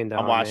 $1 million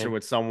I'm watching man.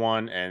 with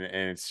someone and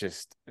it's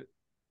just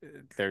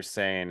they're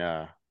saying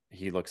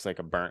he looks like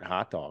a burnt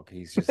hot dog.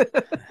 He's just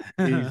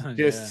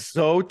Yeah,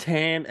 so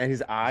tan and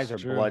his eyes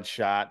it's are true.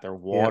 bloodshot. They're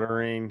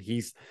watering.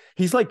 He's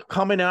like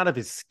coming out of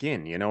his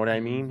skin. You know what I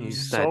mean? Mhm. He's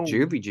It's so that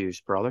juvie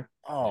juice, brother.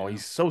 oh, Yeah.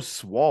 he's so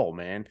swole,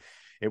 man.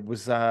 It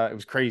was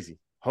crazy.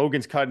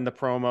 Hogan's cutting the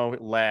promo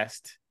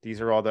last. These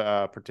are all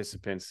the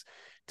participants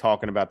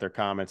talking about their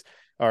comments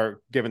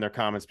or giving their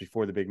comments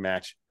before the big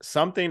match.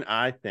 Something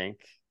I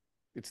think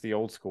it's the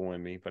old school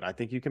in me, but I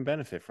think you can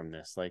benefit from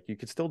this. Like you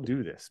could still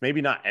do this.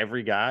 Maybe not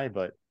every guy,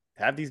 but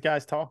have these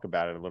guys talk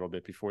about it a little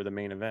bit before the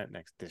main event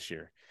this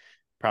year.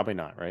 Probably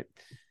not, right?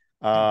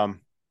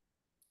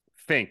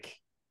 Fink,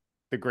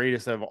 the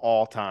greatest of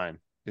all time,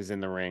 is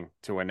in the ring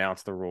to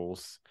announce the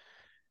rules.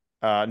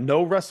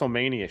 No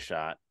WrestleMania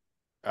shot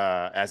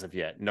as of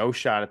yet. No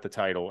shot at the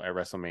title at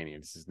WrestleMania.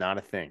 This is not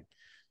a thing.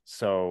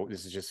 So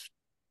this is just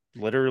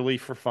literally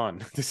for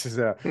fun. This is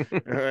the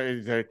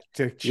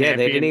Yeah,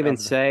 they didn't even of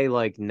say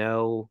like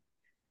no.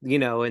 In the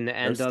No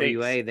NWA,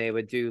 stakes. they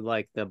would do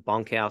like the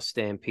bunkhouse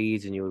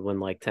stampedes, and you would win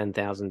like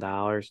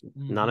 $10,000.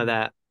 None of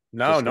that.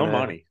 no Just gonna-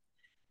 money.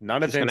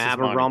 None of Just gonna Vince's have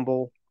a money.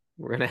 rumble.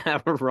 We're gonna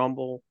have a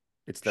rumble.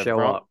 It's the Show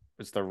up.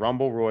 It's the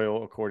Rumble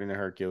Royal, according to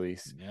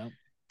Hercules. Yep.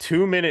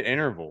 2-minute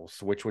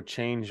intervals, which would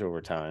change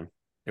over time.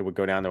 It would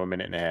go down to a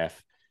minute and a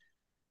half.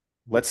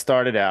 Let's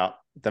start it out.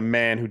 The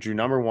man who drew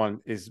number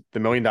one is the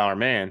 $1 Million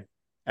Man,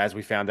 as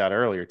we found out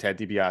earlier, Ted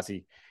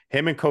DiBiase.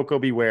 Him and Coco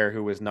Beware,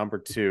 who was number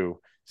 2,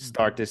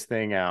 start this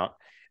thing out.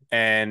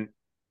 And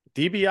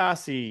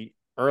DiBiase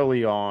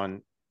early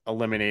on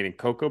eliminating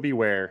Coco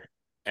Beware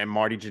and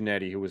Marty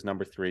Jannetty, who was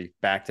number 3,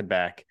 back to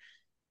back.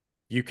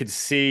 You could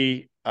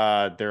see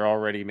they're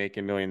already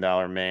making $1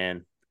 Million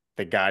Man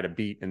the guy to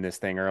beat in this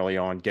thing early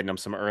on, getting them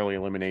some early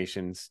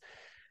eliminations.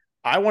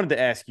 I wanted to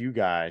ask you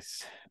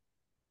guys,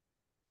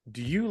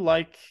 do you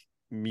like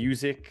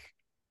music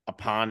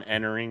upon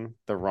entering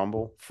the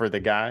Rumble for the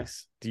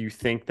guys? Do you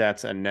think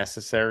that's a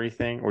necessary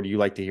thing, or do you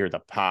like to hear the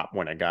pop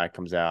when a guy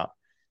comes out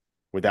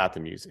without the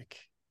music?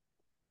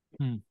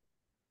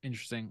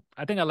 Interesting.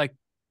 I think I like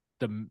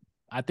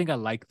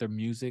their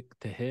music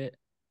to hit.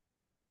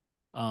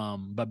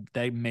 But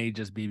that may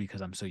just be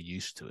because I'm so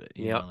used to it.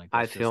 Yeah, Like,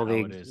 I that's just feel how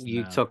it is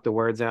you now. took the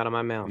words out of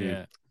my mouth.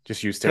 Yeah.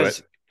 Just used to it.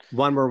 Because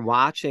when we're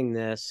watching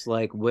this,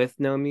 like with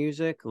no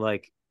music,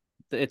 like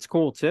it's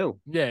cool too.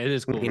 Yeah, it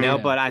is cool.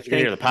 Mhm. But I You can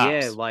hear think the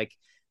pops. like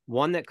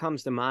one that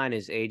comes to mind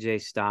is AJ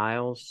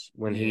Styles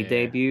when he Yeah.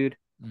 debuted.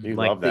 You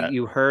Like love that.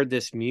 you heard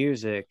this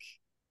music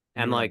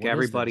and You're like "What is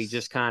everybody this?"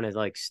 just kind of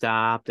like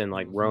stopped and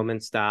like Mhm. Roman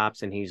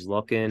stops and he's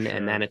looking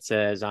and then Sure. it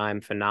says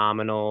I'm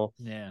phenomenal.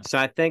 Yeah. So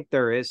I think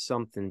there is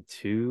something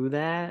to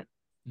that.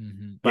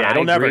 Mm-hmm. But Yeah,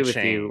 it'll I never agree with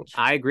you. change.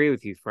 I agree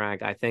with you,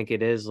 Frank. I think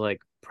it is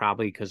like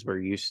probably because we're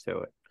used to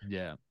it.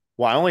 Yeah.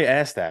 Well, I only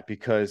asked that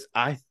because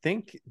I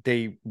think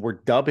they were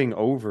dubbing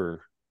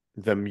over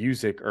the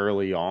music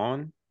early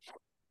on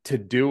to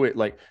do it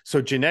like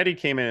so. Jannetty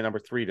came in at number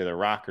 3 to the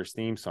Rockers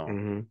theme song.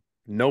 Mhm.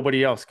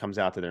 Nobody else comes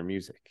out to their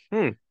music.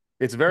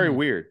 It's very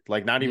weird.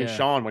 Like not even Yeah.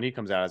 Sean when he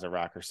comes out as a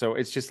rocker. So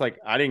it's just like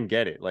I didn't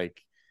get it.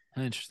 Like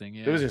Interesting.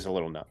 Yeah. it was just a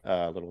little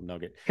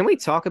nugget. Can we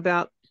talk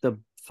about the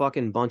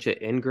fucking bunch of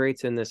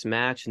ingrates in this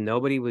match?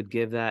 Nobody would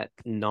give that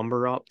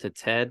number up to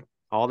Ted,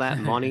 all that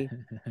money,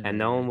 and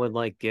no one would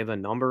like give a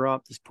number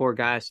up. This poor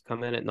guy's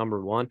come in at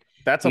number 1.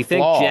 That's Do a you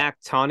think flaw.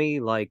 Jack Tunney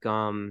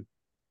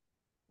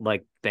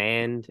like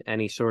banned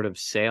any sort of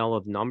sale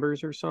of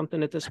numbers or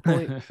something at this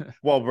point?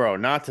 Well, bro,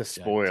 not to Jack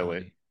spoil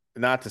it,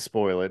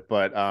 Tunney.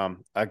 but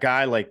a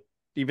guy like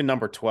even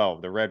number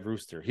 12, the Red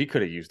Rooster, he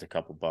could have used a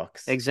couple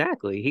bucks.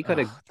 Exactly. He could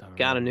have Ugh, the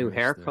got a Red new Rooster.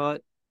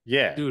 haircut.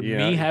 Yeah, Dude, you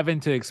me know. having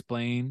to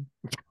explain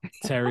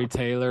Terry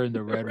Taylor and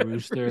the Red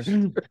Rooster,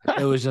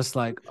 it was just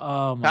like,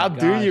 oh my How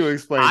gosh. do you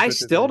explain? I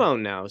such a still thing?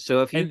 don't know.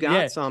 So if you And, got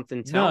yeah,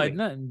 something, tell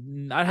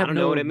me. I have don't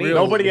no know what it means.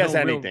 real- Nobody has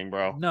no real- anything,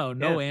 bro.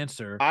 No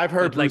answer. I've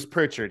heard But, like, Bruce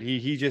Pritchard.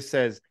 He just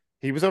says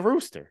he was a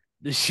rooster.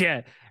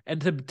 yeah, and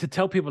to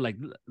tell people like,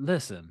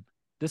 listen,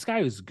 this guy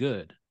is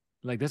good.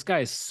 Like this guy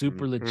is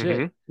super legit.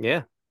 Mhm.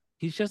 Yeah.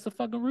 He's just a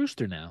fucking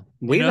rooster now.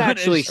 You We've know? And it's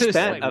actually just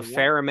spent like, a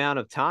fair amount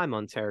of time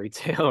on Terry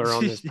Taylor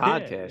on this Yeah,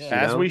 podcast. yeah. you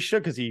As know? we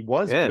should, because he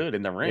was Yeah. good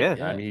in the ring. Yeah.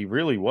 I mean, he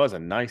really was a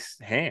nice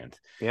hand.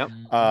 Yep.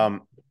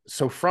 Mhm.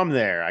 So from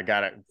there, I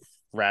gotta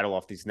rattle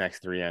off these next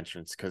 3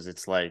 entrants because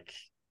it's like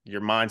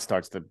your mind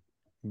starts to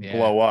Yeah.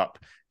 blow up.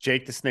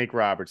 Jake the Snake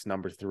Roberts,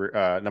 number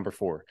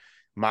 4.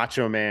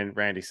 Macho Man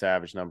Randy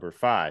Savage, number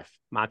 5.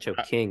 Macho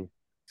King.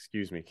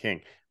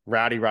 King.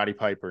 Rowdy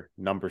Piper,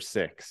 number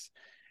 6.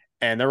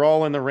 And they're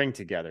all in the ring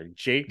together.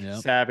 Jake, Yep.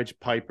 Savage,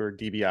 Piper,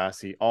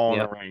 DiBiase, all in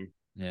Yep. the ring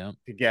Yeah.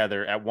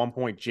 together. At one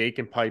point, Jake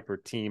and Piper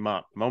team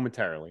up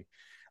momentarily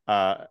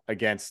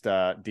against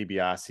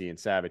DiBiase and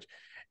Savage.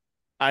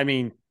 I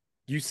mean,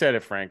 you said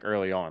it, Frank,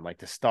 early on, like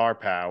the star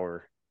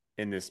power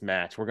in this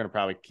match. We're going to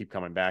probably keep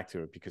coming back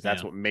to it because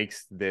that's Yeah. what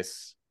makes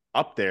this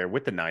up there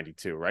with the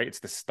 92, right? It's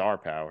the star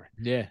power.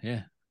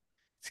 Yeah.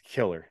 It's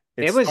killer.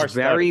 It was star-studded.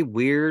 very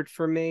weird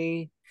for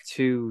me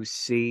to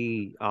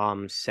see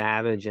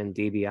Savage and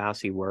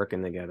DiBiase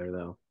working together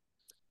though.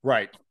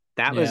 Right.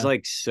 That was Yeah.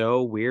 like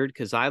so weird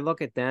because I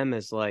look at them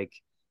as like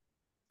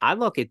I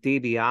look at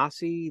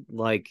DiBiase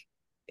like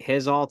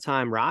his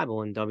all-time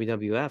rival in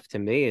WWF to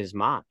me is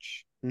Mach.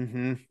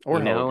 Mm-hmm. Or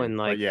You know, Hogan, and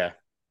but like yeah.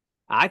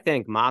 I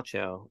think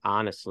Macho,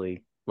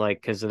 honestly,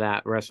 like because of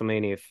that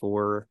WrestleMania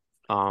 4.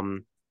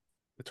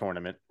 The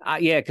tournament.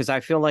 Yeah, because I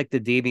feel like the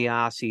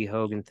DiBiase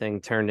Hogan thing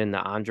turned into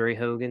Andre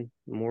Hogan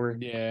more.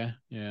 Yeah,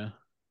 yeah.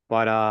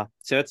 But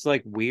so it's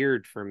like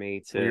weird for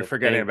me to Well, you're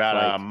forgetting think,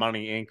 about like,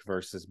 Money Inc.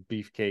 versus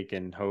Beefcake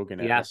and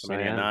Hogan at Yes, I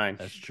WrestleMania am. 9.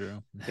 That's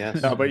true.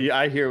 Yes. No, but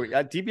I hear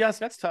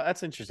DiBiase.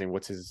 That's interesting.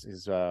 What's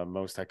his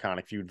most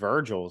iconic feud?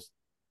 Virgil's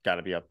got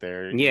to be up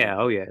there. Yeah,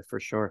 oh yeah, for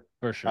sure.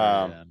 For sure.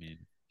 Um, Yeah, I mean,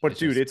 But it's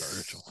dude, just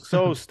it's Virgil.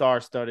 so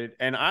star-studded,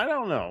 and I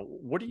don't know.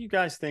 What do you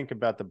guys think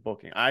about the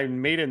booking? I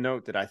made a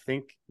note that I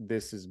think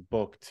this is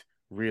booked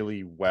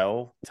really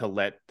well to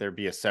let there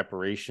be a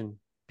separation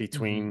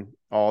between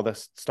all the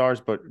stars.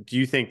 But do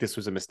you think this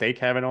was a mistake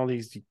having all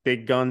these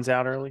big guns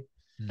out early?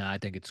 No, I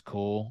think it's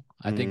cool.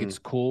 I think it's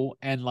cool.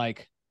 And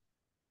like,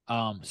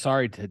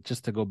 sorry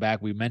to go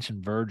back. We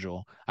mentioned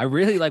Virgil. I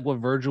really like what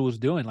Virgil was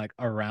doing, like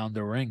around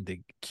the ring,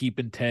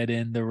 keeping Ted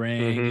in the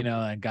ring, you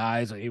know, and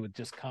guys, he would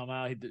just come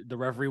out. The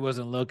referee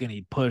wasn't looking.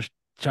 He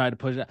tried to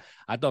push it.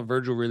 I thought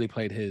Virgil really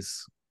played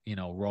his,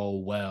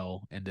 role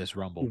well in this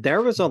Rumble.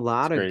 There was a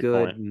lot That's a of great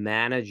good point.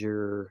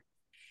 manager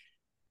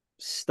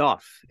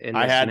stuff in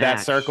I this had that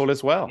match. circled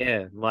as well.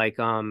 Yeah, like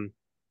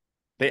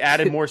They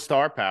added more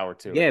star power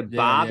to yeah, it.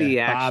 Bobby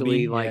yeah.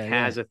 actually Bobby,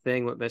 has a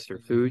thing with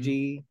Mr.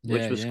 Fuji,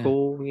 which Yeah, was yeah.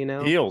 cool, you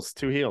know. Heels,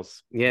 2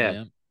 heels.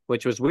 Yeah,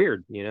 which was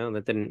weird, you know,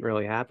 that didn't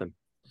really happen.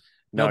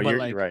 No, but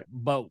you're right.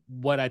 But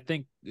what I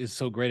think is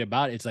so great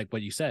about it, it's like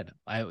what you said.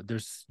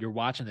 You're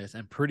watching this,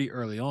 and pretty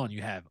early on,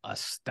 you have a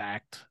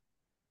stacked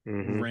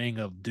ring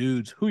of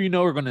dudes who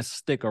are going to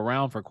stick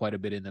around for quite a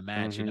bit in the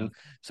match. You know,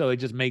 so it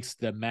just makes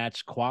the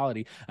match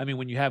quality. I mean,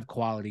 when you have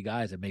quality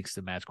guys, it makes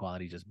the match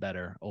quality just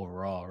better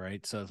overall,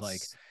 right? So it's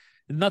like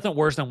nothing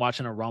worse than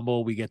watching a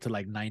Rumble. We get to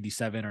like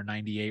 97 or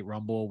 98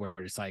 Rumble where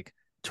it's like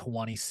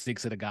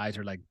 26 of the guys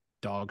are like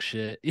dog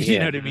shit. You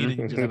know what I mean? And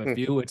you just have a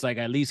few. It's like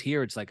at least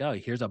here, it's like, oh,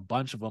 here's a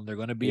bunch of them. They're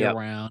going to be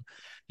around.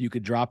 You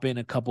could drop in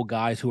a couple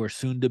guys who are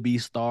soon to be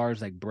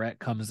stars, like Brett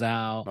comes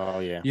out. Oh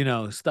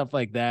yeah, stuff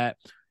like that.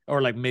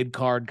 Or like mid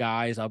card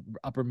guys,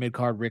 upper mid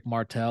card Rick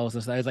Martell's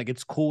and stuff. It's like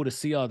it's cool to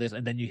see all this,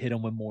 and then you hit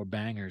them with more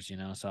bangers,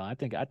 So I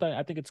think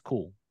it's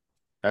cool.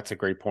 that's a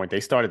great point. They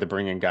started to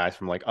bring in guys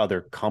from like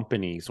other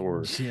companies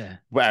or Yeah.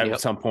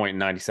 at some point in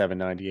 97,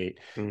 98.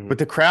 But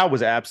the crowd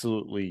was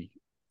absolutely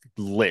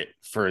lit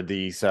for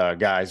these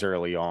guys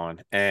early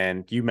on.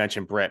 And you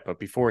mentioned Brett, but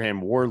before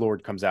him,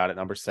 Warlord comes out at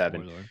number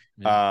 7. Warlord,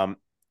 yeah.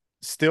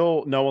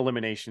 Still no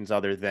eliminations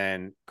other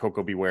than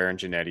Coco Beware and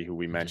Jannetty, who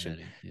we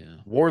mentioned. Yeah.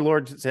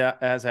 Warlord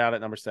has out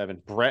at number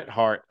 7, Bret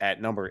Hart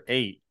at number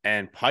 8,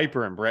 and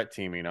Piper and Brett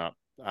teaming up.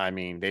 I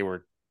mean, they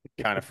were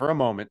kind of for a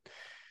moment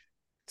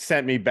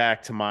sent me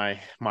back to my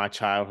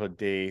childhood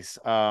days.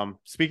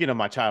 Speaking of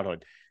my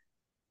childhood,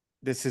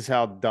 this is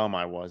how dumb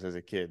I was as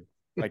a kid.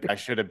 Like I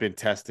should have been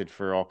tested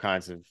for all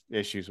kinds of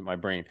issues with my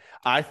brain.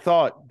 I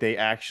thought they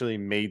actually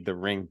made the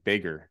ring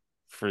bigger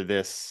for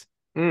this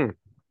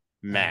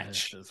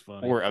match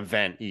or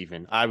event.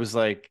 Even I was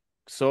like,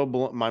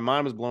 my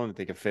mind was blown that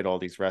they could fit all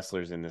these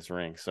wrestlers in this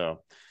ring.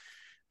 So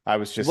I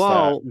was just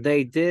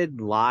they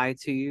did lie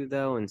to you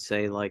though and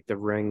say like the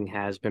ring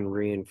has been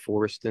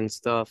reinforced and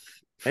stuff.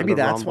 Maybe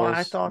that's why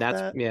I thought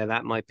that. Yeah,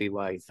 that might be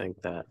why you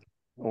think that.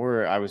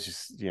 Or I was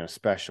just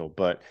special.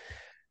 But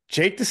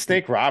Jake the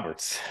Snake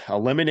Roberts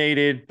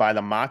eliminated by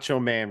the Macho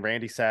Man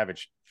Randy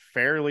Savage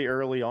fairly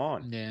early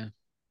on. Yeah,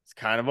 it's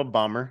kind of a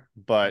bummer,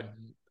 but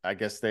I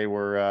guess they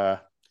were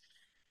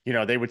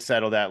they would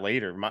settle that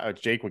later.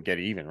 Jake would get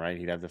even, right?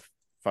 He'd have the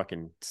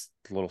fucking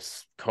little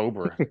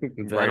cobra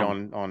right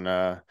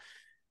on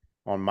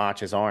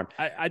Mach's arm.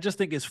 I just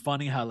think it's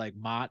funny how like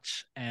Mach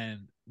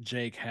and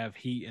Jake have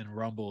heat and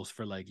rumbles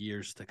for like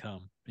years to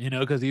come,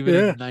 because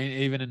even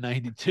in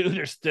 92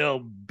 they're still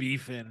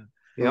beefing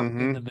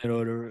in the middle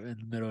of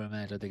the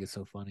match. I think it's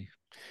so funny.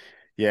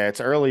 Yeah,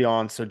 it's early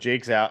on, so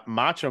Jake's out.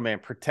 Macho Man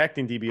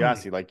protecting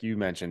DiBiase, like you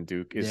mentioned,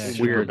 Duke, is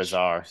super weird.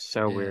 Bizarre.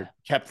 So weird.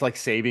 Kept like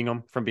saving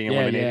him from being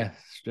eliminated. Yeah,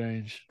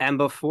 strange. And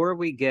before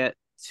we get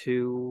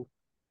too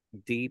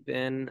deep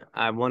in,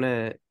 I want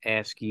to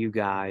ask you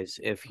guys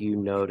if you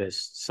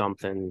noticed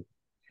something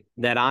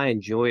that I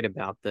enjoyed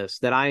about this,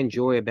 that I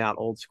enjoy about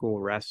old school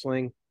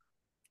wrestling.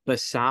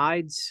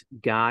 Besides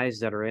guys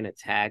that are in a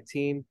tag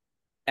team,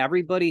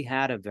 everybody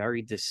had a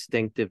very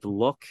distinctive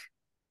look.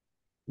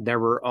 There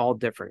were all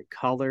different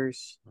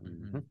colors,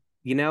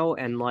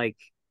 and like,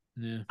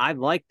 I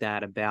like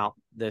that about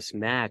this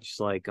match.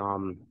 Like,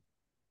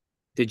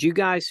 did you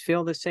guys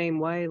feel the same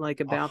way? Like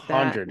about 100%,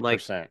 that? Like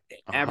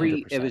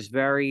 100%. It was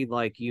very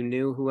like you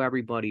knew who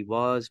everybody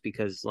was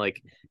because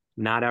like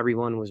not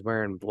everyone was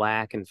wearing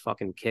black and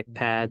fucking kick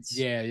pads.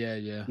 Yeah.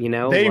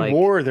 They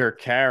wore their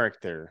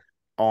character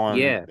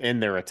Yeah. in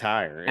their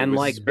attire. It And was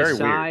like very weird.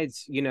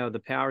 besides,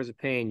 the Powers of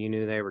Pain, you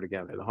knew they were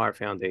together, the Heart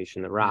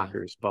Foundation, the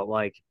Rockers, but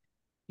like,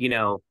 you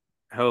know,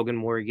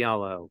 Hogan wore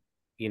yellow,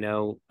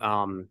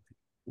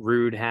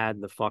 Rude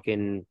had the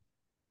fucking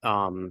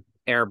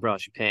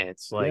airbrush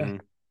pants, like Mhm.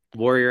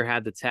 Warrior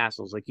had the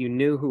tassels. Like you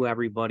knew who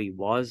everybody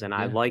was, and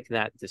I like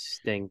that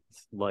distinct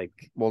like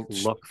Well,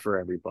 look for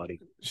everybody.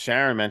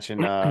 Sharon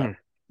mentioned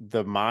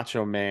the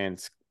Macho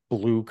Man's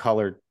blue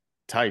colored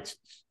tights.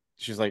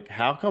 She's like,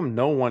 how come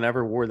no one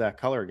ever wore that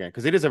color again?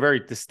 Because it is a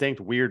very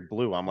distinct, weird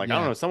blue. I'm like, I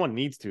don't know. Someone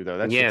needs to, though.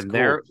 That's Yeah,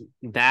 cool.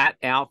 that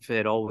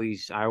outfit I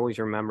always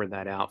remember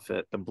that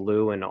outfit, the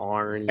blue and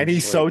orange. And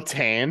he's so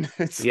tan.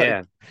 It's yeah.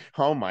 like,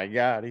 oh my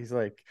God. He's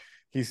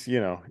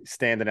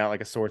standing out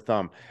like a sore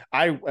thumb.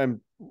 I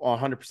am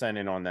 100%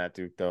 in on that,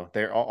 Duke, though.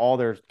 All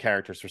their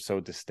characters are so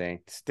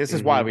distinct. This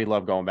is why we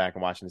love going back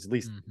and watching this. At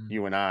least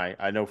you and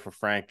I know for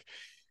Frank,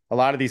 a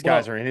lot of these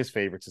guys are in his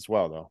favorites as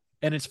well, though.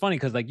 And it's funny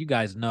because, like, you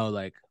guys know,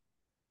 like,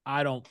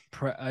 I don't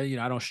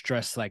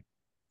stress like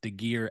the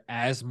gear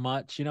as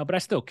much, but I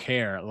still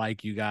care.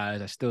 Like you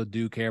guys, I still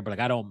do care. But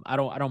like, I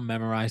don't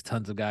memorize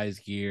tons of guys'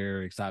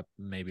 gear except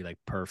maybe like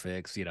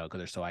Perfects, because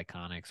they're so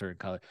iconic, certain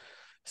color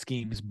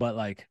schemes. But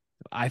like,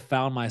 I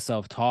found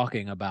myself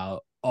talking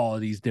about all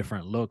these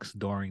different looks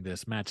during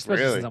this match,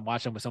 especially since I'm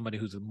watching with somebody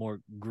who's more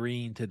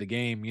green to the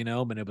game,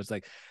 But it was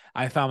like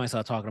I found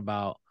myself talking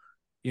about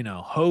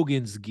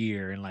Hogan's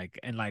gear and like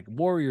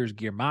Warrior's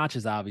gear,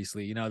 matches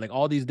obviously, like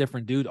all these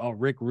different dudes,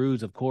 Rick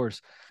Rude's, of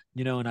course,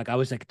 and like I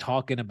was like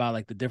talking about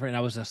like the different, and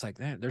I was just like,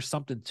 man, there's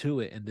something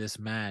to it in this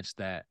match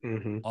that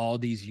all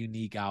these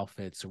unique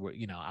outfits were,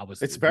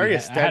 it's very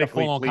aesthetically I had a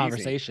full-on pleasing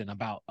conversation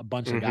about a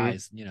bunch of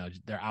guys,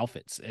 their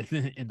outfits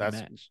in the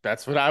match.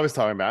 That's what I was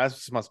talking about.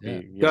 That must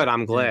be good.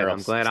 I'm glad.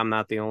 I'm glad I'm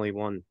not the only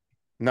one.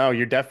 No,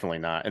 you're definitely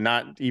not. And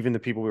not even the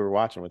people we were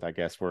watching with, I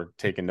guess, were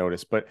taking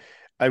notice. But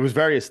it was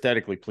very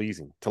aesthetically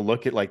pleasing to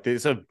look at. Like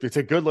this, it's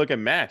a good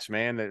looking match,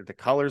 man. The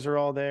colors are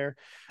all there.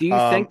 Do you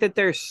think that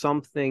there's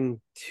something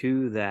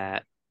to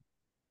that,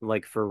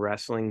 like for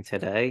wrestling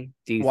today?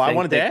 Do you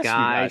think that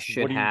guys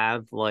should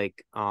have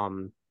like,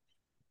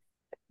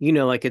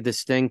 like a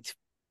distinct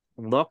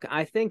look?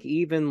 I think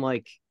even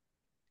like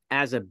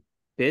as a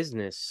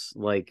business,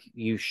 like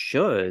you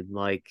should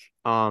like,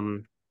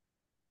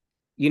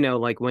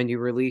 like when you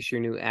release your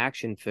new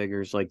action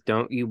figures, like,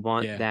 don't you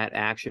want that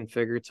action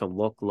figure to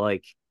look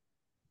like,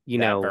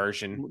 that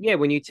version? Yeah,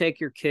 when you take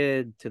your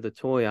kid to the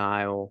toy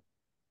aisle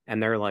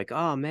and they're like,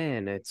 oh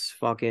man, it's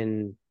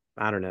fucking,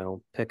 I don't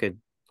know, pick a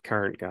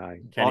current guy.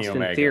 Kenny Austin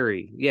Omega.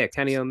 Theory. Yeah,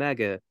 Kenny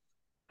Omega.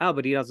 Oh,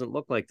 but he doesn't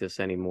look like this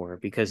anymore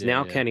because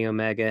now Kenny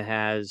Omega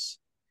has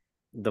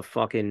the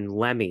fucking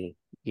Lemmy,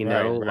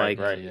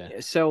 right.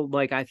 So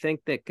like I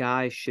think that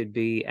guys should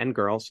be, and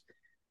girls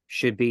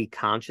should be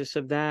conscious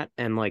of that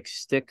and like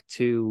stick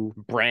to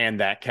brand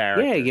that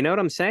character. Yeah, you know what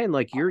I'm saying?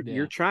 Like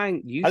you're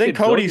trying. I think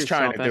Cody's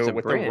trying to do it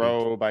with the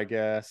robe, I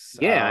guess.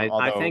 Yeah,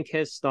 I think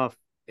his stuff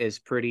is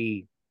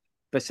pretty.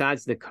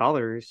 Besides the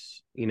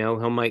colors,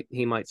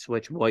 he might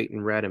switch white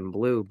and red and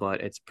blue,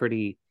 but it's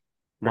pretty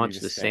much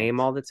the same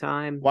all the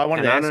time. Well, I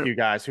wanted to ask you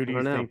guys, who do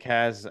you think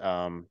has,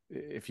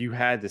 if you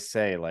had to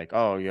say like,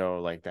 oh,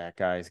 like that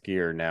guy's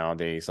gear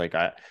nowadays, like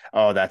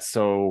that's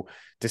so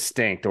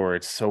distinct or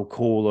it's so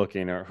cool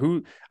looking, or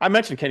who? I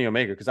mentioned Kenny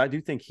Omega because I do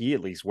think he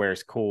at least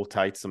wears cool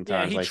tights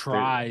sometimes. Yeah, he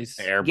tries.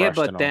 Yeah,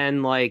 but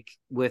then like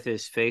with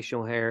his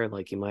facial hair,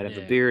 like he might have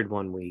a beard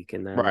one week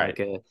and then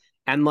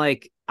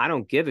I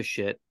don't give a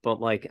shit,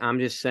 but like I'm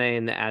just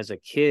saying that as a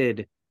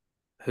kid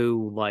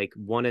who like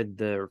wanted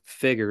the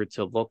figure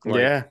to look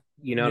like,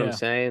 what I'm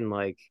saying?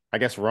 Like, I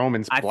guess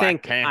Roman's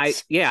black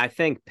pants. I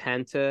think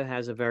Penta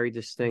has a very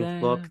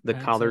distinct look. The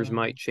colors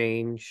might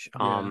change.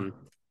 I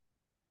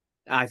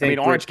think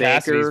Orange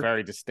Cassidy's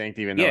very distinct,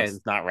 even though it's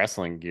not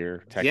wrestling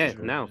gear.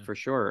 Technically. Yeah, no, for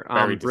sure.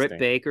 Very Britt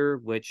Baker,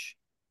 which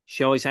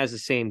she always has the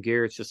same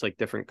gear. It's just like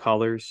different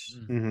colors,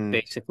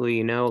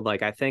 basically.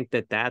 Like I think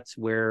that's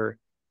where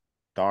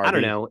Darby. I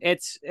don't know.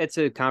 It's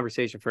a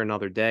conversation for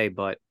another day,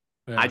 but.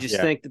 Yeah. I just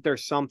think that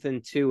there's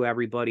something to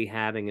everybody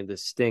having a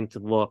distinct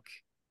look.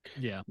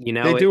 Yeah.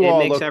 They do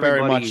all look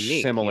very much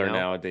unique, similar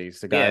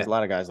nowadays. The guys, a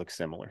lot of guys look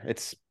similar.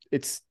 It's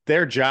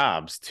their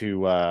jobs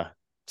to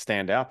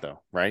stand out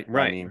though, right?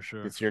 Right. I mean, for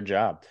sure. It's your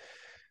job.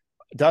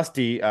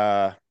 Dusty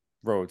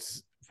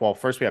Rhodes. Well,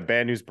 first we have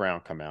Bad News Brown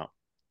come out,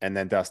 and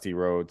then Dusty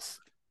Rhodes.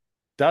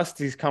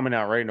 Dusty's coming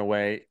out right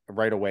away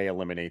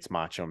eliminates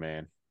Macho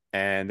Man.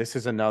 And this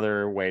is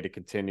another way to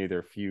continue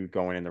their feud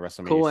going in the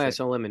WrestleMania. Cool ass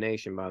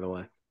elimination, by the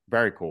way.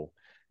 Very cool.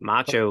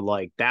 Macho,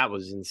 like, that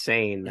was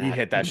insane. He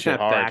hit that shit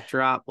hard.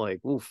 Backdrop, like,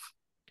 oof.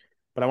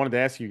 But I wanted to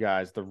ask you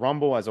guys, the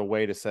Rumble as a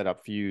way to set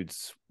up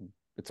feuds,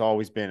 it's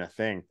always been a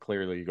thing.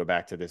 Clearly, you go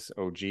back to this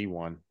OG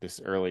one, this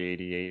early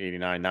 88,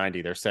 89,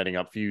 90, they're setting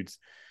up feuds.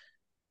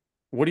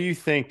 What do you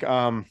think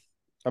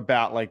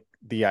about, like,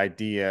 the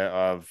idea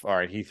of, all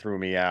right, he threw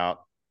me out.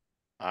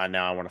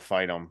 Now I want to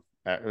fight him.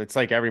 It's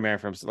like every man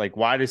for himself. Like,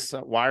 why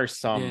are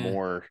some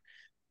more,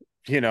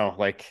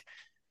 like,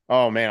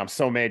 Oh man, I'm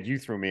so mad you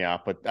threw me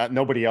out, but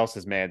nobody else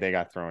is mad they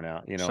got thrown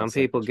out. You know, Some it's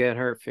like, people get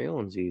hurt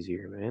feelings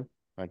easier, man.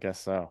 I guess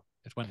so.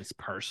 It's when it's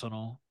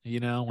personal, when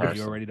you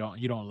Personal. already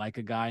don't like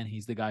a guy and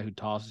he's the guy who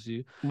tosses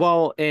you.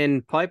 Well,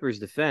 in Piper's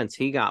defense,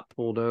 he got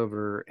pulled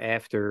over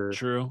after,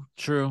 True.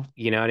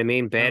 you know what I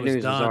mean? Bad was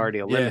News was done. already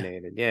Yeah.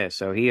 eliminated. Yeah,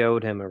 so he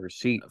owed him a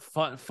receipt.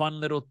 Fun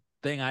little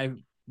thing I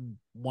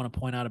want to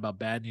point out about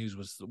Bad News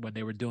was when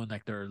they were doing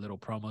like their little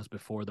promos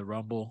before the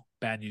Rumble.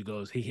 Bad News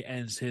goes, he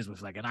ends his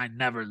with like, and I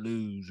never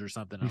lose or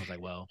something. I was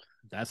like, well,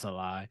 that's a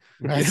lie.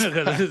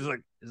 It's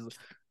like,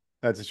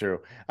 That's true.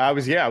 I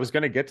was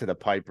going to get to the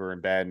Piper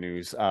and Bad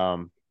News.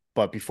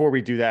 But before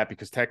we do that,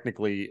 because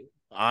technically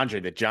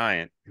Andre the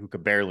Giant, who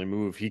could barely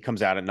move, he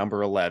comes out at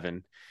number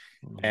 11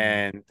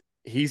 and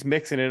he's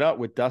mixing it up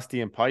with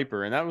Dusty and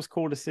Piper. And that was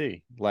cool to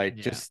see, like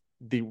just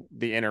the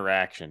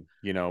interaction,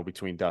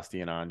 between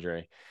Dusty and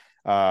Andre.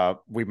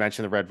 We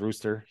mentioned the Red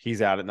Rooster.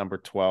 He's out at number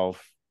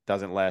 12.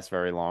 Doesn't last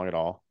very long at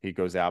all. He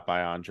goes out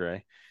by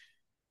Andre.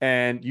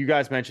 And you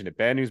guys mentioned it.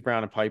 Bad News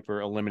Brown and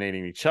Piper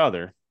eliminating each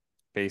other,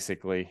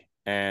 basically.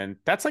 And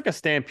that's like a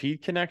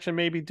Stampede connection,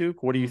 maybe,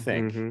 Duke. What do you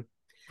think? Mm-hmm.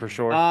 For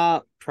sure.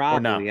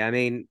 Probably. No? I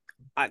mean,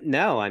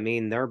 no. I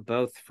mean, they're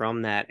both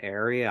from that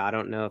area. I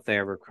don't know if they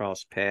ever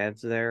crossed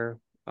paths there.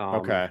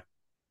 Okay.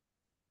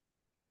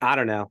 I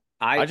don't know.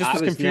 I just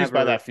was confused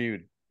by that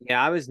feud.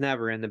 Yeah, I was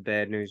never into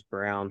Bad News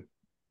Brown,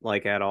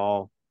 like at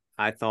all.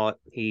 I thought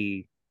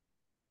he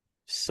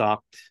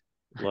sucked.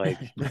 Like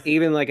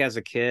even like as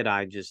a kid,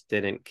 I just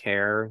didn't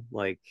care.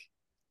 Like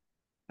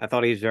I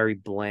thought he was very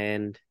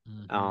bland.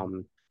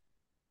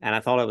 And I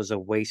thought it was a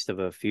waste of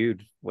a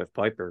feud with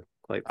Piper.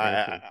 Quite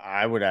frankly.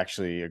 I would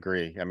actually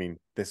agree. I mean,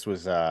 this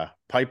was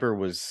Piper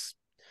was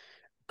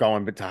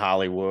going to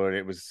Hollywood.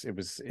 It was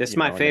This is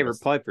my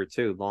favorite Piper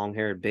too,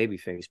 long-haired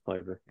babyface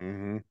Piper.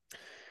 Mm-hmm.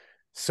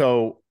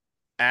 So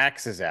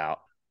Axe is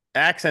out.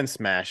 Axe and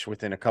Smash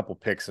within a couple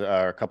picks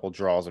or a couple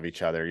draws of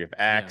each other. You have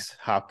Axe,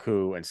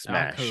 Haku, and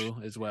Smash.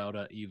 Haku as well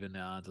to even the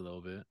odds a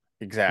little bit.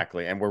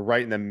 Exactly, and we're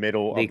right in the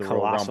middle of the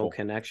Royal colossal Rumble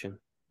connection.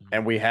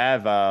 And we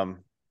have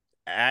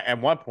at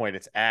one point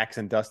it's Axe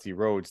and Dusty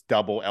Rhodes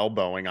double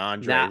elbowing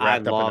Andre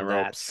wrapped up in the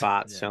ropes. That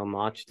spot so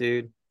much,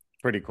 dude.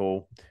 Pretty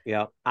cool.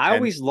 Yeah, I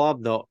always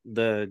loved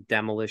the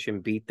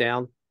demolition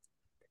beatdown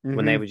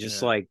when they would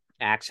just like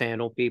axe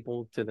handle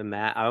people to the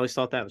mat. I always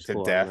thought that was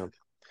cool. Death.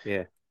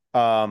 Yeah.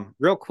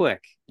 Real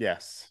quick.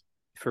 Yes.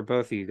 For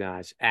both of you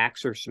guys,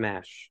 Axe or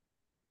Smash?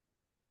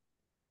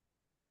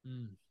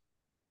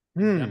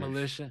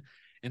 Demolition.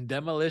 In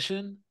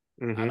Demolition,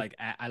 mm-hmm.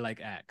 I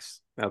like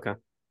Axe. Okay.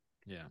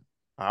 Yeah.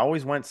 I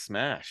always went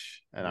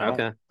Smash, and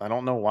I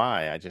don't know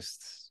why.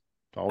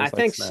 I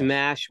think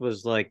Smash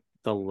was like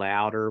the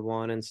louder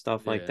one and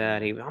stuff like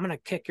that. I'm gonna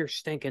kick your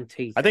stinking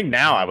teeth. I think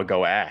now I would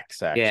go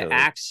Axe. Actually, yeah,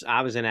 Axe.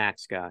 I was an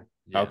Axe guy.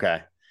 Yeah.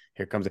 Okay.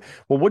 Here comes it.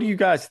 Well, what do you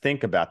guys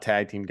think about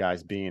tag team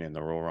guys being in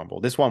the Royal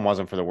Rumble? This one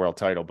wasn't for the world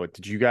title, but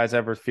did you guys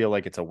ever feel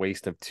like it's a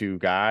waste of two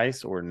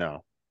guys or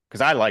no?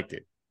 Because I liked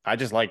it. I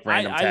just like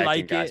random tag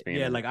team guys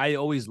being in. Like I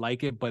always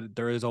like it, but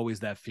there is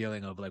always that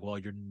feeling of like, well,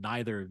 you're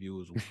neither of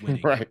you is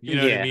winning. Right. You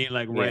know what I mean?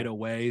 Like right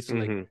away. So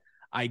like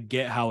I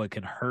get how it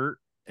can hurt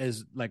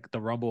as like the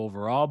Rumble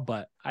overall,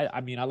 but I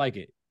mean I like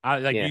it. I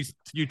like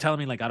you telling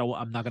me like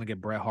I'm not gonna get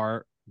Bret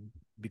Hart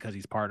because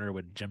he's partnered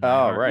with Jim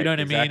Neidhart. Right. You know what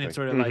I mean? It's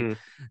sort of like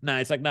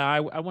it's like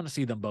I want to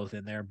see them both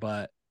in there,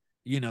 but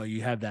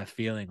you have that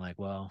feeling like,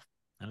 well,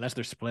 unless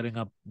they're splitting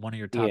up one of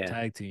your top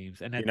tag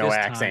teams, and at this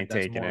Axe time ain't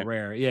that's taking more it.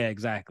 rare. Yeah,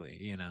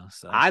 exactly.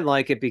 So I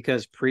like it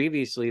because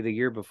previously the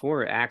year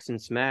before, Axe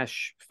and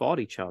Smash fought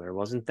each other,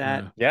 wasn't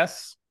that?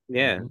 Yes.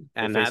 Yeah,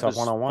 and that was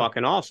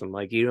fucking awesome.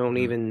 Like you don't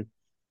even,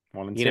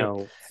 and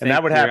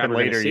that would happen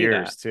later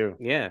years too.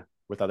 Yeah,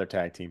 with other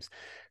tag teams.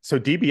 So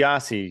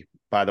DiBiase,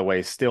 by the way,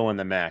 is still in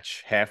the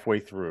match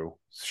halfway through,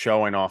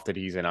 showing off that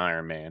he's an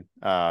Iron Man.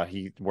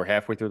 We're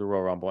halfway through the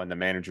Royal Rumble, and the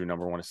man who drew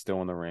number 1 is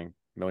still in the ring.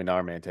 $1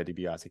 Million Man, Ted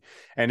DiBiase.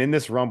 And in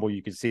this Rumble,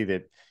 you can see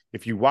that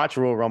if you watch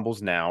Royal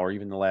Rumbles now, or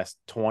even the last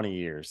 20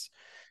 years,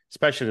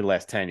 especially the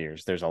last 10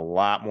 years, there's a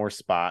lot more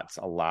spots,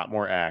 a lot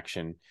more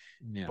action.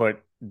 Yeah.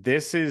 But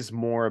this is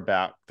more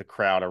about the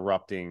crowd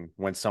erupting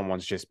when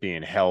someone's just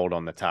being held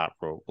on the top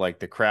rope. Like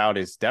the crowd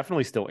is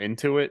definitely still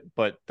into it,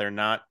 but they're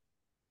not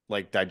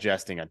like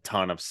digesting a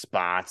ton of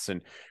spots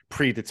and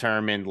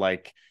predetermined,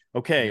 like,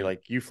 okay,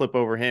 like you flip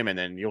over him and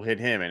then you'll hit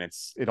him and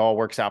it all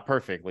works out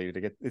perfectly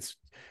it's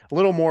a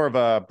little more of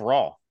a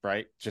brawl,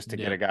 right? Just to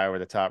get a guy over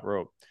the top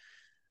rope.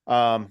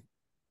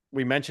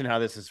 We mentioned how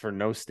this is for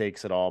no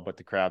stakes at all, but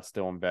the crowd's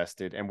still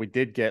invested. And we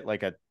did get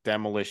like a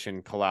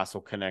demolition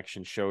colossal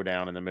connection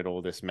showdown in the middle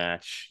of this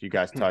match. You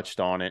guys touched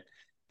on it.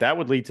 That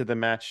would lead to the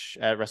match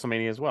at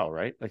WrestleMania as well,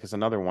 right? Like it's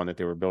another one that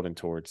they were building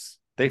towards.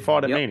 They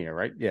fought at Mania,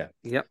 right? Yeah.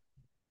 Yep.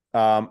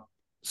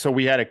 So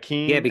we had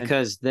Akeem. Yeah,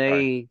 because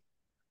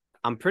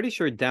I'm pretty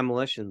sure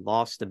Demolition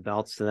lost the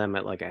belts to them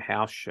at like a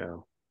house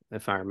show,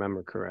 if I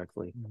remember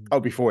correctly.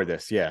 Oh, before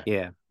this, yeah.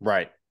 Yeah.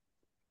 Right.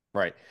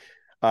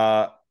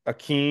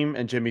 Akeem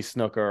and Jimmy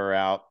Snuka are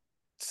out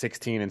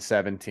 16 and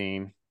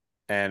 17.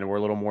 and we're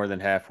a little more than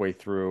halfway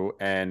through.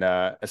 And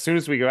as soon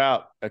as we go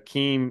out,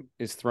 Akeem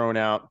is thrown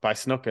out by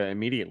Snuka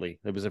immediately.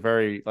 It was a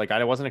very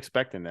I wasn't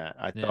expecting that.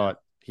 I thought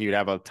he would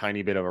have a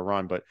tiny bit of a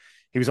run, but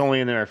he was only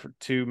in there for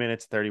 2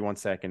 minutes 31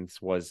 seconds.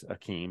 Was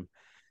Akeem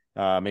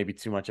maybe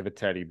too much of a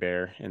teddy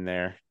bear in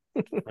there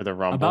for the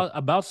Rumble?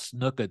 About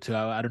Snuka too.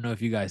 I don't know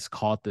if you guys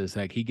caught this.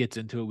 Like he gets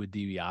into it with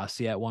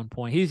DiBiase at one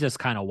point. He's just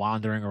kind of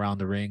wandering around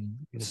the ring.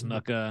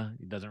 Snuka,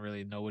 he doesn't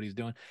really know what he's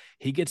doing.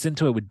 He gets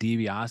into it with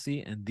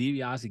DiBiase, and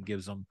DiBiase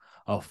gives him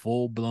a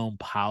full blown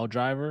pile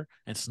driver,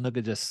 and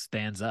Snuka just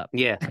stands up.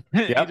 Yeah.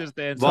 He just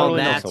stands Well,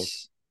 up.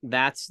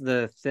 that's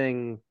the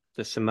thing.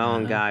 The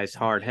Samoan guys,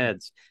 hard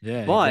heads.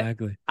 Yeah, but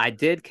exactly. I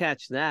did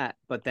catch that.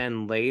 But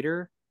then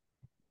later,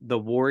 the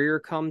Warrior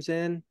comes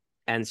in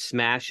and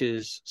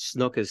smashes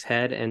Snuka's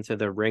head into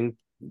the ring,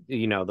 the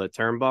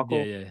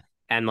turnbuckle. Yeah.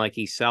 And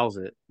he sells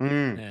it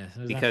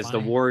because the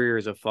Warrior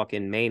is a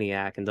fucking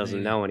maniac and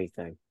doesn't know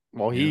anything.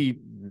 Well,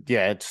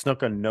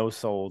 Snuka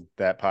no-sold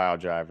that pile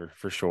driver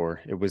for sure.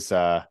 It was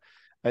but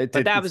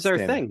that was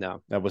their thing,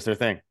 though. That was their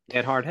thing. They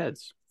had hard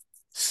heads.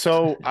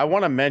 So I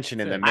want to mention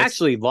in the midst... I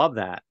actually love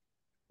that.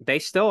 They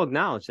still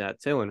acknowledge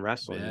that too in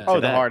wrestling. Yeah. Oh,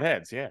 the hard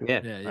heads, yeah. Yeah.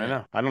 I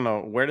know. I don't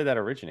know, where did that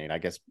originate? I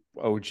guess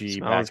OG.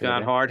 Smells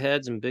got hard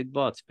heads and big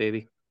butts,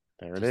 baby.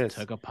 There it is.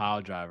 Took a pile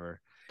driver.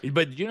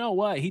 But you know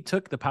what? He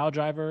took the pile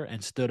driver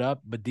and stood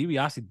up, but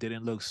DiBiase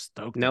didn't look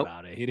stoked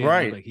about it. He didn't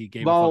look like he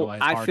gave a fuck about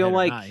his hard I feel head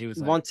like, or not. He was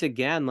once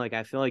again,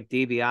 I feel like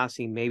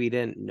DiBiase maybe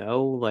didn't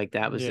know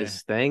that was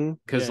his thing.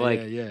 Because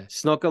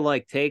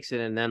Snuka takes it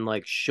and then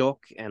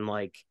shook and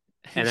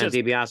and then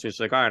DiBiase was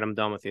like, all right, I'm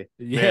done with you.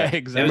 Yeah,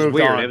 exactly. It was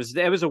weird.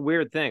 It was a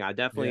weird thing. I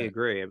definitely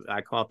agree.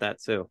 I caught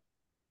that too.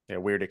 Yeah,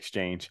 weird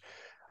exchange.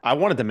 I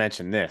wanted to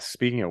mention this,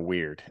 speaking of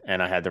weird,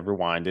 and I had to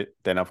rewind it.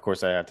 Then, of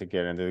course, I had to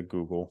get into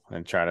Google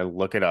and try to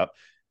look it up.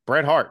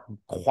 Bret Hart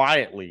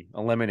quietly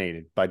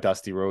eliminated by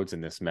Dusty Rhodes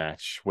in this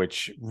match,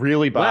 which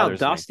really bothers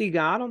me. Wow, Dusty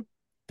got him?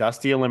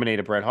 Dusty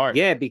eliminated Bret Hart.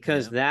 Yeah,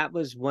 because that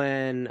was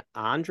when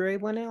Andre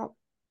went out?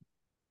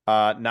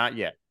 Not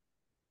yet.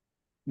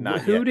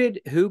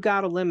 Who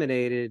got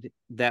eliminated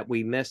that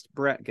we missed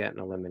Bret getting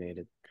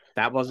eliminated?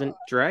 That wasn't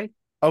Dre?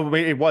 Oh,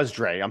 wait, it was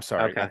Dre. I'm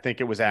sorry. Okay. I think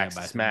it was Axe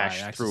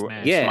Smash through.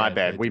 Smash. Yeah, my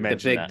bad. We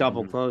mentioned the big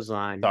double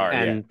clothesline. Sorry,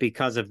 and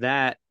because of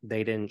that,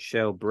 they didn't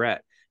show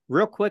Bret.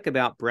 Real quick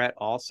about Bret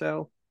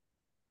also,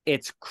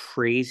 it's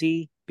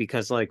crazy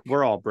because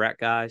we're all Bret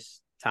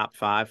guys, top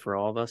 5 for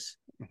all of us.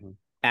 Mm-hmm.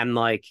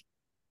 And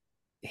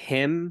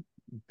him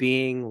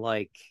being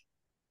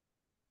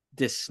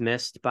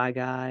dismissed by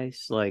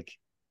guys,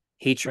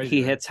 he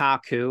hits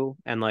Haku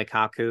and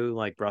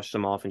Haku brushed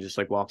him off and just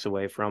walks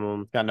away from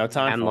him. Got no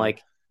time and for him.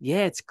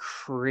 Yeah, it's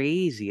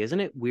crazy. Isn't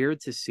it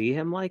weird to see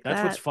him like That's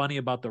that? what's funny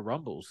about the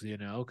Rumbles,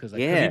 because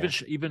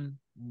even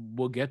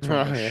we'll get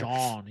to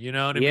Shawn, you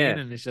know what I mean?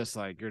 And it's just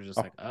you're just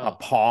a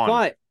pawn.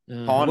 But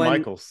Shawn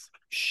Michaels.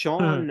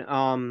 Shawn,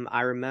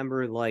 I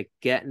remember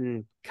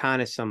getting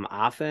kind of some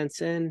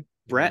offense in.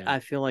 Bret, I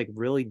feel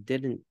really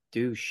didn't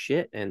do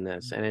shit in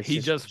this, and he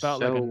just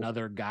felt like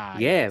another guy.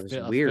 Yeah, it was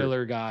weird. A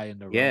filler guy in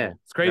the Rumble. Yeah,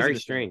 it's crazy. Very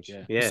strange.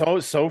 Yeah.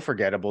 So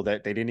forgettable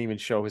that they didn't even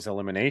show his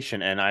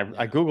elimination. And I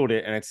googled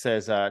it, and it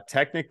says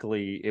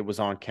technically it was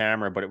on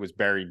camera, but it was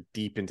buried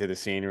deep into the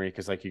scenery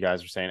because, like you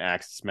guys were saying,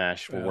 Axe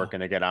Smash were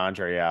working to get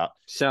Andre out.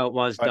 So it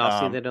was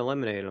Dusty that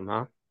eliminated him,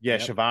 huh? Yeah,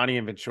 Schiavone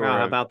and Ventura.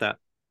 How about that?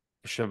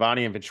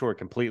 Schiavone and Ventura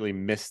completely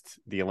missed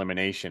the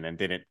elimination and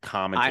didn't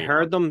comment. I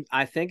heard them.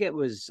 I think it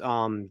was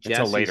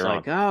Jesse's later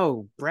on.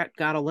 Oh, Bret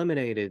got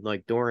eliminated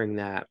during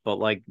that, but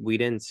we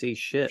didn't see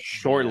shit.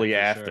 Shortly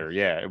after.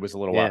 Yeah, it was a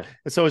little while.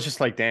 And so it's just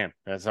damn,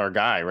 that's our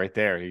guy right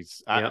there.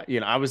 He's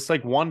I was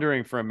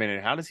wondering for a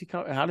minute, how does he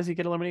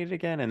get eliminated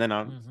again? And then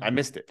I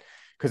missed it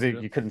because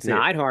you couldn't see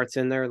Neidhart's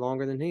in there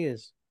longer than he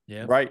is.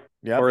 Yeah. Right.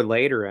 Yeah. Or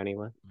later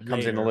anyway.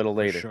 Comes in a little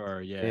later.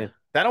 Sure, yeah.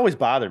 That always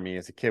bothered me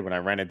as a kid when I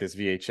rented this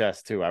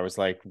VHS too. I was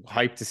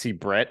hyped to see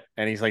Bret,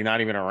 and he's not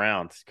even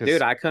around.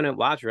 Dude, I couldn't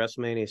watch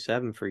WrestleMania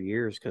 7 for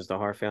years because the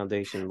Hart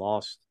Foundation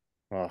lost.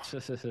 Oh.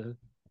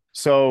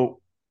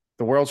 So,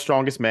 the world's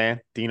strongest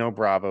man, Dino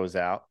Bravo's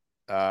out.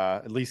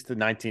 At least in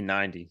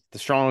 1990, the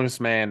strongest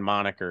man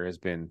moniker has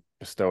been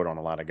bestowed on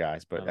a lot of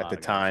guys, but at the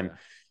time,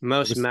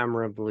 most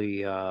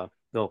memorably,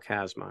 Bill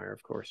Kazmaier,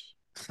 of course.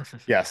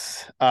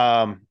 Yes.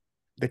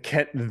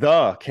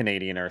 The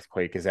Canadian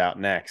Earthquake is out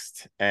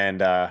next, and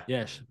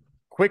yes,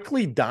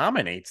 quickly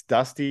dominates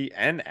Dusty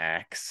and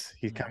Axe.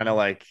 He's kind of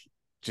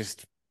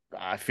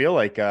I feel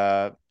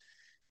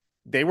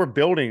they were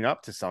building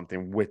up to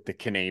something with the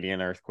Canadian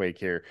Earthquake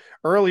here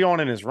early on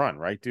in his run,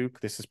 right,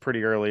 Duke? This is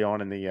pretty early on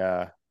in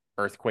the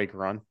Earthquake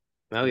run.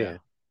 Oh yeah.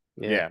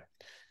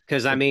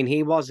 Because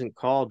he wasn't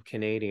called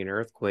Canadian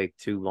Earthquake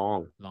too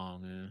long.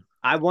 Yeah.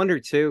 I wonder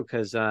too,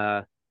 because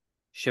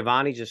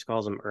Schiavone just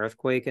calls him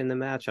Earthquake in the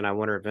match, and I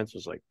wonder if Vince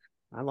was like,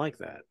 I like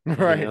that.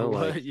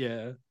 Right.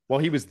 Yeah. Well,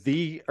 he was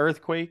the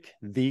Earthquake,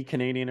 the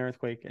Canadian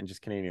Earthquake, and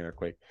just Canadian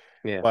Earthquake.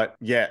 Yeah. But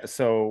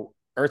so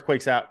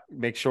Earthquake's out,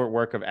 make short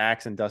work of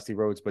Axe and Dusty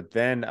Rhodes, but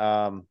then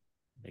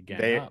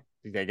they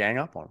gang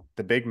up on him.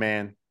 The big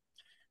man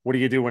What do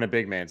you do when a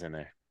big man's in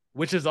there?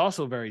 Which is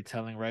also very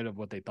telling, right, of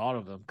what they thought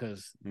of him,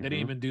 because they didn't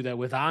even do that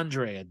with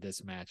Andre at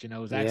this match. It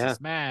was actually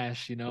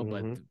Smash,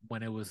 but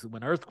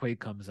when Earthquake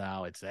comes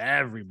out, it's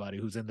everybody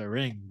who's in the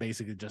ring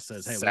basically just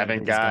says, "Hey,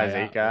 7 guys,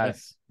 8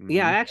 guys."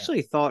 Yeah, I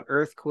actually thought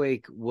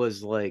Earthquake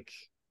was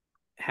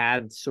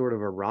had sort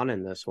of a run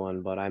in this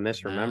one, but I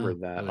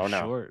misremembered that. It was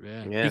short.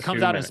 Yeah, he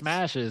comes 2 out minutes. and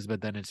smashes,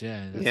 but then it's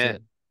that's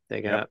it.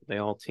 They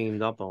all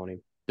teamed up on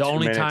him. The 2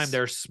 only minutes. time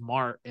they're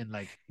smart in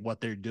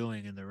what they're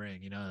doing in the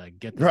ring,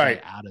 get this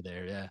Right. guy out of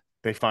there. Yeah.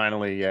 They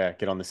finally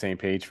get on the same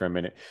page for a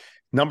minute.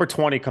 Number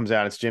 20 comes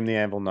out. It's Jim the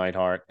Anvil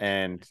Neidhart.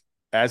 And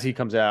as he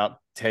comes out,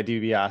 Ted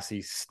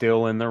DiBiase's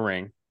still in the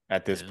ring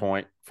at this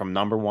point, from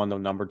number 1 to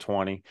number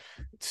 20.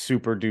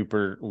 Super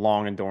duper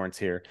long endurance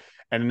here.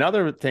 And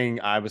another thing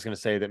I was going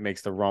to say that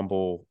makes the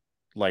Rumble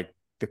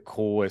the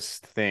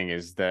coolest thing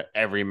is the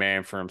every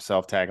man for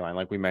himself tagline.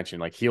 Like we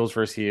mentioned, heels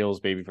versus heels,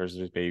 baby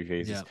versus baby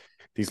faces. Yeah.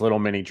 These little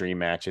mini dream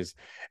matches.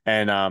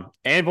 And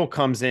Anvil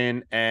comes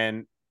in,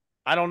 and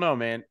I don't know,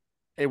 man.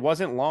 It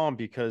wasn't long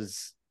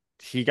because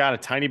he got a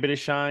tiny bit of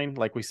shine.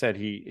 Like we said,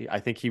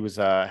 I think he was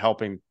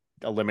helping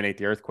eliminate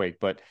the Earthquake.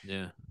 But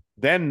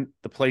then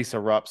the place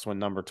erupts when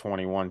number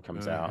 21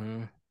 comes out.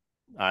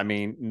 I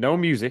mean, no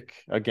music.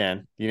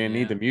 Again, you didn't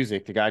need the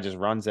music. The guy just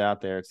runs out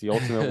there. It's the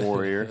Ultimate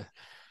Warrior.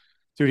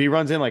 Dude, he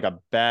runs in like a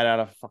bat out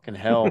of fucking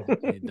hell.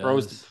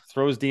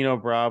 throws Dino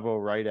Bravo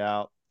right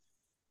out.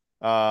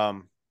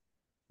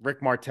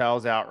 Rick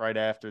Martel's out right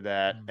after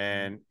that.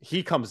 And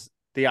he comes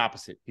the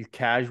opposite. He's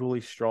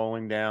casually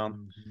strolling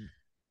down,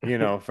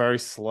 very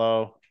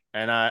slow.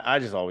 And I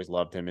just always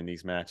loved him in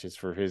these matches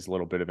for his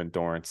little bit of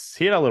endurance.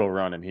 He had a little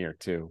run in here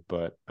too,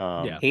 but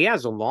he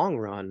has a long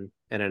run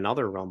in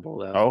another Rumble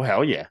though. Oh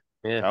hell yeah.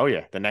 Oh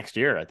yeah. The next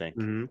year, I think.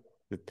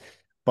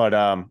 But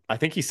I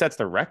think he sets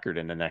the record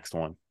in the next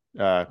one.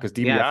 Because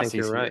DiBiase's I think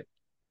you're right.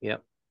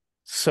 Yep.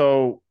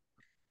 So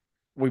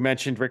we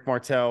mentioned Rick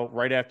Martel.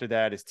 Right after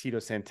that is Tito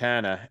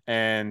Santana.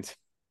 And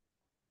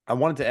I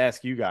wanted to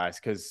ask you guys,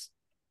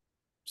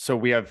 so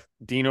we have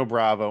Dino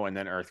Bravo and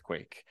then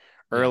Earthquake.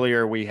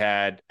 Earlier, we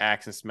had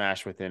Axe and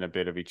Smash within a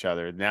bit of each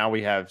other. Now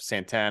we have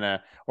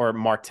Santana or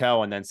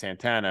Martel and then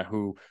Santana,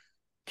 who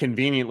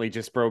conveniently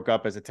just broke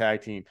up as a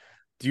tag team.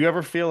 Do you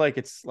ever feel like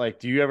it's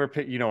do you ever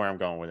pick, where I'm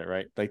going with it,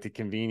 right? Like the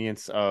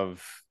convenience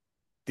of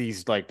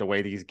these, the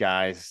way these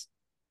guys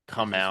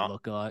come out.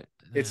 Look alike.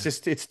 It's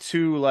just, it's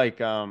too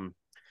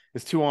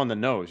it's too on the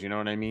nose. You know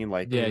what I mean?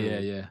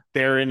 Yeah.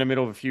 They're in the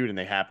middle of a feud and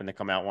they happen to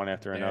come out one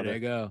after another. There you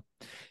go.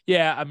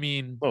 Yeah, I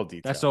mean, little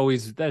detail.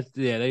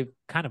 They've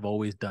kind of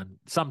always done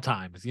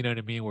sometimes, you know what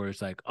I mean? Where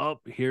it's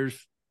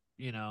here's,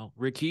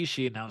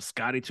 Rikishi and now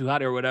Scotty Too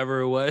Hot or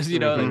whatever it was,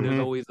 there's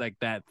always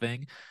that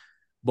thing.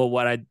 But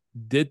what I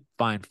did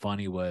find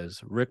funny was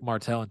Rick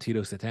Martel and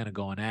Tito Santana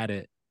going at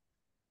it.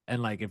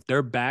 And if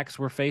their backs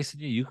were facing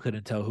you, you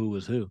couldn't tell who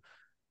was who.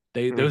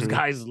 Those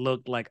guys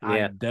looked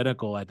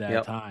identical at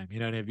that time.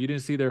 And if you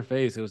didn't see their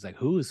face, it was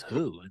who is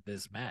who in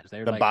this match?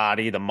 They're the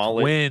body, the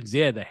mullet, twins,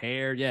 the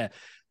hair,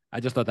 I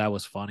just thought that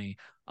was funny.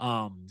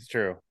 It's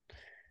true.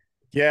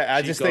 Yeah,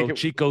 I just think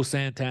Chico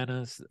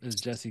Santana is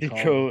Jesse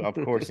Chico. Of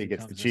course, he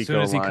gets the Chico. As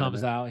soon as he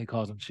comes out, he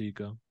calls him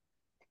Chico.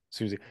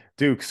 Susie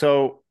Duke.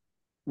 So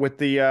with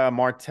the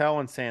Martel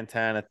and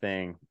Santana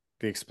thing,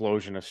 the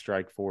explosion of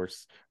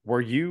Strikeforce,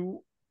 were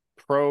you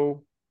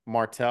pro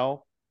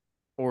Martel,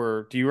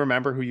 or do you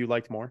remember who you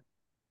liked more?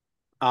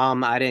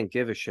 I didn't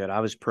give a shit. I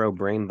was pro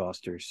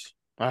Brainbusters.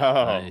 Oh,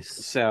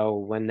 nice. So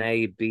when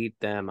they beat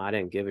them, I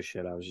didn't give a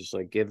shit. I was just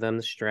give them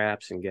the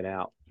straps and get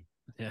out.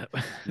 Yeah.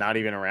 Not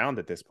even around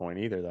at this point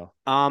either, though.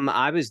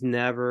 I was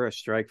never a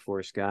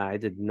Strikeforce guy. I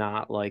did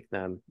not like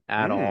them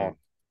at all.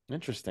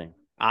 Interesting.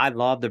 I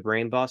love the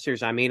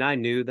Brainbusters. I mean, I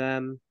knew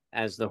them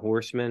as the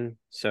Horsemen.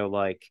 So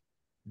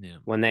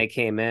when they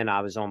came in,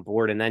 I was on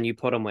board. And then you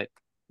put them with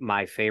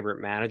my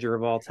favorite manager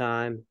of all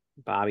time,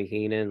 Bobby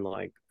Heenan,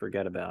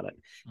 forget about it.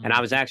 And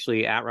I was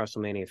actually at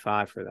WrestleMania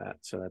 5 for that.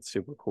 So that's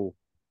super cool.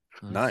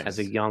 Nice. As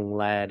a young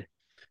lad.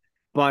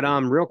 But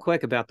real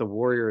quick about the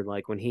Warrior,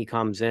 when he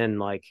comes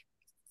in,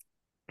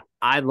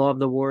 I love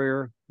the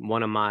Warrior,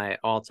 one of my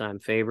all-time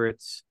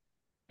favorites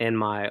and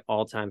my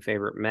all-time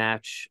favorite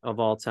match of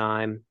all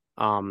time.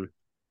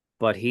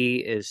 But he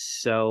is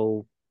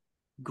so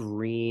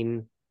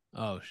green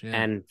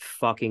and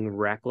fucking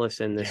reckless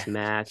in this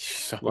match.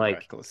 So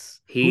reckless.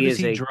 Who does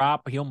he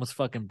drop? He almost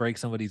fucking breaks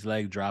somebody's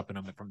leg dropping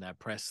him from that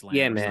press slam.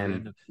 Yeah,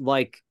 man.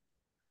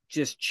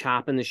 Just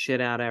chopping the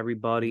shit out of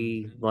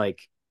everybody,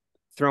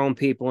 throwing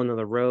people into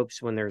the ropes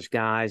when there's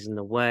guys in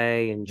the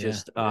way, and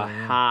just a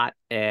hot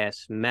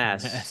ass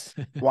mess.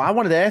 Well, I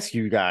wanted to ask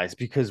you guys,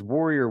 because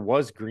Warrior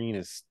was green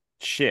as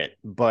shit,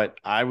 but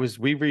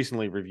we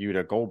recently reviewed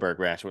a Goldberg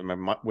match with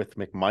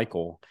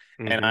McMichael,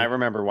 and I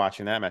remember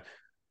watching that match.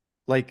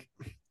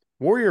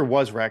 Warrior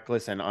was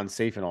reckless and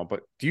unsafe and all,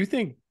 but do you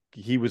think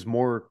he was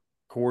more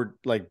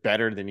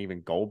better than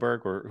even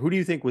Goldberg, or who do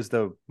you think was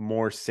the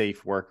more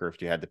safe worker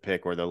if you had to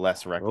pick, or the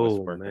less reckless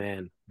worker?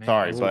 Man,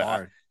 sorry,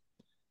 but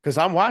because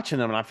I'm watching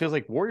them and I feel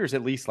like Warrior's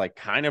at least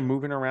kind of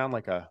moving around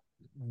like a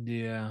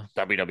Yeah.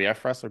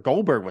 WWF wrestler.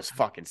 Goldberg was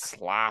fucking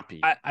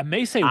sloppy. I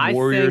may say I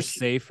Warrior's think-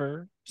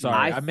 safer.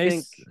 Sorry, I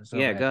think. So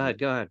Yeah, go ahead. dude.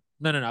 Go ahead.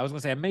 No. I was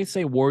gonna say I may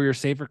say Warrior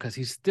safer because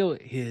he's still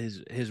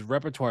his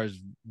repertoire is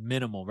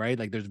minimal, right?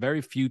 Like there's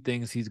very few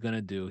things he's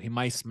gonna do. He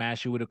might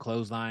smash you with a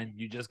clothesline.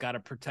 You just gotta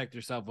protect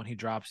yourself when he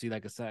drops you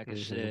like a sack of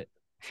Mhm. shit.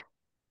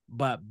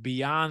 But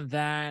beyond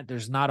that,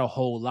 there's not a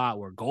whole lot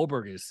where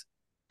Goldberg is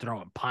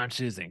throwing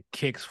punches and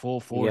kicks full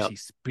force. Yep.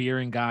 He's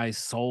spearing guys'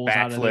 souls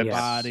out of their Backflips.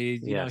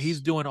 bodies. You know, he's Yes.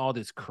 doing all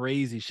this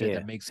crazy shit Yeah.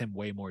 that makes him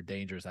way more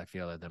dangerous, I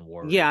feel, than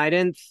Warrior. Yeah,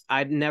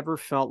 I never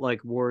felt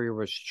like Warrior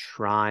was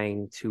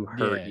trying to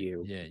hurt Yeah,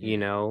 you, yeah. you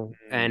know?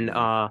 And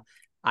Mm.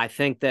 I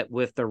think that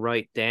with the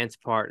right dance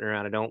partner,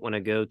 and I don't want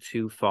to go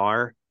too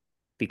far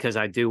because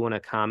I do want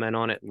to comment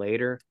on it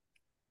later.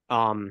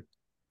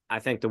 I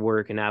think the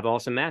Warrior can have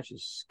awesome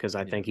matches because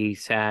I Yeah. think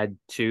he's had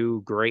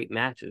 2 great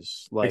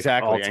matches, like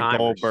Exactly. all And timers.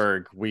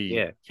 Goldberg, we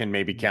Yeah. can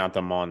maybe count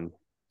them on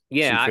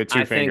Yeah, two I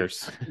think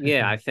fingers.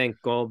 yeah, I think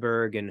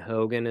Goldberg and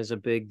Hogan is a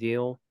big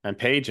deal. And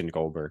Page and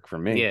Goldberg for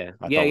me. Yeah,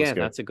 I thought was yeah,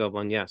 good. that's a good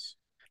one. Yes,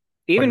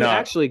 even no-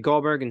 actually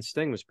Goldberg and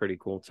Sting was pretty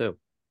cool too.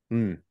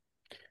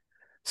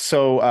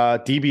 So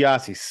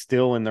DiBiase's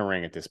still in the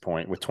ring at this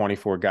point with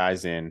 24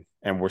 guys in,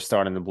 and we're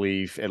starting to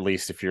believe, at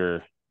least if you're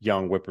a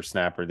young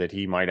whippersnapper, that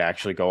he might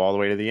actually go all the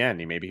way to the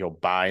end. Maybe he'll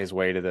buy his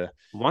way to the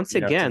Once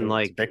you know, to again, the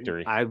like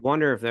victory. I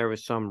wonder if there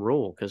was some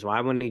rule because why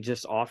wouldn't he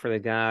just offer the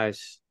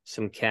guys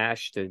some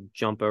cash to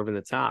jump over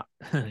the top?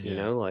 You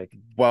know, like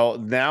Well,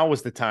 now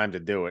was the time to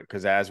do it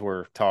because as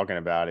we're talking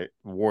about it,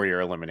 Warrior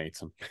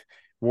eliminates him.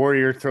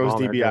 Warrior throws Well,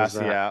 there goes DiBiase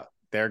that. out.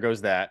 There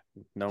goes that.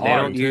 No they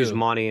Hard, don't money. use too.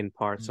 money in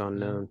parts Mhm.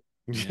 unknown.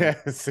 Yeah.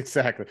 Yes,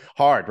 exactly.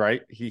 Hard,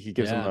 right? He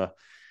gives him Yeah. a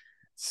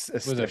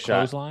Was it a shot.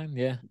 clothesline?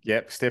 Yeah.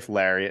 Yep, stiff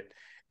lariat.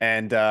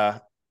 And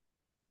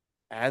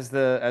as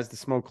the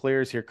smoke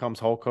clears, here comes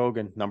Hulk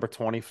Hogan, number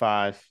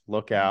 25.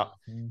 Look out.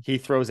 Mhm. He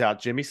throws out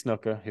Jimmy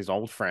Snuka, his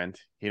old friend.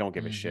 He don't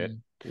give a shit.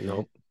 Mhm.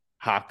 Nope.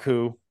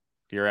 Haku,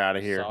 you're out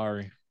of here.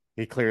 Sorry.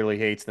 He clearly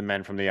hates the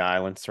men from the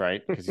islands,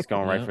 right? Because he's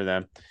going right Yeah. for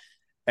them.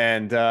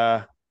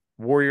 And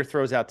Warrior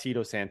throws out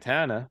Tito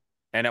Santana.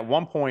 And at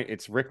one point,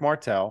 it's Rick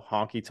Martel,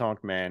 Honky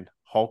Tonk Man,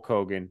 Hulk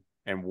Hogan,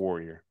 and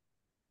Warrior.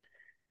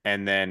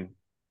 And then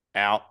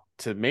out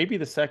to maybe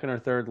the second or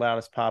third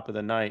loudest pop of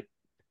the night,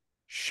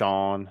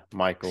 Shawn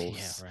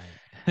Michaels. Yeah,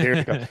 right. Here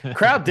it comes.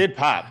 Crowd did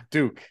pop.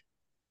 Duke,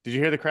 did you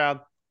hear the crowd?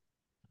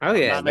 Oh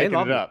yeah, not they making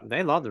love it up.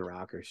 They love the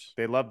Rockers.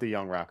 They love the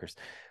young rockers.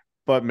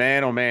 But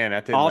man, oh man,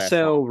 that didn't last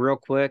Also, long. real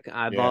quick,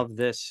 I Yeah. love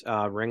this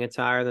ring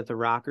attire that the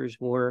Rockers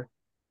wore.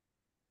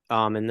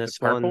 In this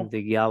purple? one,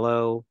 the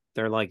yellow,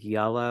 they're like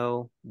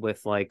yellow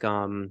with like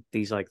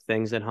these like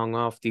things that hung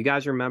off. Do you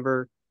guys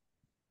remember,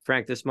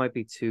 Frank? This might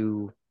be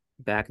too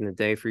back in the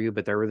day for you,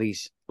 but there were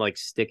these like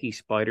sticky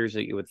spiders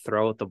that you would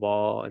throw at the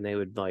wall, and they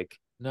would like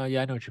No,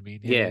 yeah, I know what you mean.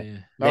 Yeah. Yeah.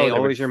 they they would-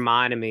 always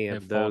reminded me They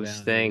of fall those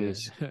down,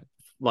 things yeah.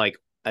 like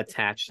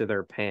attached to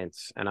their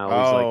pants, and I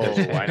always Oh,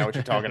 like those. I know what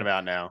you're talking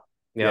about now.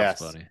 Yeah. Yes.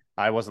 Funny.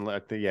 I wasn't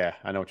like the yeah,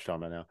 I know what you're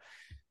talking about now.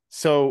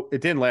 So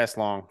it didn't last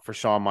long for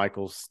Shawn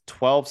Michaels.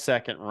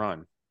 12-second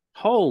run.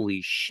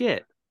 Holy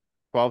shit!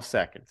 12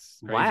 seconds.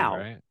 Crazy, Wow.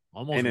 right?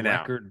 Almost In and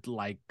out. record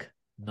like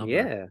number.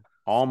 Yeah,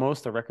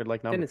 Almost a record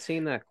like number. didn't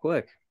seem that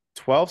quick.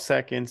 12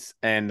 seconds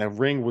and the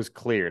ring was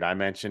cleared. I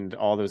mentioned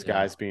all those Yeah.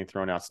 guys being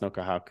thrown out,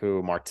 Snuka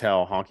Haku,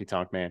 Martel, Honky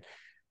Tonk Man,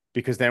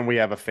 because then we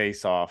have a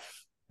face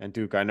off. And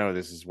Duke, I know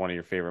this is one of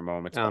your favorite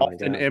moments. Oh my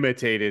Often God.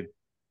 imitated,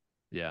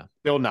 Yeah.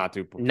 still not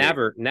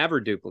duplicated. Never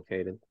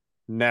duplicated.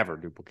 Never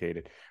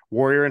duplicated.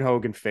 Warrior and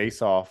Hogan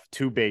face off,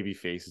 2 baby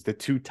faces, the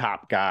 2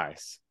 top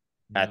guys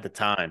at the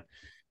time.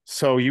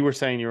 So you were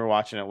saying you were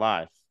watching it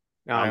live.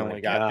 Oh I my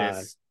only got God.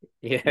 this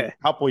Yeah. a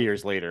couple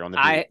years later on the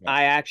I VHS.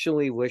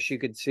 actually wish you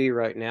could see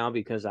right now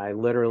because I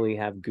literally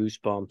have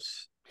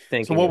goosebumps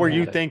thinking. So what were about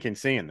you it. thinking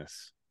seeing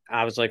this?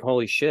 I was like,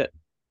 holy shit.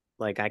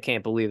 Like, I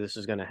can't believe this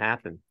is going to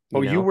happen.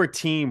 Oh, you know? were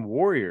team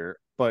Warrior,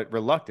 but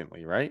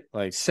reluctantly, right?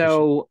 Like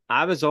So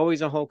I was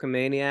always a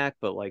Hulkamaniac,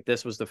 but like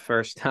this was the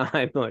first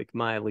time like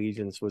my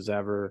allegiance was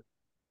ever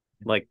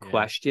like Yeah.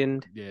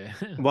 questioned. Yeah.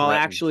 Well,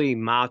 Threatened. actually,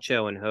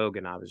 Macho and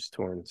Hogan, I was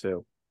torn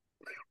too.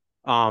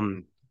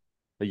 Um,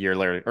 a year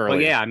later, Well,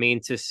 earlier. yeah, I mean,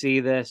 to see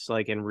this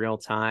like in real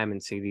time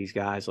and see these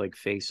guys like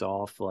face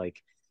off,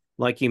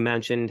 like you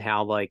mentioned,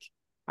 how like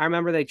I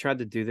remember they tried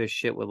to do this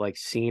shit with like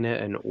Cena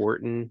and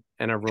Orton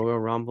and a Royal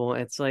Rumble.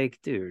 It's like,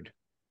 dude,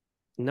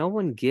 no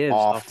one gives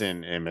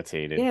Often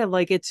imitated. Yeah,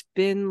 like it's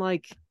been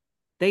like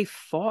they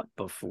fought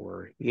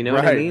before. You know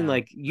what I Right. mean?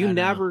 Like I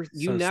know.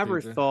 you So never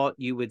stupid. thought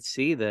you would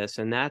see this,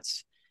 and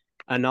that's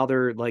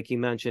another, like you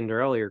mentioned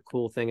earlier,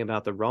 cool thing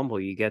about the Rumble.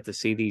 You get to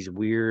see these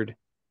weird.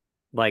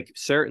 Like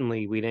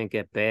certainly we didn't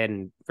get bad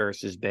and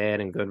versus bad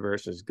and good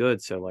versus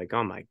good. So like,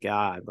 oh my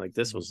God, like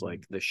this was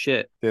like the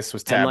shit. This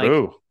was And, like,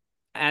 taboo.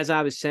 As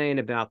I was saying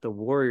about the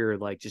Warrior,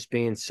 like just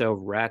being so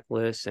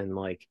reckless and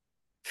like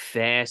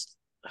fast,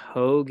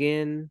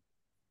 Hogan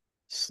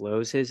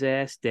slows his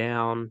ass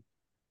down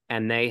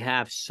and they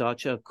have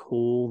such a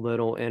cool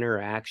little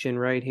interaction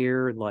right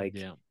here. Like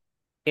Yeah.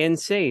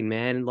 insane,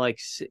 man. Like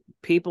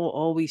people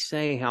always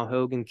say how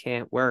Hogan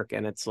can't work,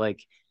 and it's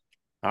like,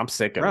 I'm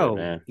sick of it, bro,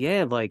 man.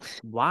 yeah, like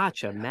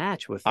watch a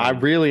match with I him.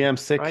 really am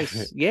sick of it.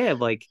 Christ, yeah,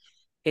 like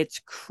it's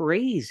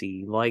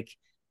crazy. Like,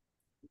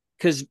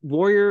 because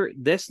Warrior,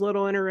 this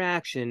little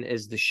interaction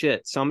is the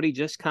shit. Somebody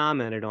just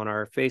commented on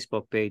our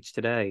Facebook page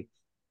today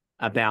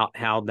about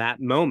how that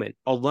moment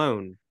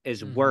alone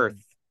is worth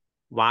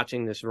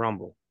watching this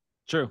Rumble.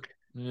 True.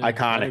 Yeah, I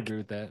Iconic. agree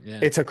with that. Yeah.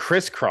 It's a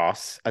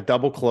crisscross, a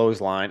double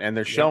clothesline, and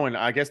they're showing.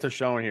 I guess they're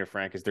showing here,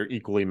 Frank, is they're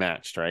equally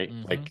matched, right?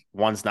 Like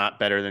one's not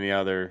better than the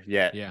other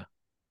yet. Yeah.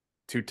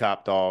 Two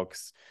top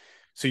dogs.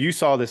 So you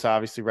saw this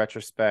obviously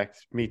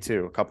retrospect. Me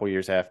too. A couple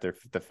years after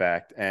the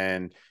fact,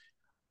 and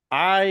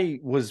I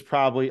was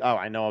probably.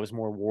 I know I was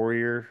more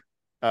Warrior,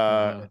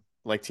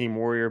 like Team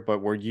Warrior. But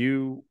were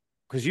you?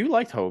 Because you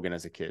liked Hogan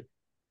as a kid.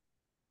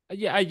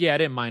 Yeah, I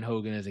didn't mind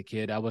Hogan as a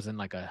kid. I wasn't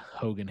like a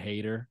Hogan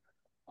hater.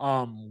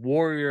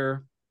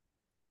 Warrior.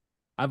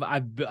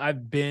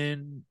 I've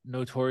been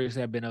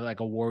notoriously I've been like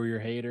a Warrior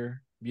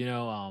hater, you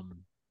know.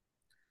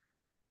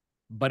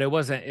 But it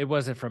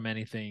wasn't from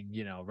anything,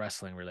 you know,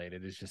 wrestling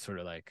related. It's just sort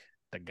of like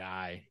the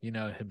guy, you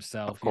know,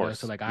 himself. Of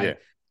course. You know? So like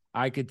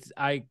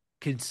I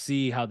could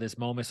see how this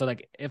moment. So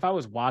like if I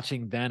was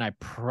watching then, I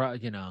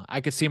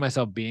could see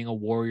myself being a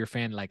Warrior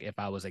fan, like if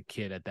I was a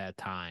kid at that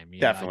time.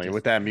 Definitely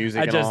with that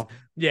music and all.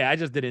 Yeah, I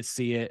just didn't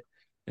see it,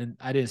 and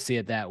I didn't see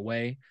it that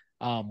way.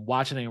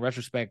 Watching it in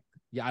retrospect,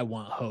 yeah, I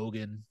want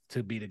Hogan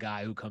to be the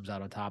guy who comes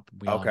out on top.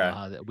 We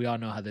all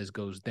know how this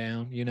goes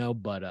down, you know.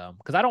 But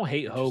because I don't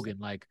hate Hogan,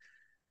 like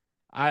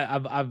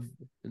I've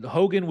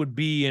Hogan would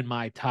be in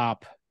my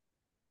top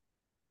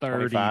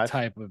 30 25?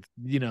 type of,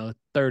 you know,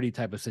 30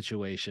 type of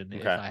situation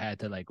if I had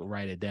to like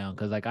write it down,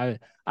 because like I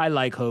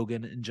like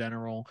Hogan in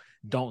general,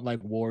 don't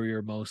like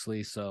Warrior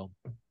mostly, so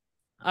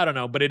I don't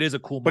know, but it is a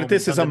cool moment. But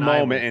this is a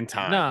moment in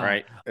time,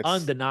 right? It's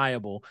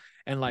undeniable.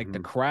 And like the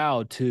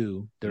crowd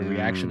too, the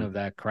reaction of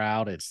that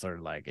crowd, it's sort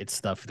of like, it's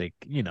stuff that,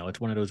 you know, it's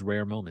one of those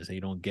rare moments that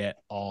you don't get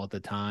all the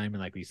time.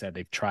 And like we said,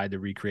 they've tried to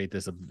recreate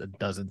this a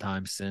dozen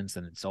times since,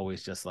 and it's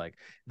always just like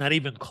not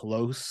even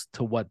close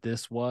to what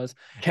this was.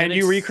 Can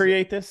you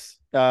recreate this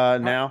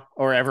now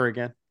or ever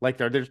again? Like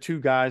there's two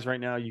guys right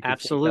now you can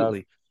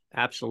absolutely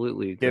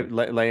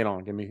lay it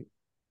on. Give me.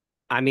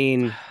 I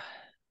mean,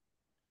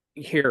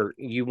 here,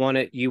 you want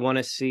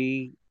to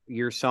see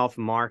yourself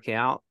mark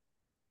out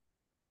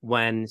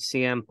when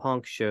CM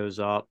Punk shows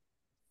up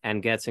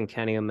and gets in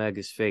Kenny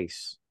Omega's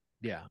face.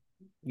 Yeah.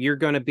 You're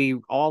going to be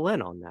all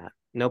in on that.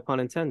 No pun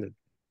intended.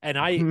 And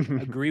I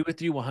agree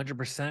with you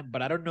 100%,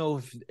 but I don't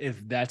know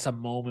if that's a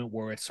moment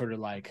where it's sort of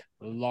like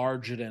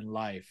larger than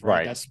life.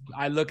 Right.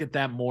 I look at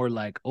that more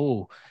like,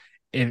 oh,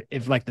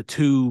 if like the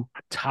two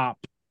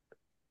top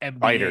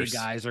NBA fighters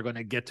guys are going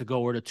to get to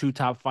go, or the two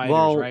top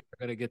fighters, right, are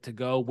going to get to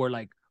go, where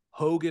like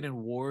Hogan and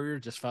Warrior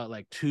just felt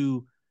like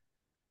two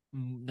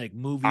like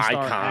movie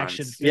star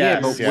action.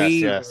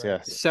 Yes.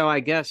 So I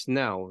guess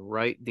no,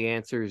 right? The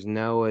answer is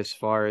no, as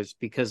far as,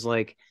 because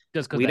like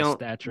just we don't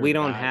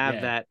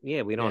have that.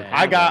 Yeah, we don't.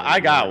 I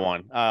got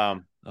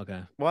one.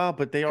 Okay. Well,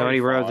 but they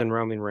Cody Rhodes and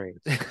Roman Reigns.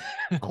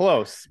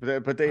 Close,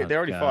 but they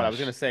already fought. I was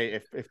gonna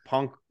say if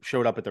Punk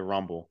showed up at the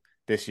Rumble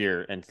this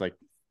year and like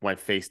went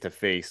face to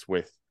face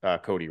with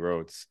Cody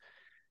Rhodes,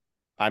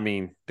 I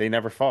mean, they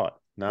never fought.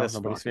 No,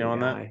 nobody's feeling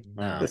that.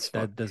 No,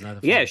 that does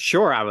not. Yeah,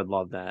 sure, I would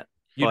love that.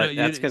 But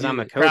that's because I'm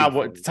a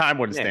Cody. Time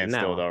wouldn't stand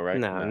still, though, right?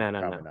 No.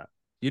 Not.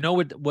 You know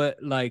what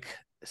like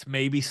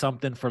maybe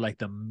something for like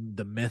the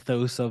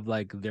mythos of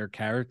like their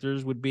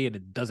characters would be, and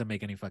it doesn't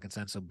make any fucking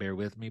sense, so bear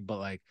with me. But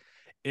like,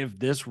 if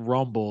this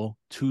Rumble,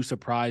 two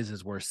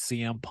surprises were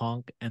CM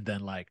Punk and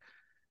then like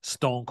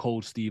Stone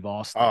Cold Steve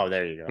Austin. Oh,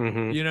 there you go.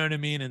 Mm-hmm. You know what I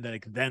mean? And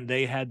like then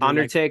they had the,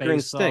 Undertaker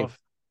and Sting.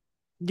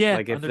 Yeah,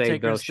 like if Undertaker they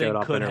both showed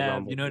up in a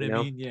Rumble, you know what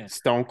I mean? Yeah,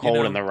 Stone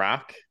Cold and The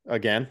Rock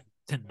again.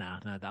 No,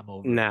 I'm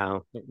over.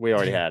 No, we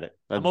already had it.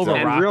 I'm over.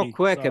 And Rocky, real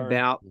quick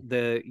about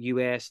you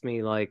asked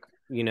me like,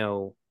 you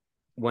know,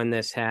 when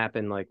this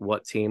happened, like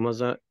what team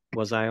was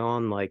I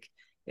on? Like,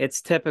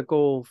 it's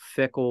typical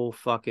fickle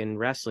fucking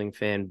wrestling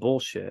fan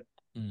bullshit.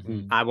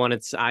 Mm-hmm. I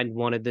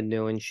wanted the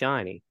new and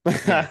shiny.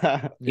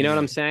 You know what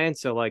I'm saying?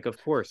 So like,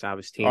 of course, I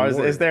was team.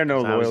 Is there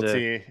no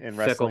loyalty in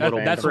wrestling?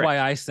 That's why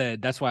I said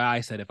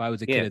if I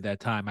was a kid at that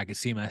time, I could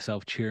see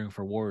myself cheering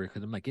for Warrior,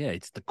 because I'm like, yeah,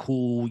 it's the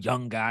cool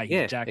young guy.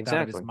 He's jacked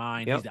out of his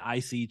mind. He's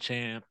the IC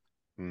champ.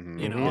 Mm-hmm.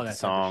 You know, all that the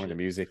song, the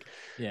music.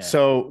 Yeah.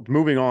 So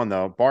moving on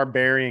though,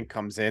 Barbarian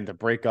comes in to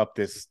break up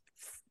this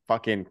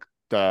fucking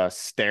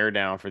stare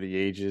down for the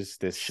ages.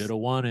 This should have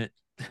won it.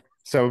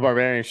 So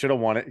Barbarian should have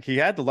won it. He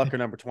had the Lucker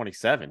number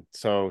 27.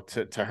 So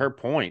to her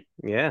point,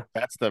 yeah,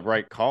 that's the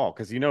right call,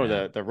 because you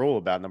know the rule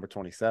about number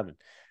 27.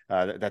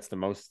 That's the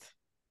most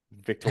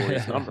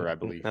victorious number, I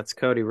believe. That's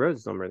Cody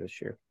Rhodes' number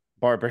this year.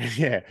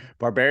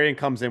 Barbarian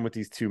comes in with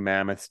these two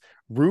mammoths.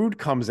 Rude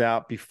comes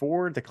out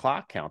before the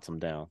clock counts him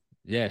down.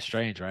 Yeah,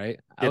 strange, right?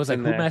 I was like,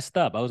 who messed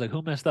up?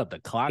 The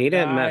clock. He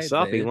didn't mess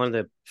up. He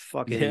wanted to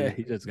fucking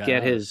he just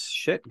get his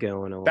shit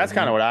going on. That's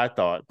kind of what I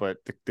thought, but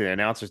the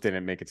announcers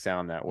didn't make it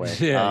sound that way.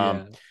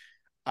 Yeah.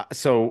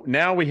 So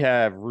now we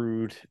have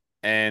Rude,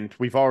 and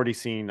we've already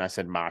seen, I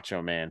said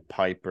Macho Man,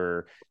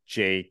 Piper,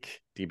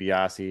 Jake,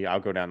 DiBiase. I'll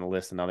go down the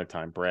list another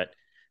time. Brett,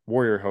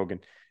 Warrior Hogan.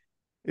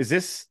 Is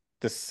this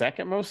the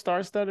second most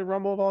star-studded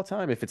Rumble of all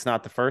time? If it's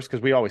not the first,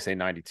 because we always say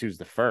 92 is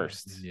the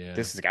first. Yeah.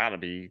 This has got to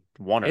be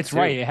one or It's two.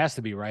 right. It has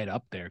to be right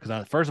up there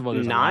because first of all,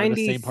 there's a lot of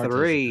the same participants.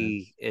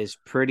 93 is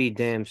pretty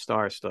damn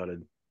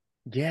star-studded.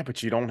 Yeah,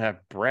 but you don't have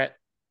Brett.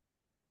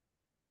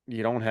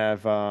 You don't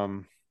have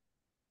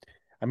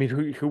I mean,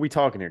 who we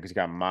talking here? Because you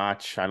got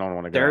Mach. I don't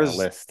want to go down There's- the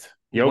list.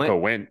 Yoko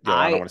went.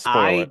 I don't want to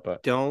spoil I it,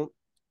 but don't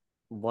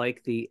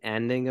like the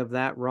ending of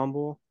that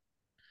Rumble.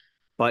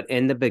 But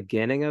in the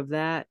beginning of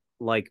that,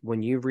 like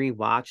when you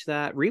rewatch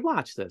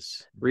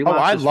this. oh,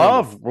 I this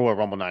love Rumble. Royal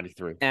Rumble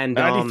 93. And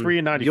 93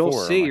 and 94. You'll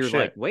see, are my you're shit.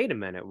 like, wait a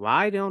minute,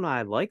 why don't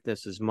I like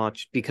this as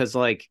much? Because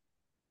like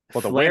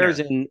Well, the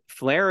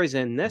Flair is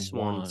in this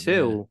one One,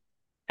 too.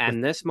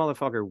 And this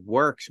motherfucker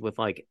works with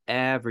like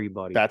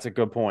everybody. That's a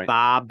good point.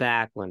 Bob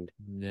Backlund,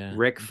 Yeah.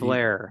 Ric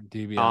Flair,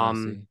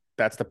 DiBiase.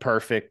 That's the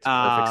perfect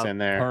in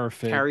there.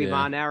 Perfect. Terry yeah.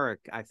 Von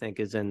Erich, I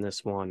think, is in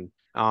this one.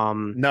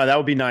 No, that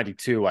would be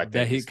 92. I That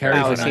think. he It's carries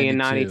Oh, Terry is Von he Erich. in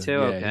 92? Yeah,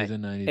 Okay. he's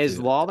in 92. Is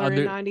Lawler in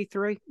Other-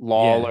 93?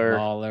 Lawler. Yeah,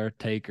 Lawler,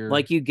 Taker.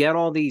 Like you get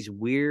all these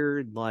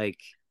weird, like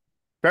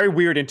Very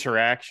weird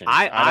interactions.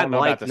 I don't know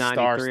like about the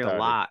 93 a star-studded.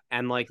 lot,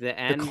 and like the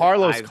end. The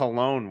Carlos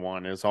Colon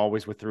one is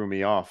always what threw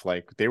me off.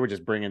 Like they were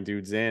just bringing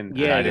dudes in. and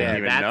Yeah, I didn't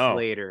even that's know.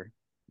 later.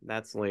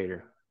 That's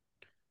later.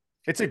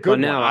 It's a good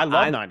no, one. I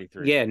love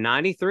 93. Yeah,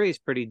 93 is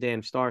pretty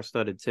damn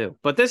star-studded too.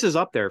 But this is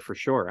up there for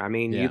sure. I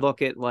mean, Yeah. you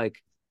look at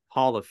like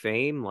Hall of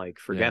Fame, like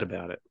forget Yeah.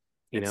 about it.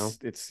 You know,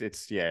 It's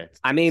yeah.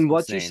 I mean, it's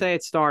what you insane. say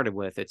it started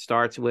with? It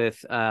starts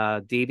with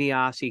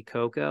DiBiase,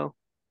 Coco.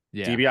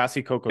 yeah.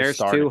 DiBiase, Coco There's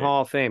started two it.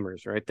 Hall of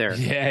Famers right there.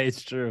 Yeah,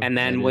 it's true. And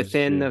then That is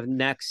within true. the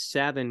next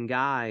 7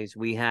 guys,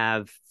 we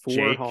have 4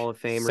 Jake, Hall of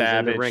Famers in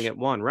Savage, the ring at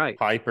one, right?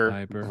 Piper,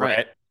 Piper.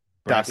 Brett,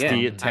 Dusty Yeah,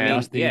 at I 10. mean,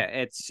 Dusty. yeah,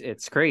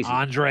 it's crazy.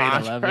 Andre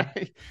at 11.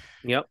 Andre.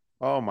 Yep.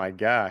 Oh my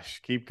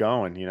gosh. Keep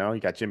going. You know, you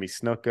got Jimmy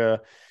Snuka,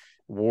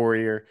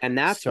 Warrior. And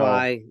that's So-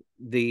 why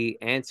the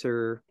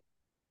answer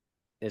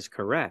is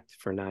correct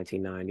for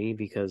 1990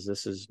 because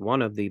this is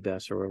one of the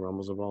best Royal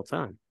Rumbles of all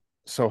time.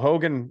 So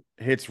Hogan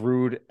hits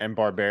Rude and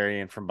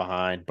Barbarian from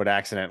behind, but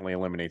accidentally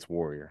eliminates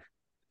Warrior.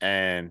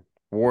 And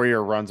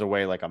Warrior runs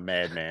away like a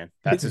madman.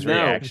 That's his No.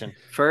 reaction.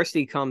 First,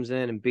 he comes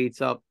in and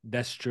beats up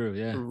That's true.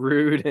 Yeah.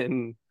 Rude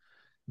and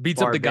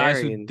Beats up the guys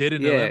who Barbarian.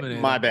 didn't Yeah, eliminate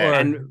him. my bad. Or-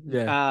 And,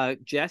 yeah.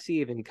 Jesse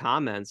even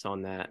comments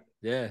on that.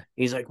 Yeah.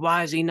 He's like,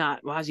 why is he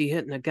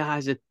hitting the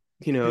guys that,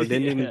 didn't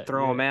even Yeah,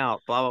 throw him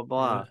out, blah, blah,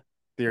 blah.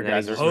 Your And then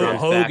guys he are just runs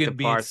screwed. back to Hogan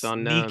being parts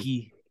unknown.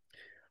 sneaky.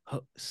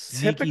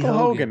 Sneaky Typical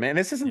Hogan, man.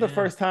 This isn't the Yeah.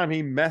 first time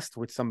he messed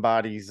with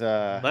somebody's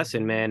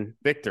Listen, man,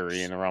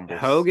 victory in a Rumble.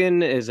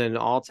 Hogan is an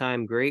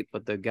all-time great,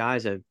 but the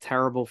guy's a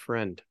terrible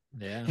friend.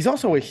 Yeah. He's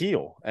also a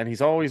heel, and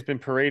he's always been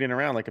parading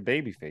around like a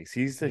babyface.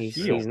 He's a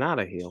heel. He's not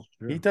a heel.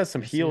 He does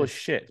some Yes, he heelish is.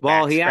 shit.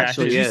 Well, Back he scratches.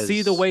 actually Did you is.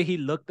 see the way he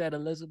looked at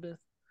Elizabeth?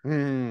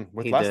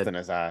 With He lust did. in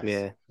his eyes.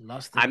 Yeah.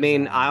 Lust in I his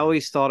mean, I eyes.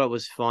 always thought it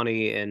was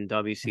funny in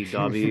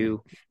WCW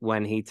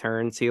when he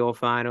turns heel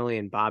finally,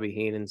 and Bobby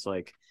Heenan's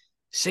like,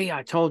 "See,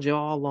 I told you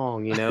all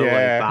along." Yeah.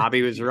 Like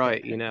Bobby was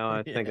right.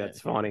 I think Yeah.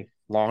 that's funny.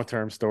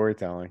 Long-term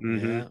storytelling.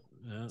 Mhm.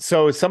 Yeah.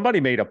 So somebody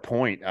made a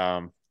point.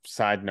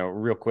 Side note,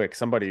 real quick.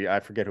 Somebody, I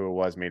forget who it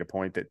was, made a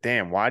point that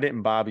damn, why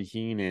didn't Bobby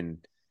Heenan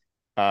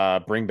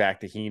bring back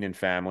the Heenan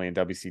family in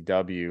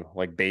WCW,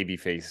 like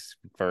babyface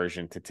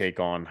version, to take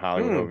on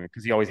Hollywood Hogan?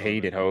 Because he always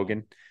hated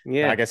Hogan.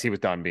 Yeah, I guess he was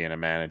done being a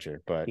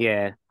manager, but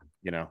yeah.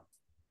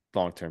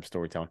 long-term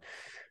storytelling.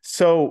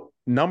 So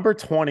number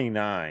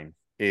 29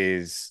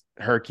 is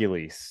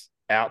Hercules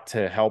out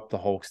to help the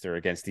Hulkster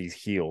against these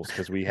heels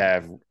because we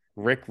have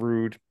Rick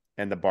Rude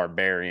and the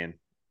Barbarian.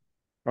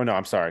 Oh no,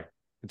 I'm sorry.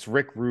 It's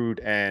Rick Rude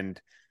and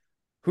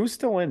who's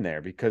still in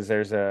there? Because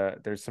there's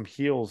some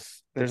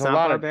heels. There's It's a not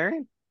lot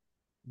Barbarian.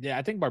 Yeah,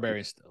 I think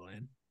Barbarian's still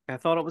in. I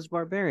thought it was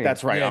Barbarian.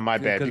 That's right. Yeah, on my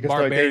bad because because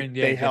Barbarian,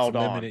 they gets held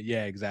on. limited.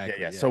 Yeah,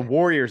 exactly. Yeah. So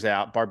Warrior's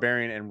out,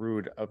 Barbarian and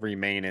Rude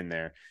remain in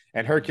there,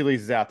 and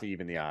Hercules is out to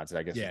even the odds.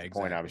 I guess Yeah, is the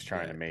point I was exactly.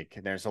 trying Yeah. to make.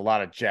 And there's a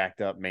lot of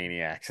jacked up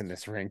maniacs in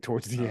this ring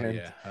towards the end.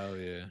 Yeah. Oh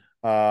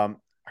yeah.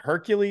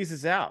 Hercules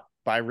is out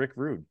by Rick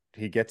Rude.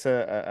 He gets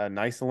a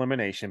nice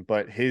elimination,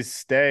 but his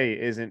stay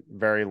isn't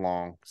very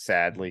long,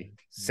 sadly.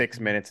 6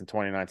 minutes and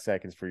 29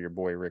 seconds for your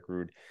boy Rick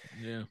Rude.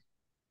 Yeah.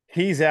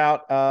 He's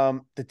out.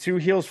 The two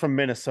heels from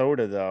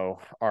Minnesota, though,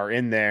 are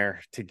in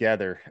there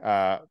together.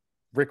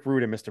 Rick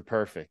Rude and Mr.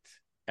 Perfect.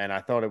 And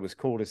I thought it was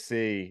cool to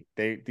see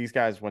these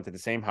guys went to the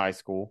same high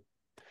school.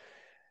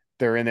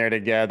 They're in there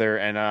together.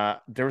 And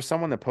there was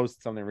someone that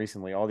posted something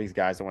recently. All these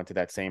guys that went to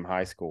that same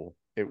high school.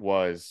 It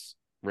was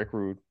Rick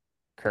Rude,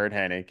 Kurt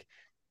Hennig,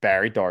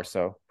 Barry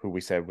Darsow, who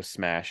we said was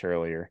Smash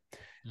earlier.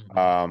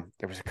 Mhm.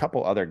 There was a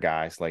couple other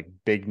guys, like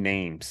big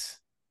names,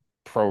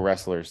 pro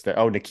wrestlers.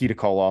 Nikita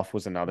Koloff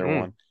was another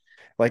one.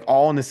 Like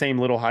all in the same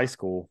little high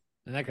school,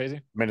 Isn't that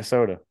crazy?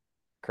 Minnesota.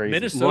 Crazy.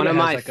 Minnesota One of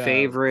has my like a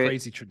favorite-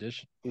 crazy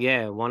tradition.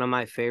 Yeah, one of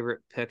my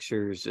favorite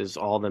pictures is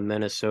all the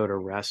Minnesota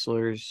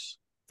wrestlers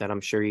that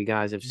I'm sure you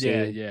guys have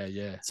Yeah, seen. yeah.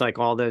 It's like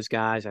all those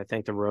guys. I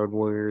think the Road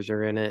Warriors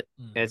are in it.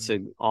 It's Mhm.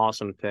 an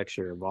awesome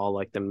picture of all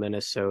like the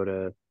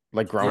Minnesota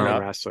Like grown grown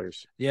up.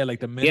 wrestlers. Yeah, like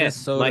the Yeah,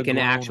 Minnesota like an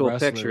grown actual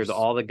picture. wrestlers.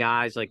 All the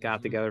guys like got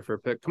Mhm. together for a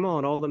pic. Come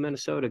on, all the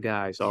Minnesota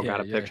guys all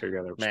got a Yeah. picture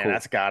together. It was Man, cool.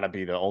 that's got to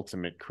be the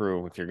ultimate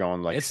crew if you're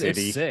going like It's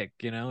city. sick,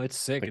 it's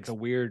sick. Like- It's a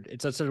weird.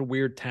 It's such a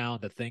weird town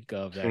to think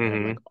of that had,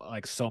 Mhm.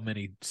 like so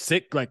many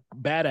sick, like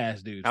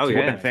badass dudes. Oh, too. You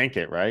yeah. wouldn't think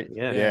it, right?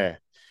 Yeah. Yeah.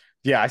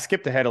 Yeah, I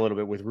skipped ahead a little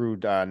bit with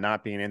Rude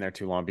not being in there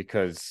too long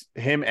because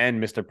him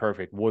and Mr.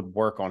 Perfect would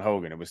work on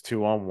Hogan. It was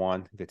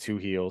 2-on-1, the two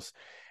heels.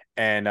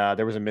 And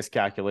there was a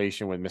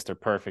miscalculation with Mr.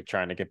 Perfect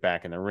trying to get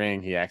back in the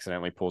ring. He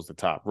accidentally pulls the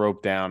top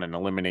rope down and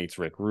eliminates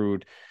Rick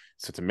Rude.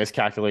 So it's a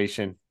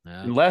miscalculation.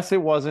 Yeah. Unless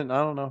it wasn't,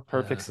 I don't know,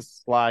 Perfect's a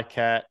sly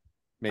cat.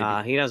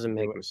 Maybe. He doesn't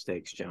make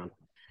mistakes, John.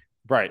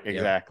 Right,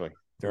 exactly.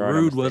 There are no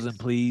Rude wasn't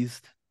mistakes.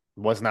 pleased.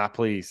 Was not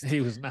pleased.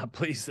 He was not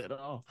pleased at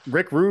all.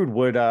 Rick Rude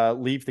would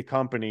leave the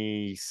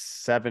company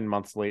 7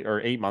 months later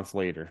or 8 months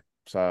later.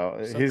 So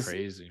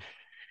Crazy.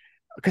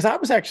 because I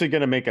was actually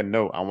going to make a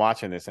note. I'm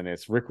watching this and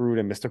it's Rick Rude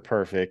and Mr.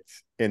 Perfect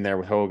in there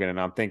with Hogan. And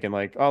I'm thinking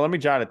like, oh, let me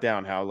jot it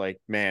down how like,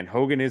 man,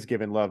 Hogan is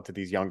giving love to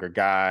these younger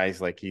guys.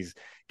 Like he's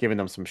giving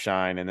them some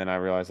shine. And then I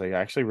realized like,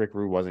 actually Rick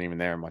Rude wasn't even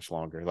there much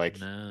longer. Like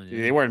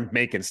they weren't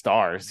making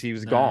stars. He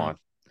was gone,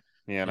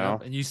 you know?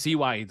 And you see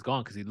why he's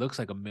gone because he looks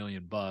like $1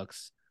 million.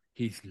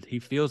 He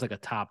feels like a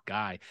top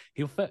guy.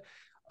 He'll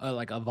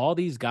like of all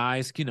these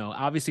guys,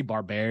 obviously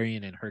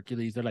Barbarian and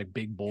Hercules, they're like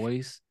big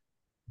boys.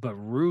 But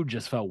Rude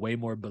just felt way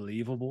more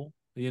believable,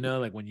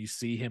 like when you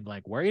see him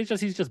like where he's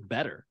just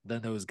better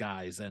than those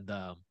guys. And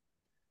I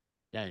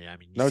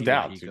mean, No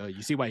doubt.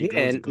 You see why he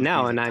goes. And no,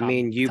 he's a and I top-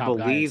 mean, you top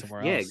guy believe,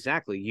 somewhere yeah, else.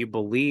 exactly. You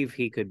believe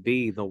he could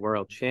be the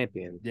world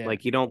champion. Yeah.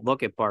 Like you don't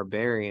look at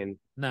Barbarian,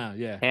 No,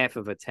 yeah. half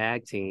of a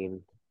tag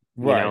team,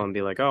 Right. and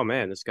be like, oh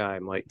man, this guy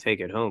might take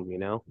it home,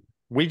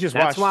 We just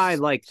That's watched. why,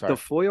 like,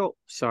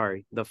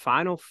 Sorry. the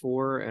final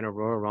four in a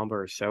Royal Rumble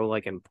are so,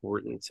 like,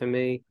 important to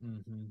me.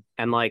 Mm-hmm.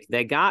 And, like,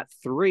 they got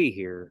 3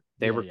 here.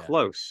 They were Yeah.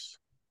 close.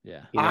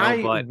 Yeah.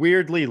 I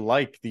weirdly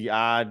like the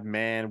odd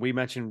man. We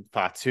mentioned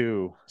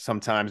Fatu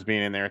sometimes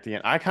being in there at the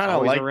end. I kind of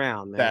Always like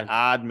around, man. that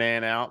odd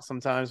man out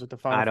sometimes with the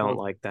final. I don't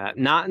four. like that.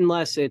 Not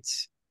unless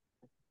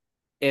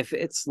if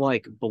it's,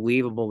 like,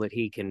 believable that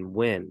he can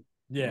win.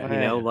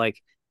 Yeah.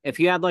 Like, if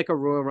you had, like, a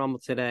Royal Rumble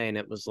today and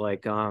it was,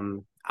 like,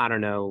 I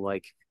don't know,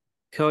 like,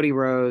 Cody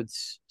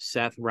Rhodes,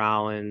 Seth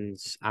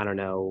Rollins, I don't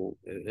know,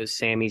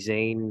 Sami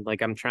Zayn.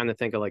 Like, I'm trying to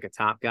think of, like, a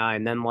top guy.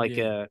 And then, like,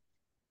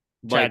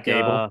 Chad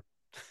Gable.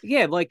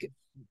 Yeah, like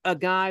a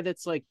guy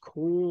that's like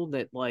cool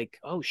that like,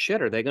 oh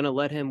shit, are they gonna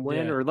let him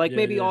win? Yeah, Or like yeah,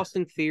 maybe yeah.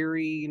 Austin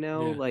Theory, Yeah.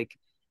 like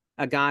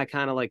a guy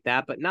kind of like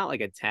that, but not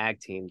like a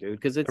tag team, dude.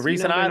 Because it's The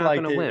reason they're I not like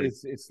gonna it win.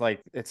 is it's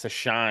like it's a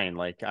shine.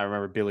 Like I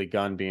remember Billy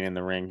Gunn being in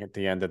the ring at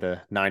the end of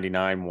the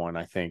 '99 one.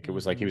 I think it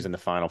was like he was in the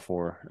final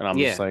four, and I'm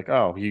just like,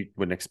 oh, you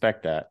wouldn't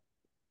expect that.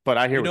 But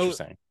I hear what you're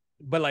saying.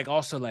 But like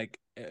also like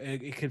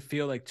it could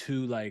feel like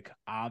too like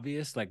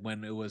obvious, like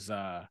when it was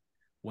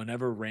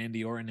whenever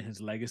Randy Orton and his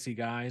legacy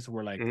guys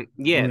were like,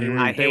 Yeah,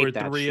 I they hate were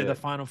that 3 of the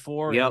shit. final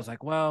 4. Yep. And I was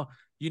like, well,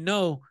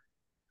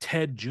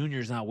 Ted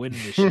Jr.'s not winning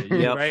this shit,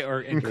 Yep. right?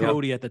 And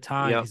Cody at the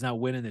time, Yep. he's not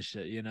winning this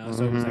shit,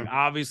 So it was like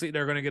obviously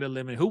they're gonna get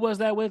eliminated. Who was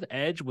that with?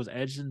 Edge? Was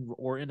Edge and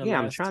Orton? The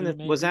I'm last trying two, to.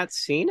 maybe? Was that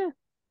Cena?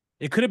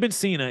 It could have been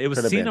Cena. It was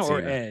Could have been Cena or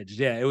Cena. Edge.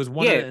 Yeah, it was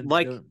one. Yeah, of the,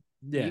 like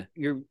yeah.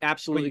 You're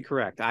absolutely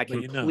correct. I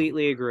but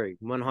completely agree,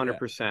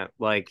 100%.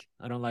 Like.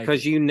 I don't like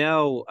Because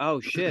oh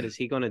shit, is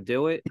he going to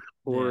do it?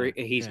 Or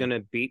he's going to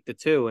beat the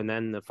 2 and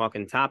then the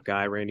fucking top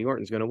guy, Randy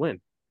Orton's going to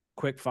win.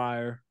 quick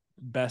fire,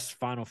 best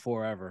final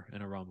 4 ever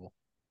in a Rumble.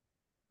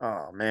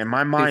 Oh man,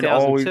 my mind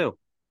 2002.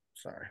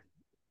 Sorry,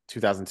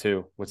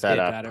 2002. What's that?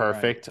 Got it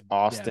Perfect, right.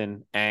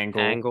 Austin,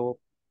 Angle.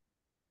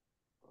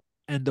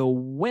 And the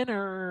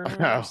winner,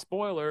 Oh.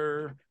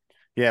 spoiler.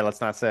 Yeah,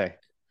 let's not say.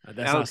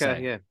 That's not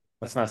saying. Yeah.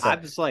 Let's not say.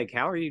 I'm just like,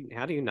 how do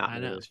you not I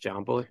know know. this,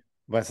 John Boy?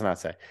 Let's not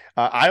say.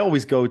 I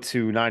always go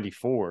to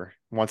 94.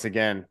 Once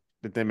again,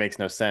 that makes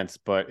no sense,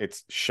 but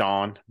it's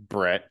Shawn,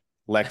 Brett,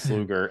 Lex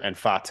Luger, and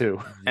Fatu.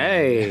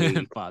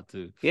 Hey.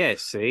 Fatu. Yeah,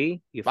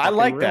 see? You I fucking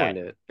like that. ruined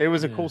it. It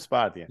was a Yeah. cool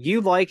spot at the end. You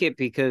like it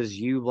because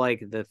you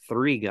like the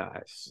 3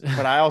 guys.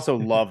 But I also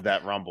love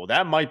that Rumble.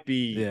 That might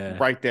be Yeah.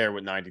 right there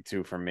with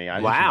 92 for me.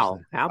 Wow.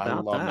 How I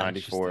about love that?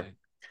 94. Interesting.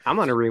 I'm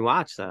going to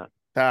rewatch that.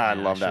 I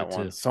Yeah, love should that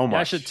one too. so Yeah, I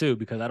much. should too,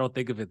 because I don't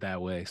think of it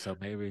that way. So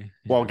maybe.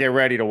 Well, get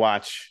ready to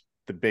watch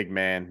the big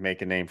man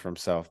make a name for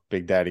himself.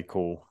 Big Daddy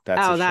Cool.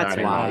 That's a That's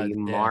shining why light.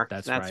 you Yeah, mark.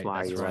 that's That's right, why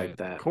that's you right. write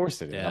that. Of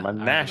course it is. Yeah, I'm a I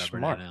Nash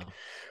remember mark. that now.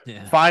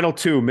 Yeah. Final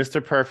 2,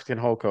 Mr. Perfect and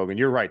Hulk Hogan.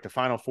 You're right. The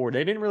final 4,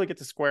 they didn't really get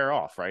to square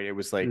off, right? It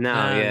was like No,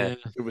 Nah, yeah.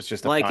 it was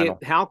just a Like final.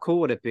 how cool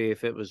would it be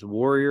if it was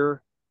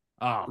Warrior,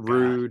 Oh, God.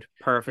 Rude,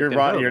 Perfect, You're and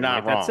right, Hogan? you're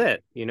not Like, that's wrong.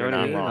 it. You know You're what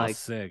I not mean? wrong. How Like,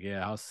 sick.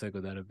 Yeah, how sick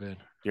would that have been?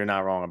 You're not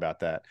wrong about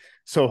that.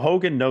 So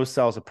Hogan no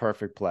sells a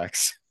perfect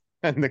plex,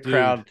 and the Dude.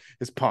 crowd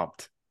is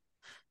pumped.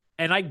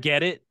 And I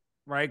get it,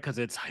 right? Because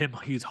it's him,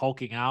 he's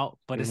hulking out,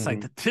 but it's like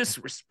Mhm. the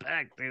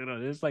disrespect, dude.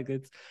 It's like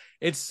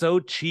it's so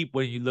cheap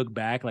when you look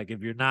back. Like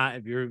if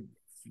you're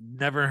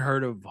never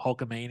heard of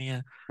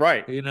Hulkamania.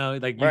 Right. You know,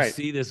 like you Right.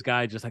 see this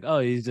guy just like, oh,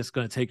 he's just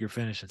gonna take your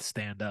finish and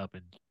stand up,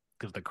 and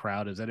because the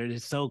crowd is at it.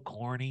 It's so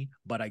corny,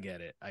 but I get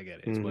it. I get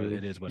it. It's what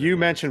it is. What You it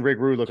mentioned Rick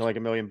Rude looking like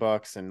 $1 million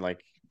and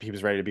like he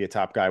was ready to be a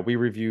top guy. We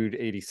reviewed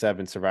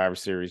 87 Survivor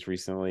Series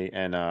recently,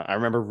 and I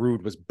remember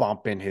Rude was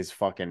bumping his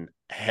fucking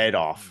head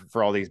off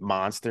for all these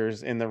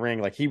monsters in the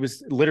ring. Like he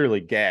was literally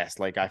gassed.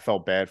 Like I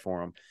felt bad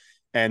for him.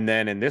 And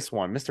then in this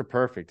one, Mr.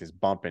 Perfect is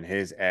bumping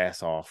his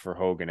ass off for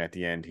Hogan at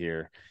the end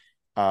here.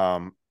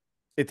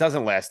 It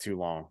doesn't last too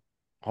long.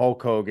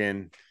 Hulk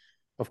Hogan,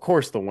 of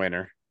course, the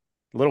winner.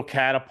 Little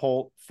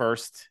catapult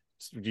first.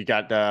 You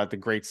got the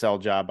great sell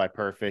job by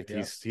Perfect.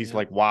 Yep, He's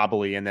like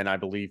wobbly, and then I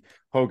believe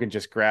Hogan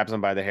just grabs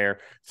him by the hair,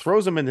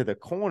 throws him into the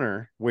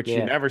corner, which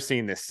you never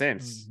seen this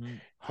since.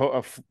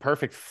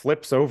 Perfect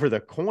flips over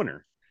the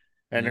corner,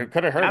 and it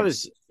could have hurt.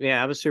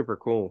 That was super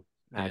cool,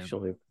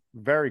 actually.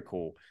 Very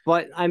cool.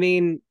 But I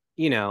mean,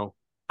 you know,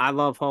 I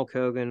love Hulk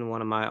Hogan,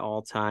 one of my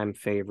all-time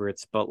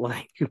favorites. But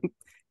like,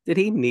 did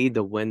he need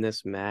to win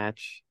this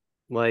match?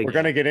 Like, we're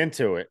gonna get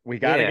into it. We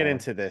got to get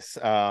into this.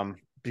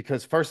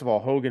 Because first of all,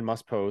 Hogan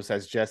must pose,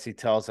 as Jesse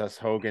tells us.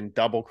 Hogan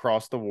double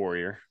crossed the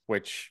Warrior,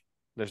 which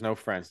there's no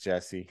friends,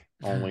 Jesse,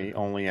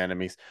 only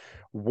enemies.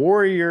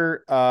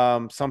 Warrior,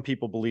 some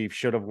people believe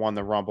should have won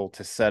the Rumble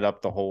to set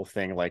up the whole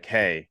thing. Like,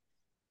 hey,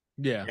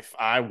 if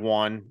I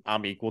won,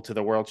 I'm equal to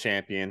the world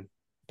champion.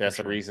 That's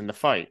a reason to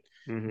fight.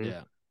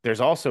 Yeah.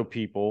 There's also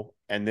people,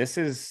 and this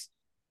is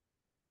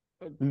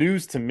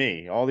news to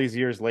me all these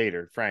years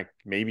later. Frank,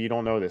 maybe you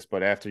don't know this,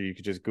 but after you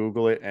could just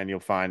Google it and you'll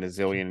find a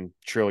zillion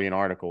trillion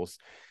articles.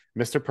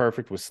 Mr.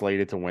 Perfect was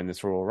slated to win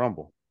this Royal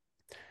Rumble.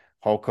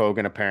 Hulk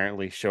Hogan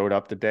apparently showed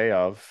up the day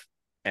of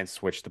and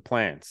switched the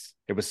plans.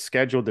 It was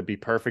scheduled to be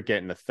Perfect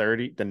getting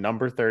the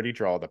number 30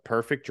 draw, the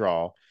perfect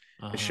draw,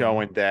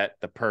 showing that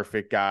the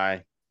perfect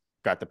guy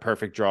got the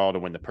perfect draw to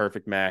win the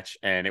perfect match,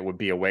 and it would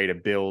be a way to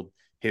build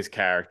his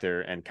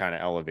character and kind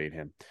of elevate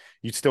him.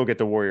 You'd still get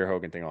the Warrior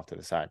Hogan thing off to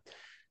the side.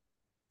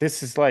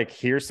 This is like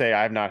hearsay.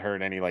 I've not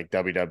heard any like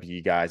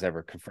WWE guys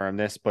ever confirm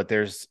this, but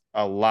there's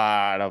a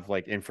lot of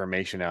like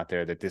information out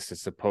there that this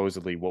is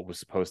supposedly what was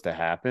supposed to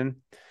happen.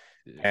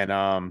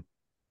 And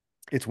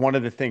it's one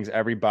of the things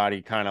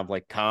everybody kind of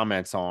like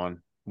comments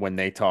on when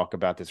they talk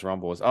about this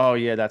Rumble is, oh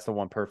yeah, that's the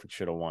one Perfect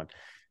should have won.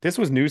 This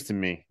was news to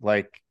me.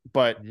 Like,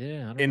 but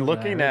in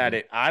looking at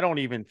it, I don't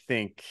even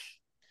think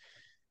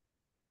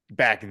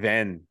back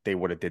then they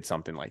would have did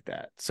something like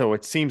that. So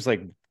it seems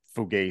like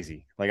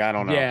fugazi. Like, I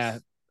don't know. Yeah.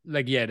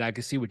 Like, yeah, I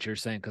can see what you're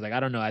saying. Cause like, I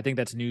don't know. I think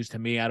that's news to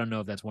me. I don't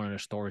know if that's one of the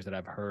stories that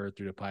I've heard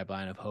through the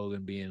pipeline of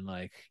Hogan being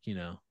like, you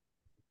know,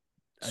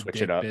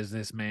 switch it up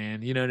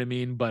businessman, you know what I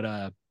mean?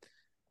 But,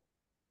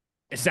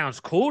 it sounds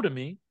cool to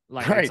me.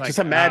 Like, right, like, just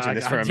imagine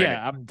this for a minute.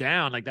 Yeah, I'm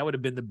down. Like, that would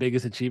have been the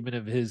biggest achievement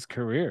of his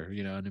career.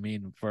 You know what I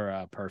mean?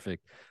 For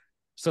Perfect.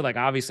 So, like,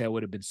 obviously, I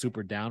would have been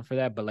super down for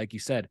that. But like you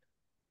said,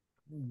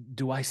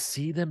 do I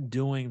see them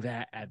doing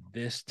that at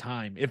this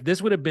time? If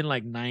this would have been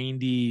like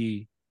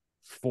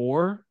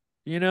 94,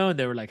 you know, and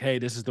they were like, hey,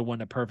 this is the one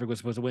that Perfect was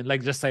supposed to win.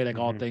 Like, just say like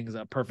all things,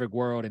 a perfect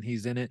world, and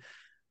he's in it.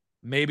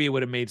 Maybe it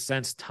would have made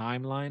sense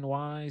timeline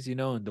wise, you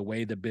know, and the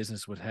way the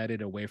business was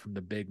headed away from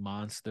the big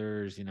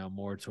monsters, you know,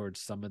 more towards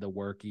some of the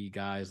worky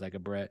guys like a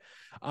Brett.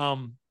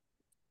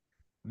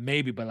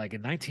 Maybe, but like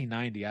in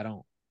 1990, I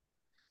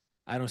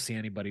don't see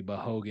anybody but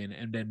Hogan.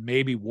 And then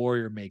maybe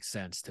Warrior makes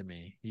sense to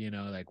me, you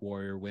know, like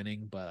Warrior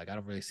winning, but like I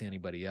don't really see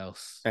anybody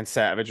else. And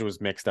Savage was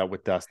mixed up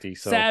with Dusty.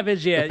 So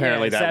Savage,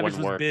 apparently that Savage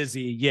was work.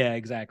 busy. Yeah,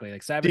 exactly.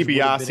 Like Savage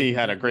DiBiase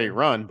had a great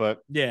run, but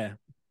yeah.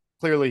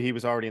 Clearly, he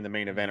was already in the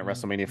main event at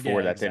WrestleMania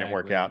 4. That didn't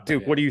work out.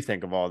 Duke, what do you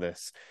think of all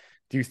this?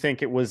 Do you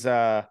think it was,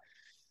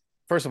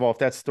 first of all, if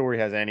that story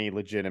has any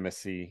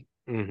legitimacy,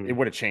 it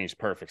would have changed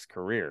Perfect's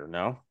career,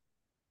 no?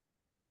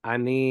 I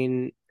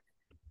mean,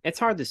 it's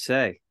hard to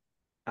say.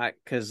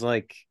 Because,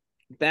 like,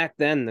 back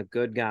then, the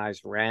good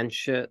guys ran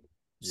shit.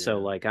 Yeah. So,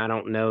 like, I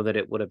don't know that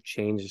it would have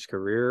changed his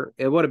career.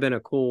 It would have been a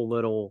cool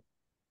little,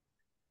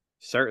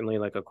 certainly,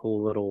 like, a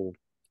cool little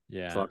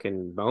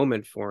fucking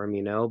moment for him,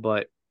 you know?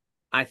 But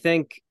I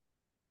think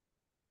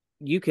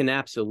you can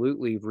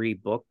absolutely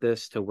rebook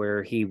this to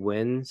where he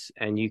wins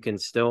and you can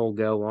still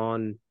go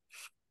on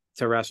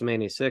to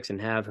WrestleMania 6 and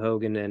have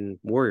Hogan and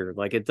Warrior.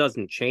 Like, it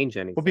doesn't change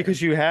anything. Well,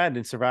 because you had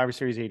in Survivor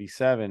Series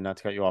 87, not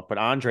to cut you off, but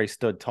Andre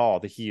stood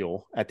tall, the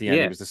heel at the end.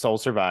 He was the sole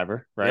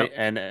survivor, right?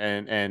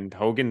 Yep. And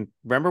Hogan,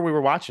 remember we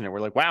were watching it. We're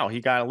like, wow,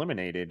 he got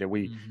eliminated and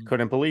we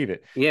couldn't believe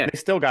it. Yeah. They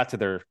still got to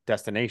their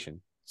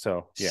destination.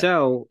 So,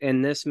 So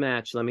in this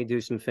match, let me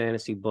do some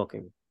fantasy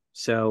booking.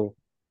 So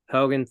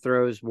Hogan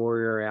throws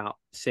Warrior out,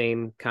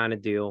 same kind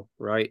of deal,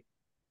 right?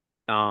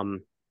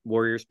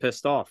 Warrior's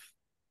pissed off.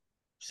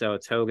 So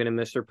it's Hogan and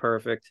Mr.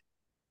 Perfect.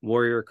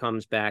 Warrior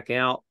comes back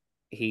out.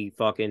 He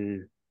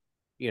fucking,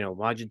 you know,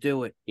 why'd you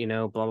do it? You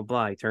know, blah, blah,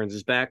 blah. He turns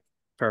his back.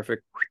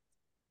 Perfect.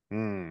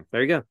 There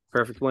you go.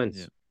 Perfect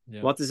wins.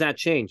 Yeah. What does that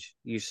change?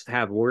 You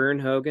have Warrior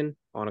and Hogan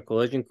on a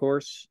collision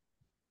course.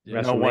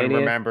 No one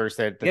remembers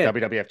that the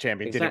WWF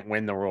champion didn't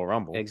win the Royal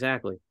Rumble.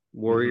 Exactly.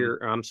 Warrior.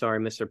 I'm sorry,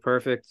 Mr.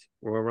 Perfect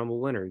Royal Rumble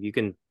winner. You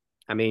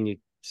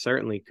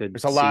certainly could.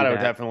 There's a see lot of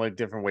that. definitely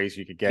different ways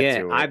you could get Yeah,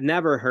 to it. I've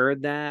never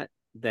heard that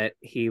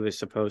he was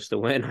supposed to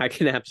win. I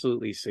can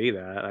absolutely see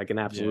that. I can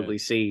absolutely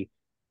see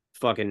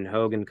fucking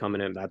Hogan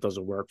coming in. That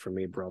doesn't work for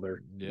me,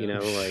 brother. Yeah.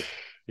 Like.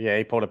 Yeah,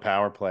 he pulled a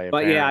power play. But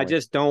apparently. yeah, I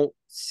just don't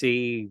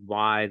see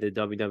why the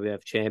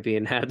WWF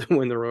champion had to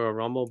win the Royal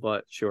Rumble.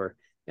 But sure,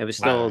 it was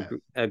still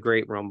a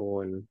great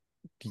Rumble. And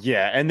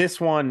yeah, and this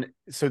one,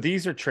 so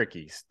these are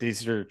trickies.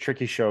 These are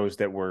tricky shows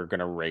that we're going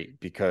to rate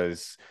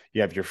because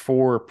you have your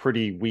 4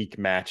 pretty weak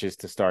matches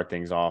to start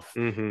things off,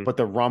 but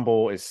the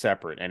Rumble is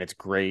separate and it's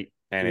great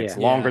and it's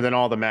longer than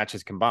all the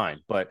matches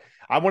combined. But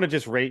I want to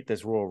just rate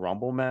this Royal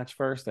Rumble match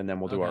first, and then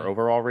we'll do our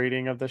overall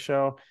rating of the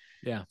show.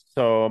 Yeah.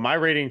 So my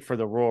rating for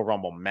the Royal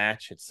Rumble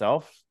match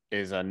itself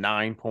is a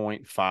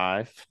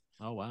 9.5.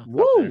 Oh, wow.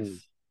 woo!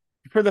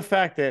 For the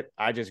fact that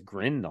I just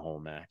grinned the whole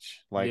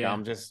match. Like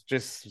I'm just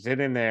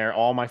sitting there.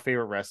 All my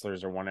favorite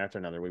wrestlers are one after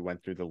another. We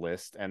went through the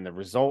list, and the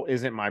result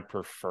isn't my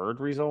preferred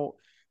result,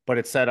 but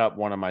it set up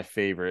one of my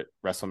favorite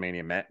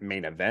WrestleMania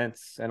main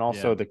events. And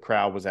also the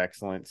crowd was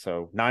excellent.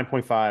 So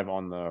 9.5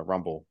 on the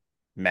Rumble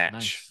match.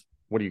 Nice.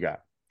 What do you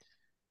got?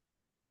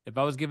 If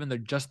I was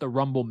given just the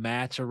Rumble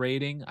match a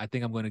rating, I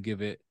think I'm going to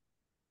give it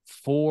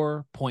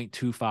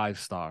 4.25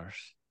 stars.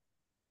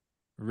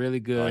 Really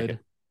good.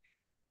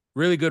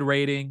 Really good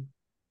rating.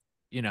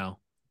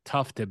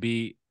 Tough to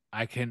beat.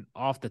 I can,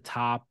 off the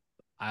top,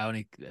 I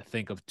only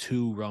think of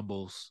 2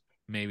 Rumbles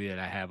maybe that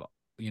I have,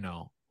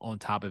 on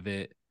top of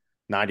it.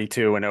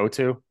 92 and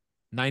 02?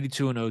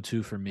 92 and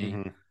 02 for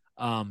me.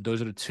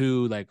 Those are the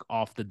 2 like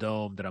off the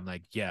dome that I'm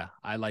like, yeah,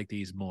 I like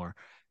these more.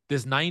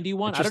 This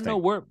 91, I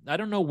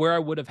don't know where I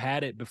would have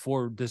had it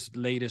before this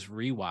latest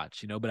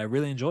rewatch, but I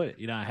really enjoyed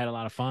it. I had a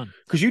lot of fun.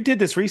 Because you did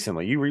this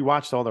recently. You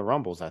rewatched all the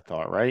Rumbles, I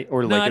thought, right?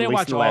 Or no, like I didn't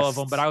watch all of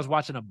them, but I was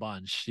watching a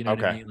bunch. You know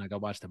what I mean? Like I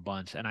watched a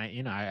bunch, and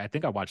I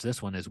think I watched this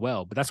one as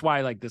well. But that's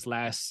why, like this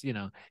last,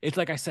 it's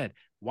like I said,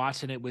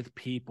 watching it with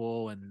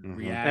people and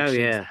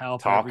reactions,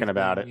 help talking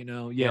about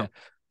it.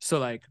 So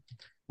like.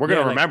 We're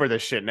going to remember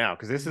this shit now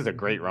because this is a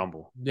great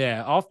Rumble.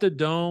 Yeah. Off the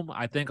dome,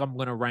 I think I'm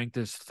going to rank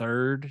this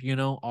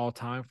 3rd, all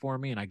time for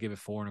me. And I give it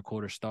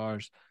 4.25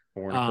 stars.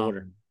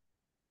 4.25.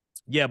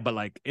 Yeah, but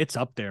like it's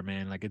up there,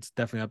 man. Like it's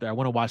definitely up there. I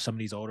want to watch some of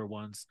these older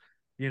ones,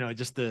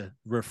 just to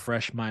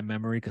refresh my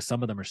memory because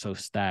some of them are so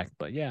stacked.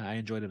 But yeah, I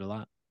enjoyed it a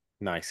lot.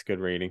 Nice. Good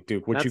rating.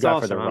 Duke, what you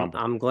got for the Rumble?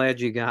 I'm glad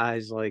you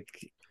guys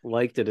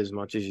liked it as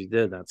much as you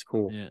did. That's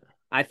cool. Yeah.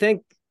 I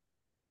think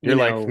You're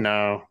like,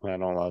 no, I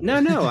don't love it.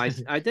 No,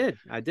 I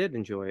did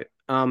enjoy it.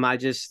 I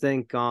just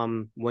think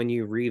when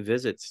you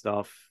revisit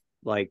stuff,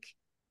 like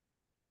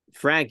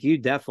Frank, you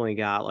definitely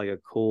got like a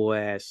cool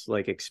ass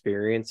like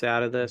experience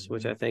out of this,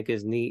 which I think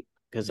is neat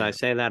because I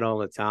say that all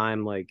the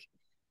time. Like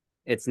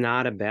it's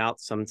not about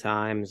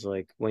sometimes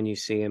like when you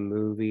see a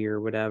movie or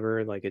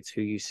whatever, like it's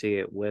who you see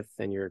it with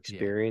and your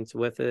experience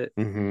with it.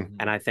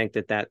 And I think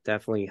that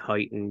definitely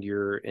heightened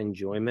your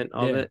enjoyment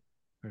of it.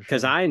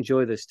 Because I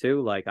enjoy this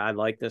too. Like I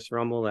like this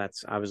Rumble.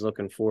 I was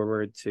looking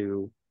forward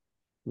to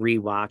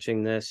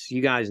rewatching this.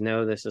 You guys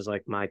know this is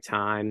like my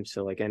time.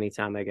 So like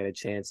anytime I get a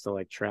chance to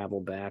like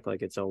travel back,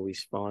 like it's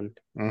always fun.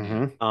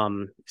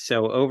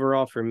 So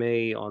overall for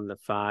me on the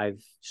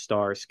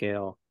 5-star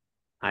scale,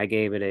 I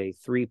gave it a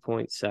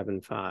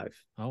 3.75.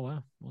 Oh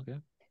wow.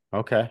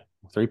 Okay.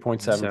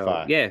 3.75.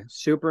 So, yeah,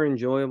 super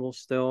enjoyable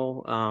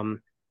still.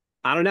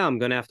 I don't know. I'm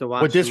gonna have to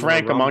watch. Would this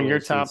rank among your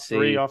top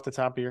 3 off the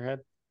top of your head?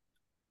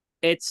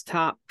 It's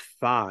top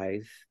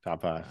 5.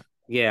 Top 5.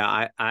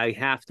 Yeah, I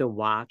have to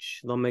watch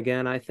them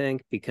again, I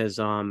think, because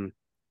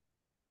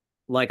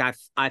like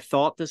I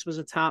thought this was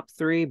a top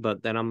 3,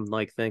 but then I'm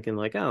like thinking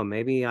like, oh,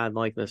 maybe I'd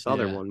like this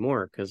other one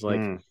more because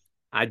like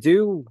I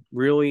do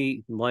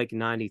really like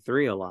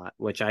 93 a lot,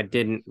 which I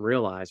didn't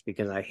realize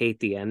because I hate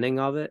the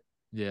ending of it.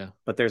 Yeah.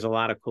 But there's a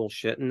lot of cool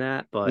shit in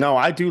that. But no,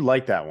 I do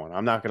like that one.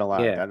 I'm not gonna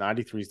lie. That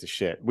 93 is the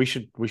shit. We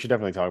should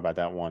definitely talk about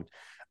that one.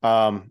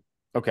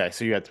 Okay,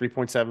 so you had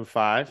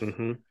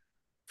 3.75.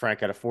 Frank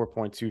had a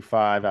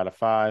 4.25 out of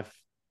 5.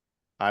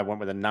 I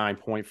went with a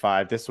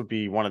 9.5. This would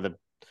be one of the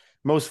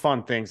most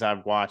fun things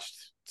I've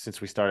watched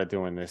since we started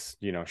doing this,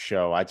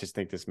 show. I just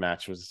think this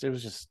match was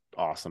just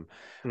awesome.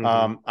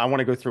 I want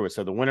to go through it.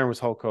 So the winner was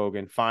Hulk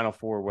Hogan. Final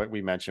 4, what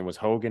we mentioned was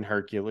Hogan,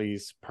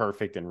 Hercules,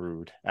 Perfect, and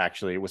Rude.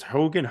 Actually, it was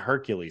Hogan,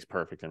 Hercules,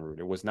 Perfect, and Rude.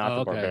 It was not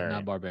the Barbarian.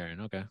 Not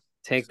Barbarian. Okay.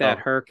 Take that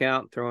Herc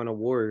out, throw in a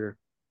Warrior.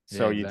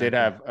 So you did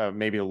have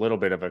maybe a little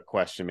bit of a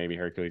question. Maybe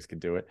Hercules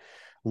could do it.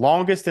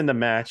 Longest in the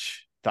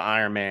match, the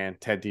Iron Man,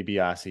 Ted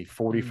DiBiase,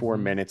 44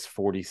 minutes,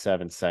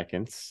 47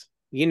 seconds.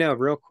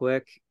 Real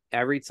quick,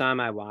 every time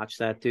I watch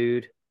that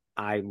dude,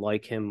 I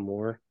like him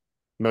more.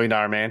 $1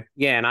 Million Man?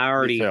 Yeah, and I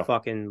already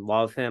fucking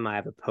love him. I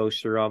have a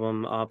poster of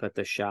him up at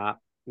the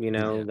shop,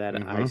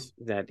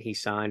 that he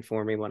signed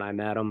for me when I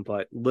met him.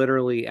 But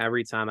literally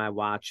every time I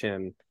watch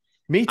him,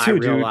 me too, I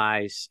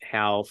realize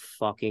how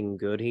fucking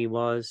good he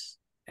was.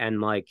 And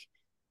like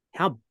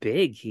how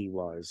big he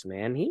was,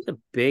 man. He's a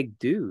big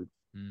dude.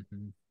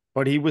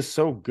 But he was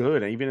so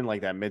good, even in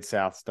like that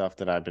Mid-South stuff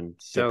that I've been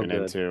So dipping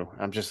good. into.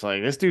 I'm just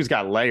like, this dude's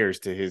got layers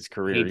to his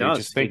career. He You does.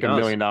 just He think $1 does.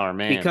 million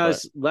man,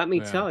 Because let me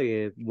Yeah. tell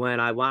you, when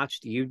I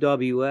watched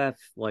UWF,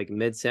 like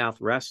Mid-South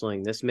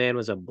Wrestling, this man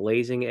was a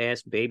blazing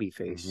ass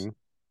babyface. Mhm.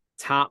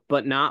 Top,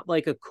 but not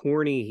like a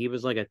corny. He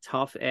was like a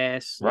tough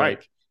ass, Right.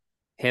 like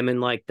him and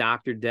like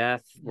Dr.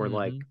 Death were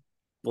like Mhm.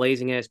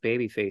 blazing ass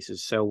baby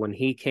faces. So when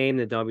he came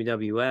to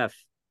WWF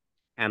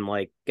and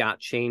like got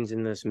changed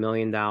in this $1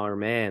 million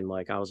man,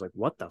 like I was like,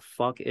 what the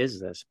fuck is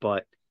this?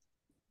 But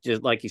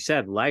just like you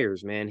said,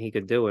 layers, man, he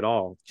could do it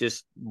all.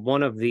 Just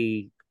one of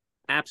the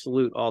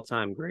absolute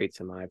all-time greats,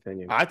 in my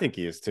opinion. I think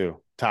he is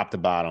too, top to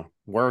bottom.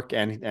 Work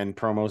and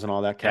promos and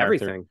all that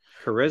character. Everything,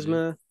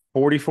 charisma.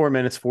 44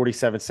 minutes,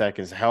 47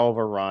 seconds. Hell of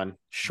a run.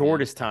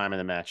 Shortest time in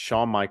the match.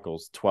 Shawn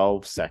Michaels,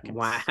 12 seconds.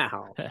 Wow,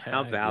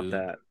 how about Dude.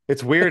 that?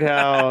 It's weird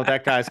how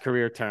that guy's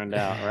career turned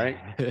out, right?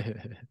 I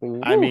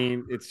Woo.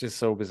 mean, it's just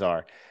so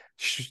bizarre.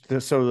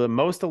 So the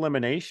most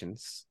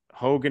eliminations,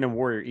 Hogan and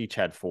Warrior each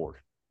had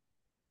 4.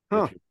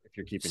 Huh. If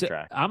you're keeping So,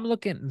 track. I'm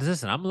looking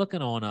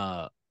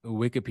on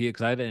Wikipedia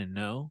because I didn't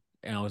know,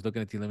 and I was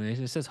looking at the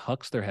elimination. It says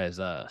Huckster has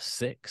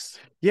 6.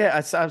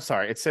 Yeah, I'm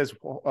sorry. It says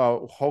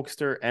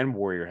Hulkster and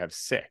Warrior have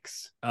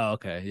 6. Oh,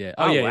 okay, yeah.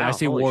 Oh, yeah, I wow.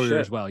 see Holy Warrior shit.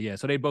 as well. Yeah,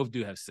 so they both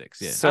do have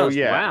 6. Yeah. So Oh,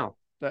 yeah, wow.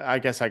 I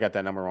guess I got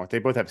that number wrong. They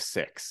both have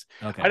 6.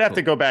 Okay. I'd have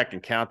to cool. go back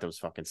and count those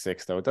fucking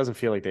 6 though. It doesn't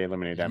feel like they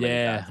eliminated that many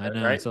Yeah, guys, I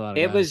know. right? It's a lot of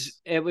It guys.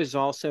 was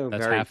also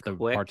That's very half the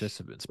quick.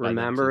 participants. by then,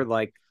 Remember, too.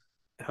 like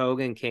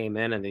Hogan came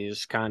in and they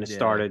just kind of Yeah.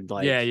 started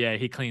like. Yeah.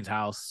 He cleans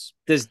house.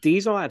 Does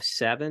Diesel have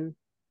 7?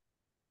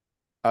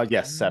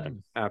 Yes,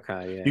 7.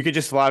 Okay, yeah. You could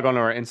just log on to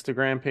our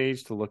Instagram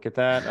page to look at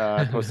that.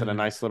 I posted a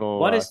nice little.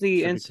 What is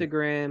the tribute to-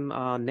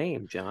 Instagram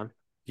name, John?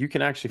 You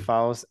can actually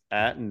follow us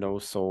at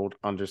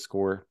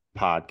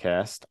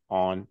nosold_podcast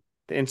on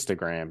the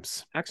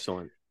Instagrams.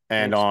 Excellent.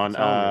 And Thanks for on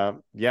telling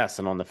me. yes,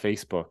 and on the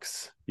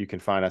Facebooks. You can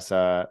find us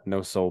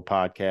No Soul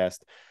Podcast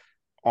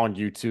on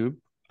YouTube.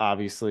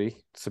 Obviously,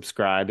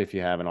 subscribe if you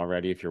haven't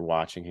already, if you're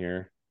watching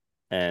here,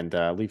 and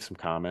leave some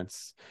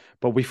comments.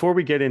 But before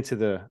we get into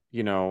the,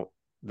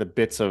 the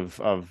bits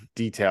of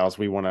details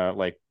we want to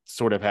like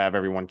sort of have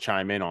everyone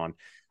chime in on,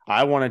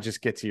 I want to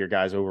just get to your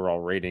guys' overall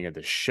rating of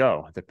the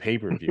show, the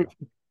pay-per-view,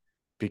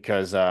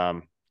 because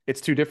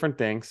it's 2 different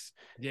things.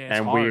 Yeah,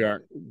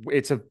 and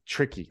it's a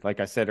tricky, like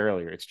I said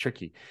earlier, it's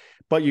tricky,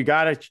 but you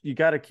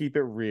gotta keep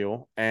it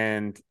real.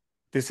 And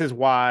this is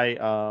why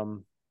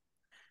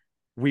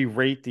we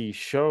rate these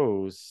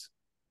shows,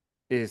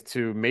 is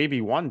to maybe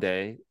one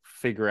day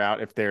figure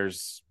out if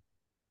there's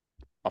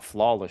a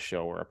flawless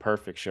show or a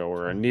perfect show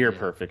or a near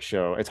perfect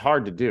show. It's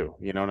hard to do,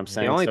 you know what I'm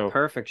saying? The only So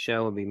perfect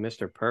show would be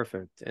Mr.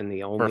 Perfect, and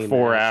the for only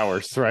 4 match-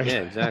 hours, right?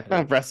 Yeah,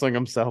 exactly. Wrestling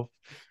himself.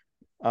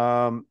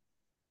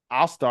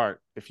 I'll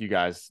start if you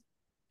guys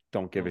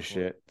don't give a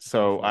shit.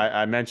 So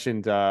I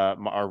mentioned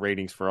our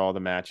ratings for all the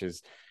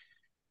matches.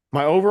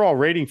 My overall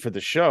rating for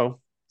the show,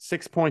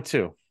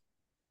 6.2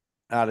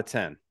 out of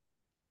 10.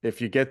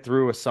 If you get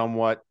through a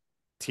somewhat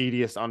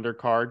tedious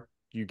undercard,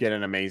 you get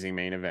an amazing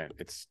main event.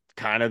 It's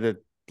kind of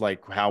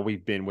like how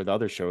we've been with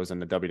other shows in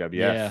the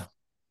WWF.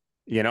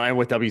 Yeah. And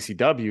with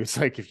WCW, it's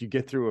like if you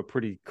get through a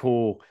pretty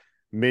cool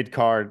mid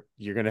card,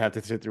 you're gonna have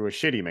to sit through a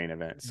shitty main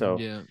event. So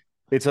yeah.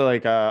 it's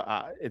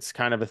it's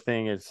kind of a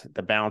thing. It's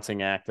the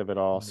balancing act of it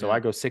all. So Yeah. I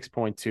go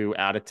 6.2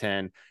 out of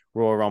 10.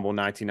 Royal Rumble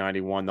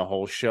 1991, the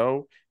whole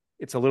show.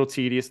 It's a little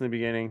tedious in the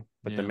beginning,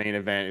 but the Yeah. main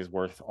event is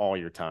worth all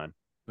your time.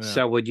 Yeah.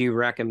 So would you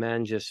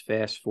recommend just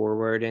fast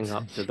forwarding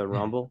up to the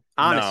Rumble?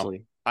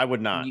 Honestly, I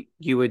would not.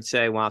 you would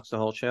say watch the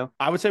whole show?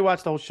 I would say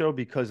watch the whole show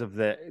because of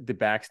the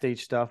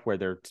backstage stuff where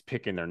they're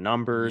picking their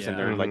numbers and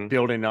they're Mhm. like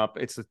building up.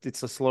 It's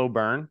a slow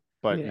burn,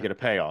 but you Yeah. get a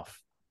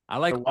payoff. I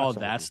like So watch all the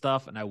whole that thing.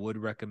 stuff, and I would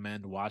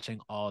recommend watching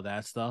all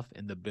that stuff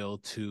in the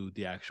build to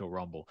the actual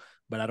Rumble.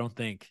 But I don't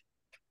think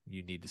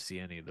you need to see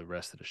any of the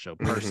rest of the show.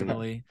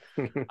 Personally,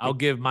 I'll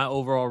give my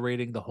overall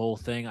rating, the whole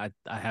thing. I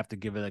have to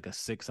give it like a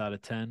 6 out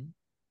of 10,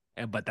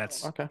 but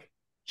that's Okay.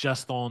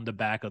 just on the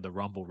back of the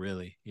Rumble,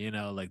 really.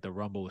 Like the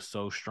Rumble was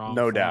so strong,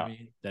 No for doubt.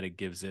 me that it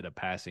gives it a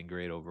passing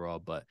grade overall.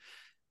 But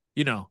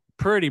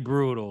pretty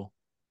brutal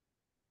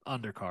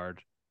undercard.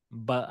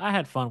 But I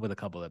had fun with a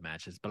couple of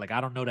matches. But like, I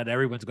don't know that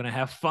everyone's gonna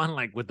have fun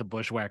like with the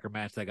Bushwhacker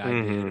match like I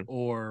did, Mhm.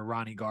 or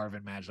Ronnie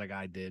Garvin match like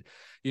I did.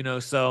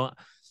 So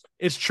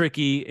it's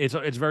tricky.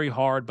 It's very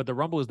hard. But the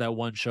Rumble is that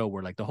one show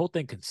where like the whole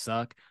thing can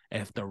suck.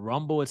 If the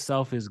Rumble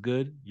itself is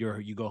good,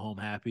 you go home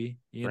happy.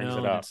 Brings it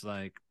and up. it's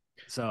like,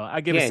 so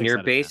I give it. Yeah, 6 and you're out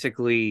of 10.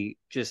 basically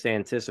just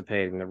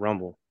anticipating the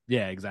Rumble.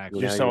 Yeah,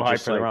 exactly. You're so you're hyped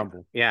just for the like,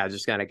 Rumble. Yeah, I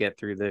just got to get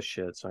through this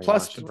shit. So I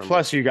Plus, watch the Rumble.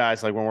 plus, you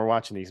guys, like when we're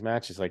watching these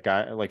matches,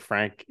 like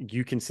Frank,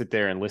 you can sit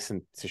there and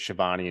listen to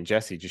Shivani and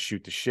Jesse just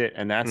shoot the shit,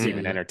 and that's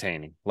even Yeah.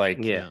 entertaining. Like,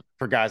 Yeah.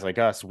 for guys like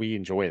us, we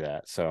enjoy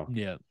that. So,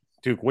 Yeah.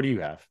 Duke, what do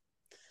you have?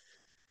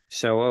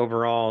 So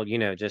overall,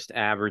 just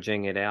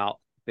averaging it out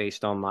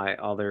based on my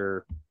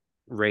other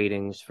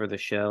ratings for the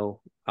show,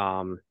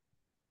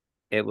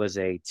 it was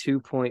a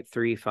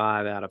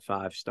 2.35 out of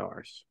 5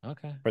 stars.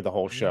 Okay. for the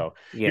whole show.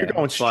 Yeah, You're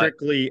going but-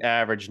 strictly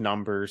average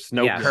numbers,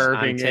 no Yes,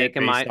 curving I'm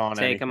taking it my based on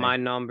taking my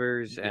anything.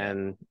 numbers Yeah.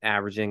 and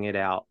averaging it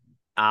out.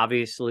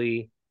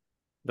 Obviously,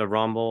 the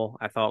Rumble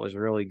I thought was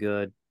really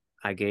good.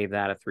 I gave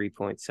that a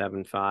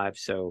 3.75.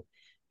 So,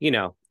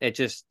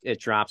 it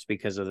drops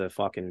because of the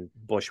fucking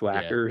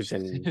bushwhackers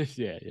and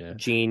yeah,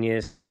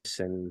 Genius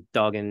and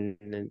Duggan,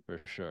 and,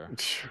 for sure.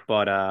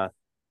 but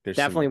There's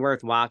definitely some,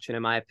 worth watching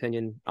in my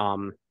opinion.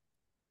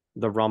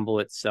 The Rumble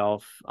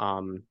itself,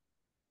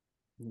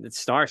 it's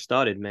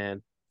star-studded,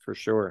 man, for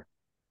sure.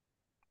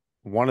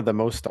 one of the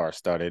most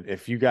star-studded.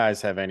 If you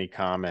guys have any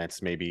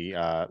comments, maybe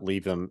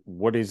leave them.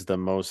 What is the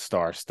most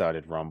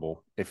star-studded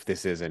Rumble? If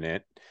this isn't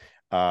it,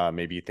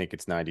 maybe you think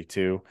it's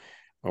 92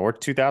 or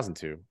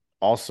 2002.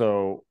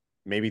 Also,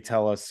 maybe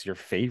tell us your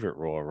favorite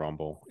Royal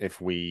Rumble. If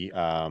we,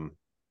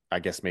 I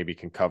guess maybe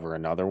can cover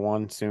another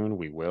one soon.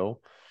 We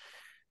will.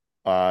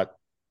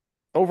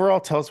 Overall,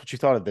 tell us what you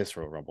thought of this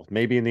Royal Rumble.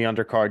 Maybe in the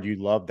undercard,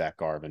 you loved that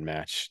Garvin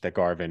match, that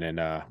Garvin and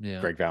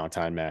Greg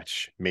Valentine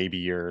match. Maybe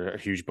you're a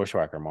huge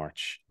Bushwhacker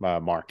March. They're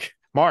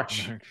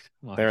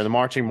the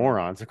marching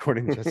morons,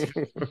 according to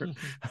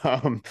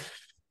Jesse.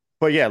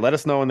 But yeah, let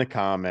us know in the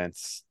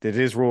comments. It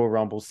is Royal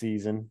Rumble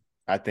season.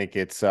 I think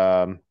it's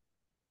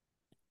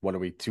what are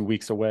we, 2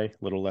 weeks away?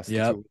 A little less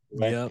than 2 weeks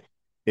away. Yep.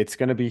 It's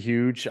going to be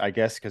huge, I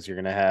guess, because you're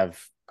going to have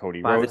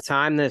Cody By Rhodes. the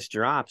time this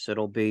drops,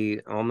 it'll be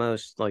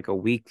almost like a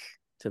week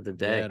to the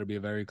day. Yeah, it'll be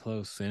very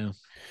close. Yeah.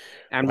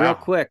 And Wow. real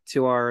quick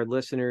to our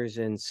listeners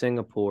in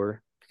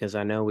Singapore, because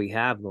I know we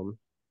have them,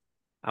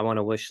 I want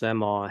to wish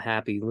them all a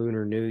happy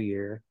Lunar New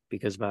Year,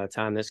 because by the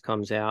time this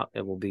comes out,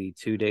 it will be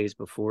 2 days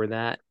before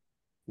that,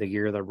 the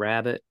Year of the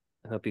Rabbit.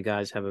 I hope you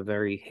guys have a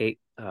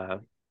very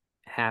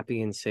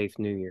happy and safe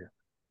New Year.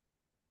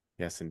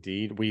 Yes,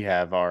 indeed. We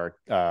have our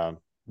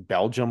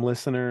Belgium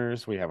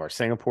listeners. We have our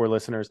Singapore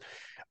listeners.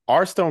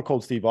 Our Stone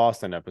Cold Steve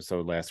Austin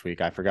episode last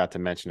week, I forgot to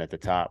mention at the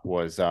top,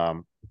 was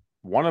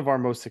one of our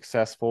most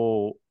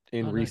successful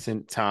in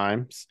recent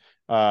times.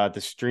 The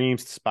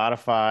streams,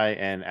 Spotify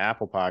and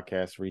Apple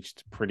Podcasts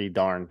reached pretty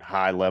darn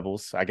high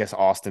levels. I guess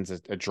Austin's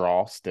a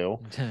draw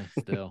still.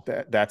 Still.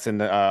 That's in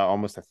the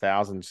almost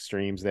 1,000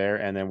 streams there.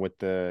 And then with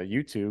the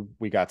YouTube,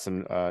 we got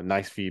some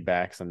nice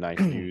feedback, some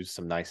nice views,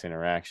 some nice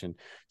interaction.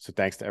 So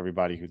thanks to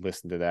everybody who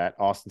listened to that.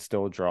 Austin's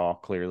still a draw,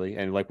 clearly.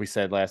 And like we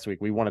said last week,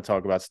 we want to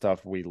talk about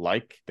stuff we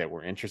like, that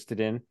we're interested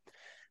in.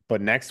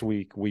 But next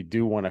week, we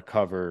do want to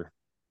cover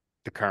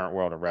the current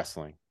world of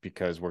wrestling,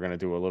 because we're going to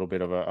do a little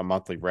bit of a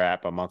monthly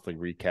wrap, a monthly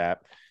recap,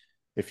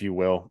 if you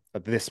will,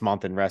 of this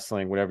month in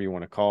wrestling, whatever you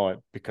want to call it,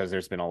 because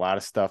there's been a lot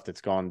of stuff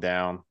that's gone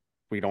down.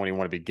 We don't even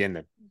want to begin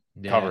to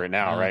cover it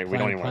now, right? We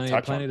don't even want to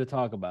touch on it. Plenty to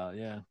talk about,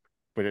 yeah.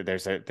 But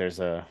there's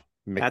a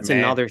That's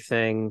another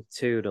thing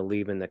too to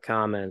leave in the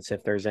comments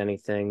if there's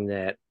anything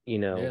that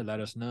let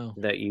us know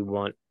that you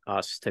want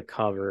us to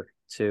cover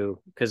too,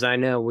 because I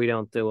know we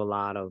don't do a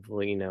lot of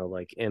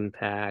like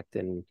Impact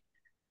and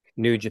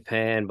New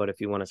Japan, but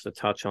if you want us to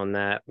touch on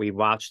that, we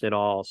watched it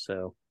all,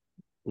 so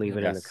leave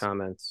it in the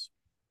comments.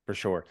 For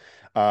sure.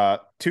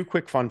 2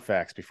 quick fun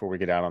facts before we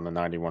get out on the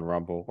 91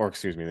 Rumble, or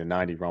excuse me, the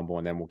 90 Rumble,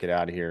 and then we'll get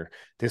out of here.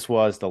 This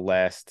was the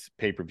last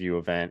pay-per-view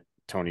event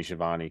Tony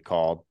Schiavone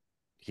called.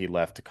 He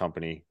left the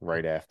company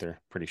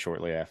pretty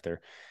shortly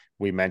after.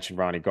 We mentioned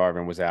Ronnie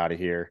Garvin was out of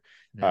here.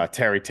 Yeah.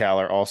 Terry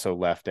Taylor also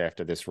left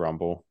after this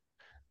Rumble.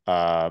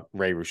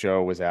 Ray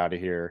Rougeau was out of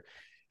here.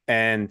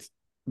 And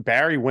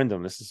Barry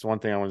Windham, this is one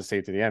thing I want to say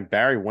to the end.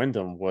 Barry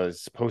Windham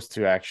was supposed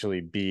to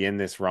actually be in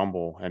this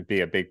Rumble and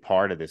be a big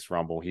part of this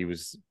Rumble. He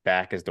was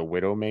back as the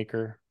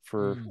Widowmaker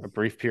for a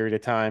brief period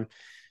of time,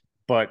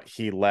 but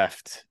he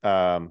left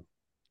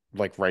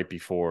like right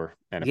before.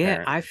 And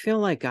yeah, I feel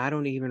like I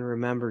don't even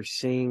remember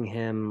seeing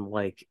him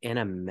like in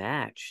a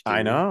match.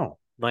 I know.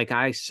 Like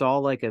I saw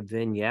like a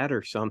vignette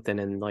or something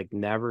and like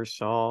never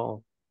saw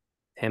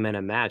him in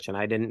a match, and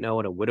I didn't know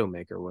what a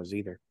Widowmaker was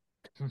either.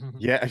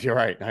 Yeah, you're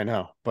right. I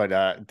know.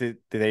 But did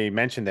they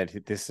mention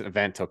that this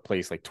event took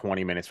place like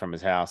 20 minutes from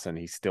his house and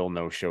he still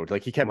no-showed?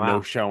 Like he kept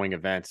no-showing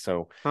events.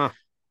 So,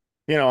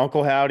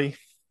 Uncle Howdy,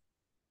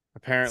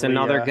 apparently. It's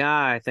another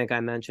guy. I think I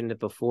mentioned it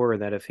before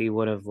that if he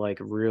would have like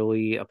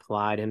really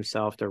applied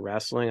himself to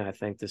wrestling, I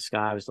think the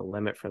sky was the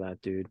limit for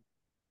that dude.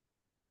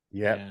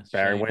 Yeah,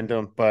 Barry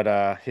Windham.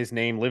 But his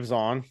name lives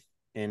on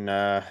in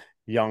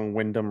young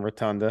Windham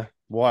Rotunda.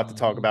 We'll have to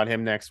talk about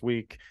him next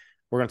week.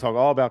 We're going to talk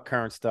all about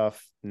current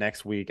stuff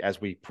next week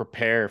as we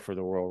prepare for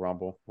the Royal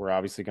Rumble. We're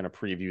obviously going to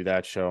preview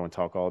that show and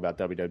talk all about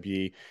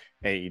WWE,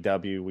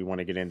 AEW. We want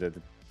to get into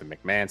the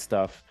McMahon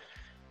stuff.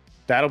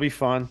 That'll be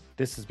fun.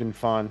 This has been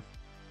fun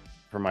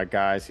for my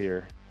guys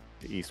here,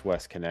 the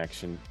East-West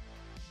Connection.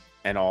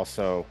 And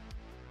also,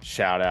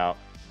 shout out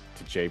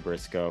to Jay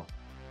Briscoe,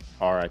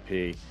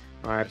 RIP.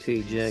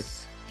 RIP, Jay.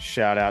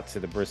 Shout out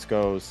to the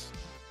Briscoes,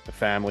 the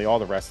family, all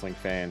the wrestling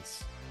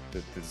fans.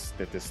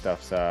 That this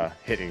stuff's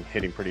hitting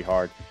pretty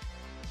hard.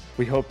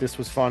 We hope this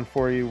was fun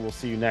for you. We'll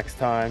see you next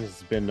time. This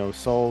has been No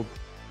Sold.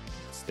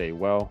 Stay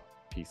well.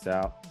 Peace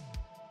out.